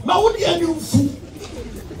 Madame, my only new food.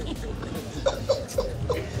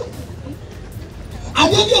 I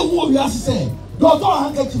didn't know what you have to say. Don't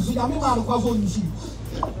handkerchiefs, you have a cover you see.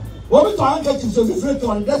 What we talk handkerchiefs is referred to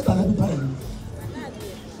understand every time.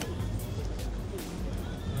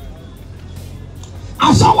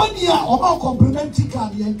 I saw 1 year about complimentary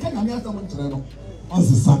card and can I have someone to on the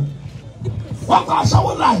sun? What I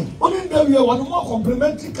shall lie? Only there one more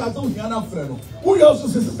complimentary card on the other friend. Who also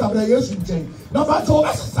says that I used to change. Now, that's all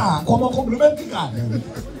that's a complimentary card.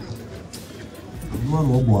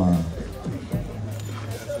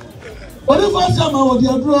 What if I say, my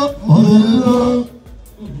dear bro?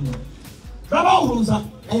 Bravo,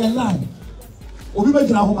 I am lying. Or we make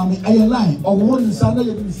it home, I am lying. Or one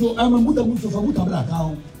Sunday, so I'm a muta for Mutabra.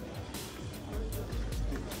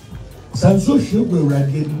 Sanso will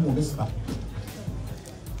read more this part.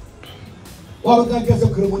 What I guess a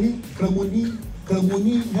cremoni,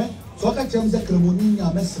 so I can change the cremoni,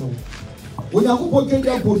 a messel. When I go to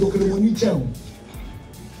the airport, the cremoni channel.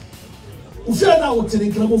 Who said I would take a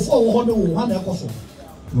cremo for 1 episode?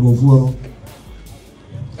 Number 4.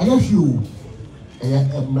 I know you. I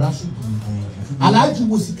like you,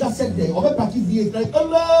 Musika said there, over party VA, like,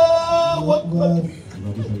 Allah, what?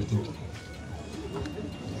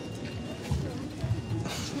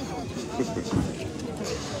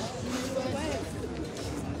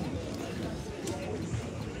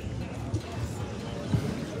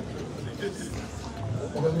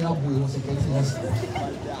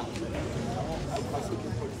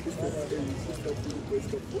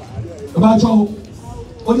 About you,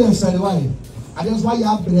 what do you say? Why? I just why you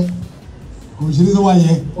have bread. She is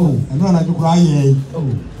away. Oh, and not like to cry.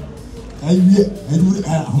 Oh, I do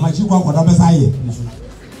how much you want for the Messiah.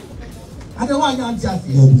 I don't want to answer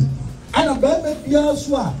you. And a baby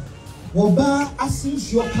Piaswa will buy a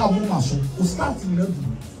since your cow muscle will start in the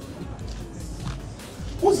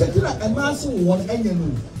who said a massive one and you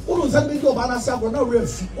know. Who was that big of Anasa when I read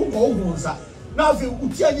who go now if you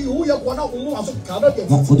tell you who you're going to cannot get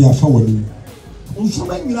for their forward. So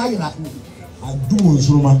many I do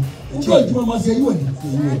Suma. You must say you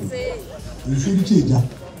should change that.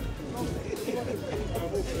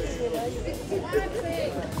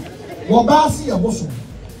 Wabasi a bosom.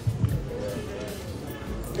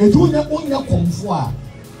 A junior only a comfort.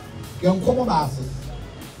 Young common basset.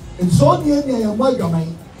 It's so near your mother,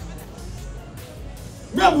 man.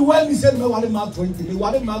 Maybe when we said, no, I'm not 20, me,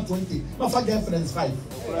 what am I 20? My father friends 5.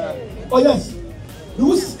 Oh, yes.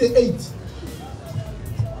 You 68.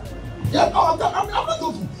 Yeah, no, I'm not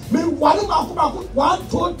talking. Me, what am I 1,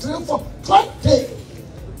 2, 3, 4, 20.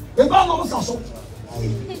 The man almost so.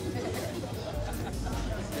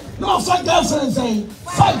 No, 5 girlfriends saying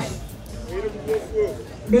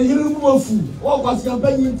 5. Me, you remove food. Oh, what's your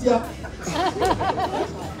penny here?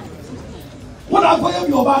 What I'm going to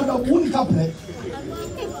be about the wood couple.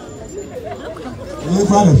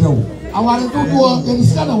 I want to go and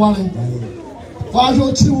stand a one. Why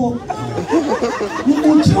don't you? You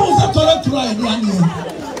will choose a toilet to ride.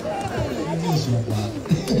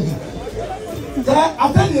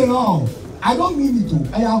 I tell you now, I don't mean it to.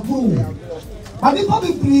 I approve. But the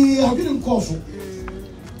public play, I didn't cause it.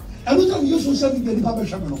 Every time you social media, the public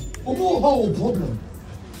channel, oh, problem.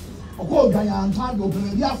 Of course, I am tired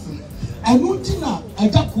of the African. I know Tina, I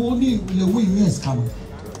got only the way you are coming.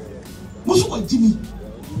 Most of Jimmy,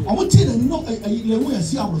 I want to know the way I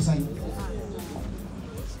see outside.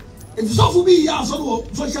 If so for me, yeah, so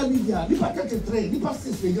social media, if I catch a train, if I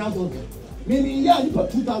see the ground order, maybe yeah, if I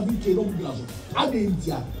 2,000 kilo glass, I didn't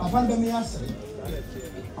hear, I found them yesterday.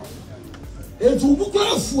 It's who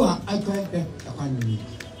can afford, I can't use.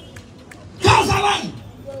 Casaline!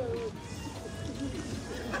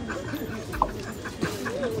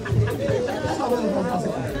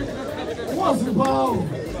 What's the bow?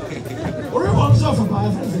 Or you want to suffer by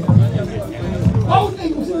everything? How would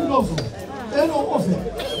you see the offer? They don't offer.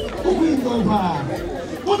 Who will go by?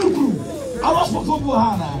 What do you do? I was for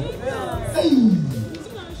Hana. Hey!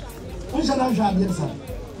 When shall I have yes, sir?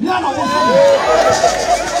 Liana was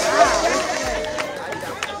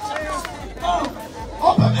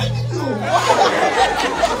open anything.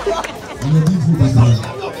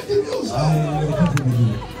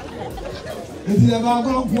 If you ever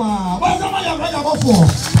go, what's the money I go for?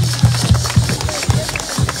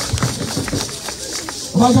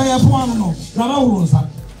 What's the one? No, Rama Rosa.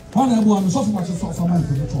 One so much for my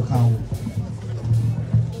to talk out.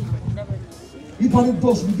 You probably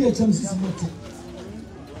post with the chances of it.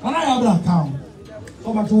 And I have that count.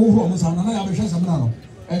 So much over almost, and I have a chance of now.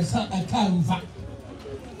 And I can't fact.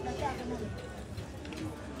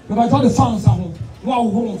 But I thought the fans are home. Wow,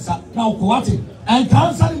 now Coati and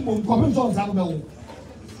canceling Moon Jones out of the home.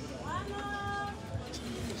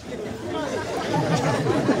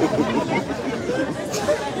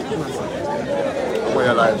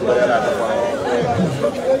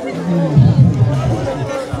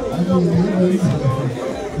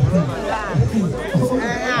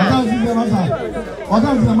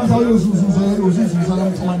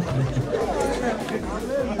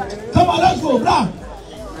 Come on, let's go, Black.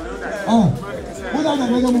 What are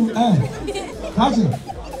you going to do? Catch it.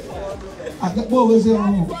 I get more with you.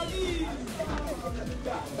 I'm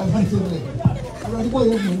going to do it. I'm going to go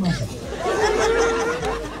in my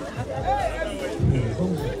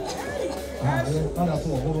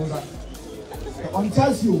on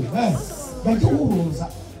tells you, but you rules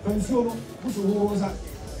up. Pension, who's a rosa?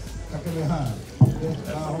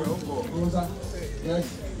 Rosa, yes.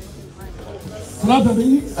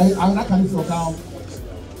 Flattery, I'm not coming to account.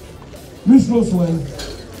 Miss Roswell,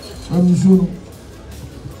 I'm sure.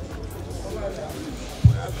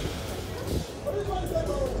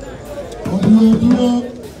 What do you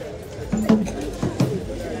do?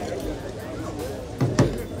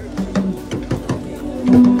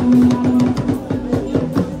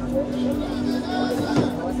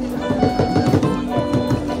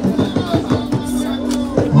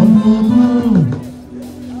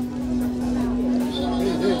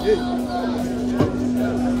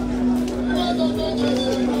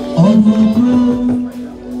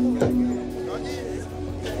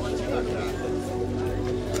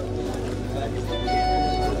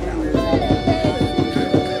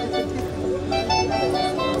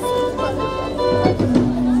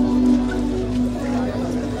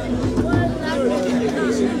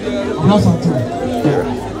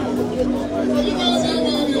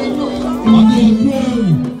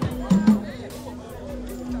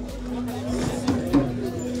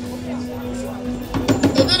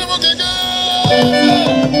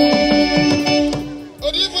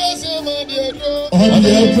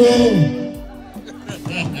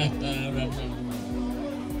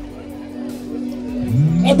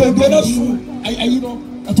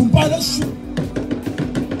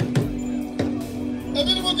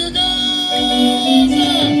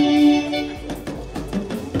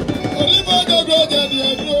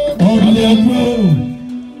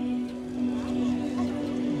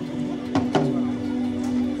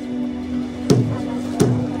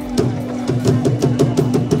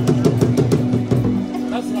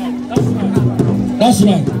 That's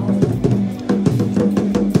right.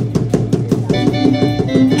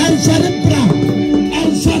 Answer it, bra.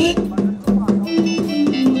 Answer it.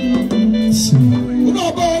 You know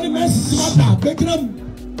about the message about that. Make them.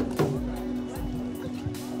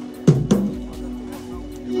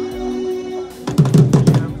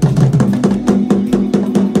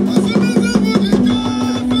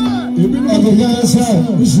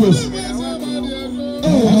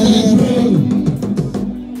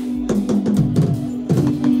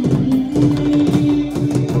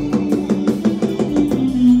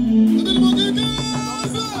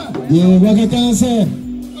 You work at cancer.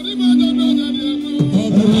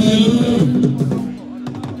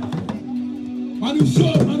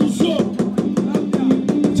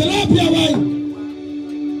 Tilapia why?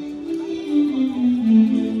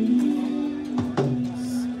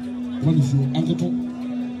 What is your uncle?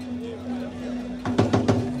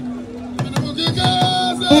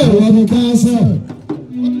 Oh, what a cancer!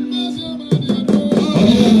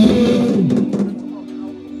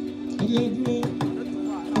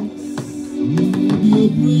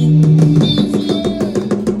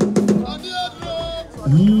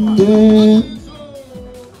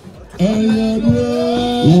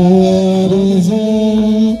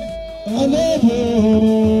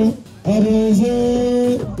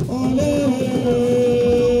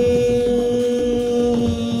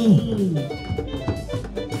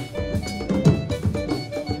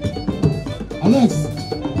 Alex,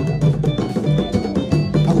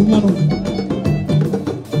 Akunyano.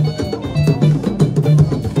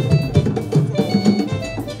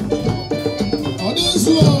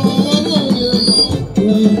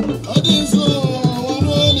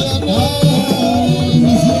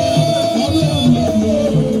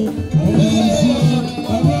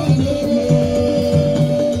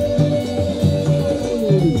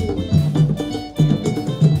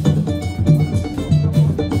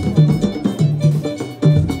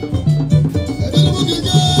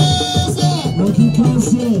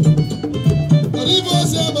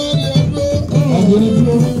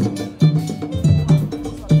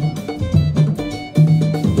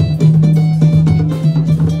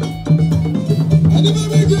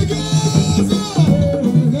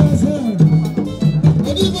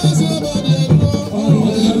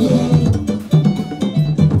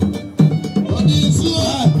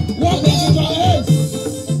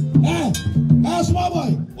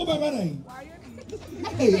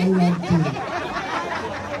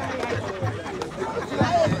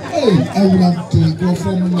 Hey, I will have to go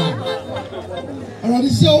from now. I already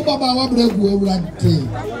say, oh, Baba, I will have to.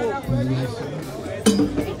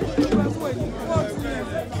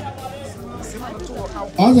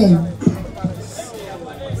 Okay.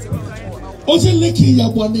 Also, licking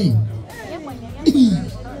your body.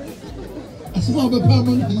 I saw the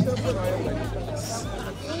permanent.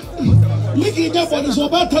 Licking your body so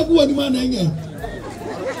bad, I go and man again.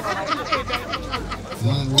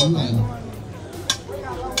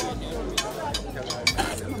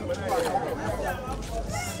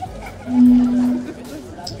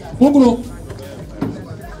 Bro.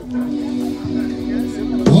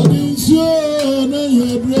 What is your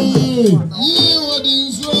name, bro? What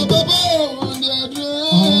is your baba?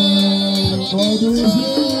 What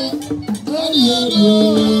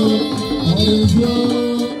is your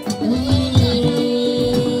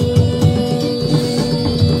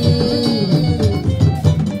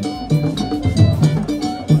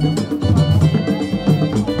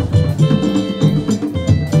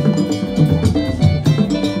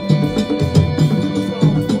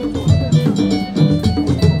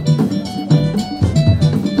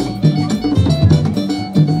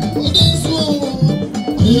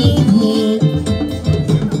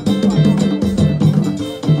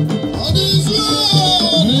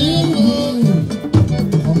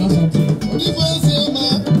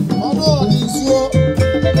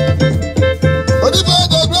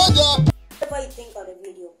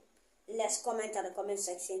Let's comment at the comment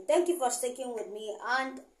section. Thank you for sticking with me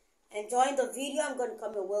and enjoying the video. I'm going to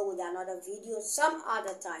come your way with another video some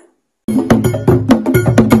other time.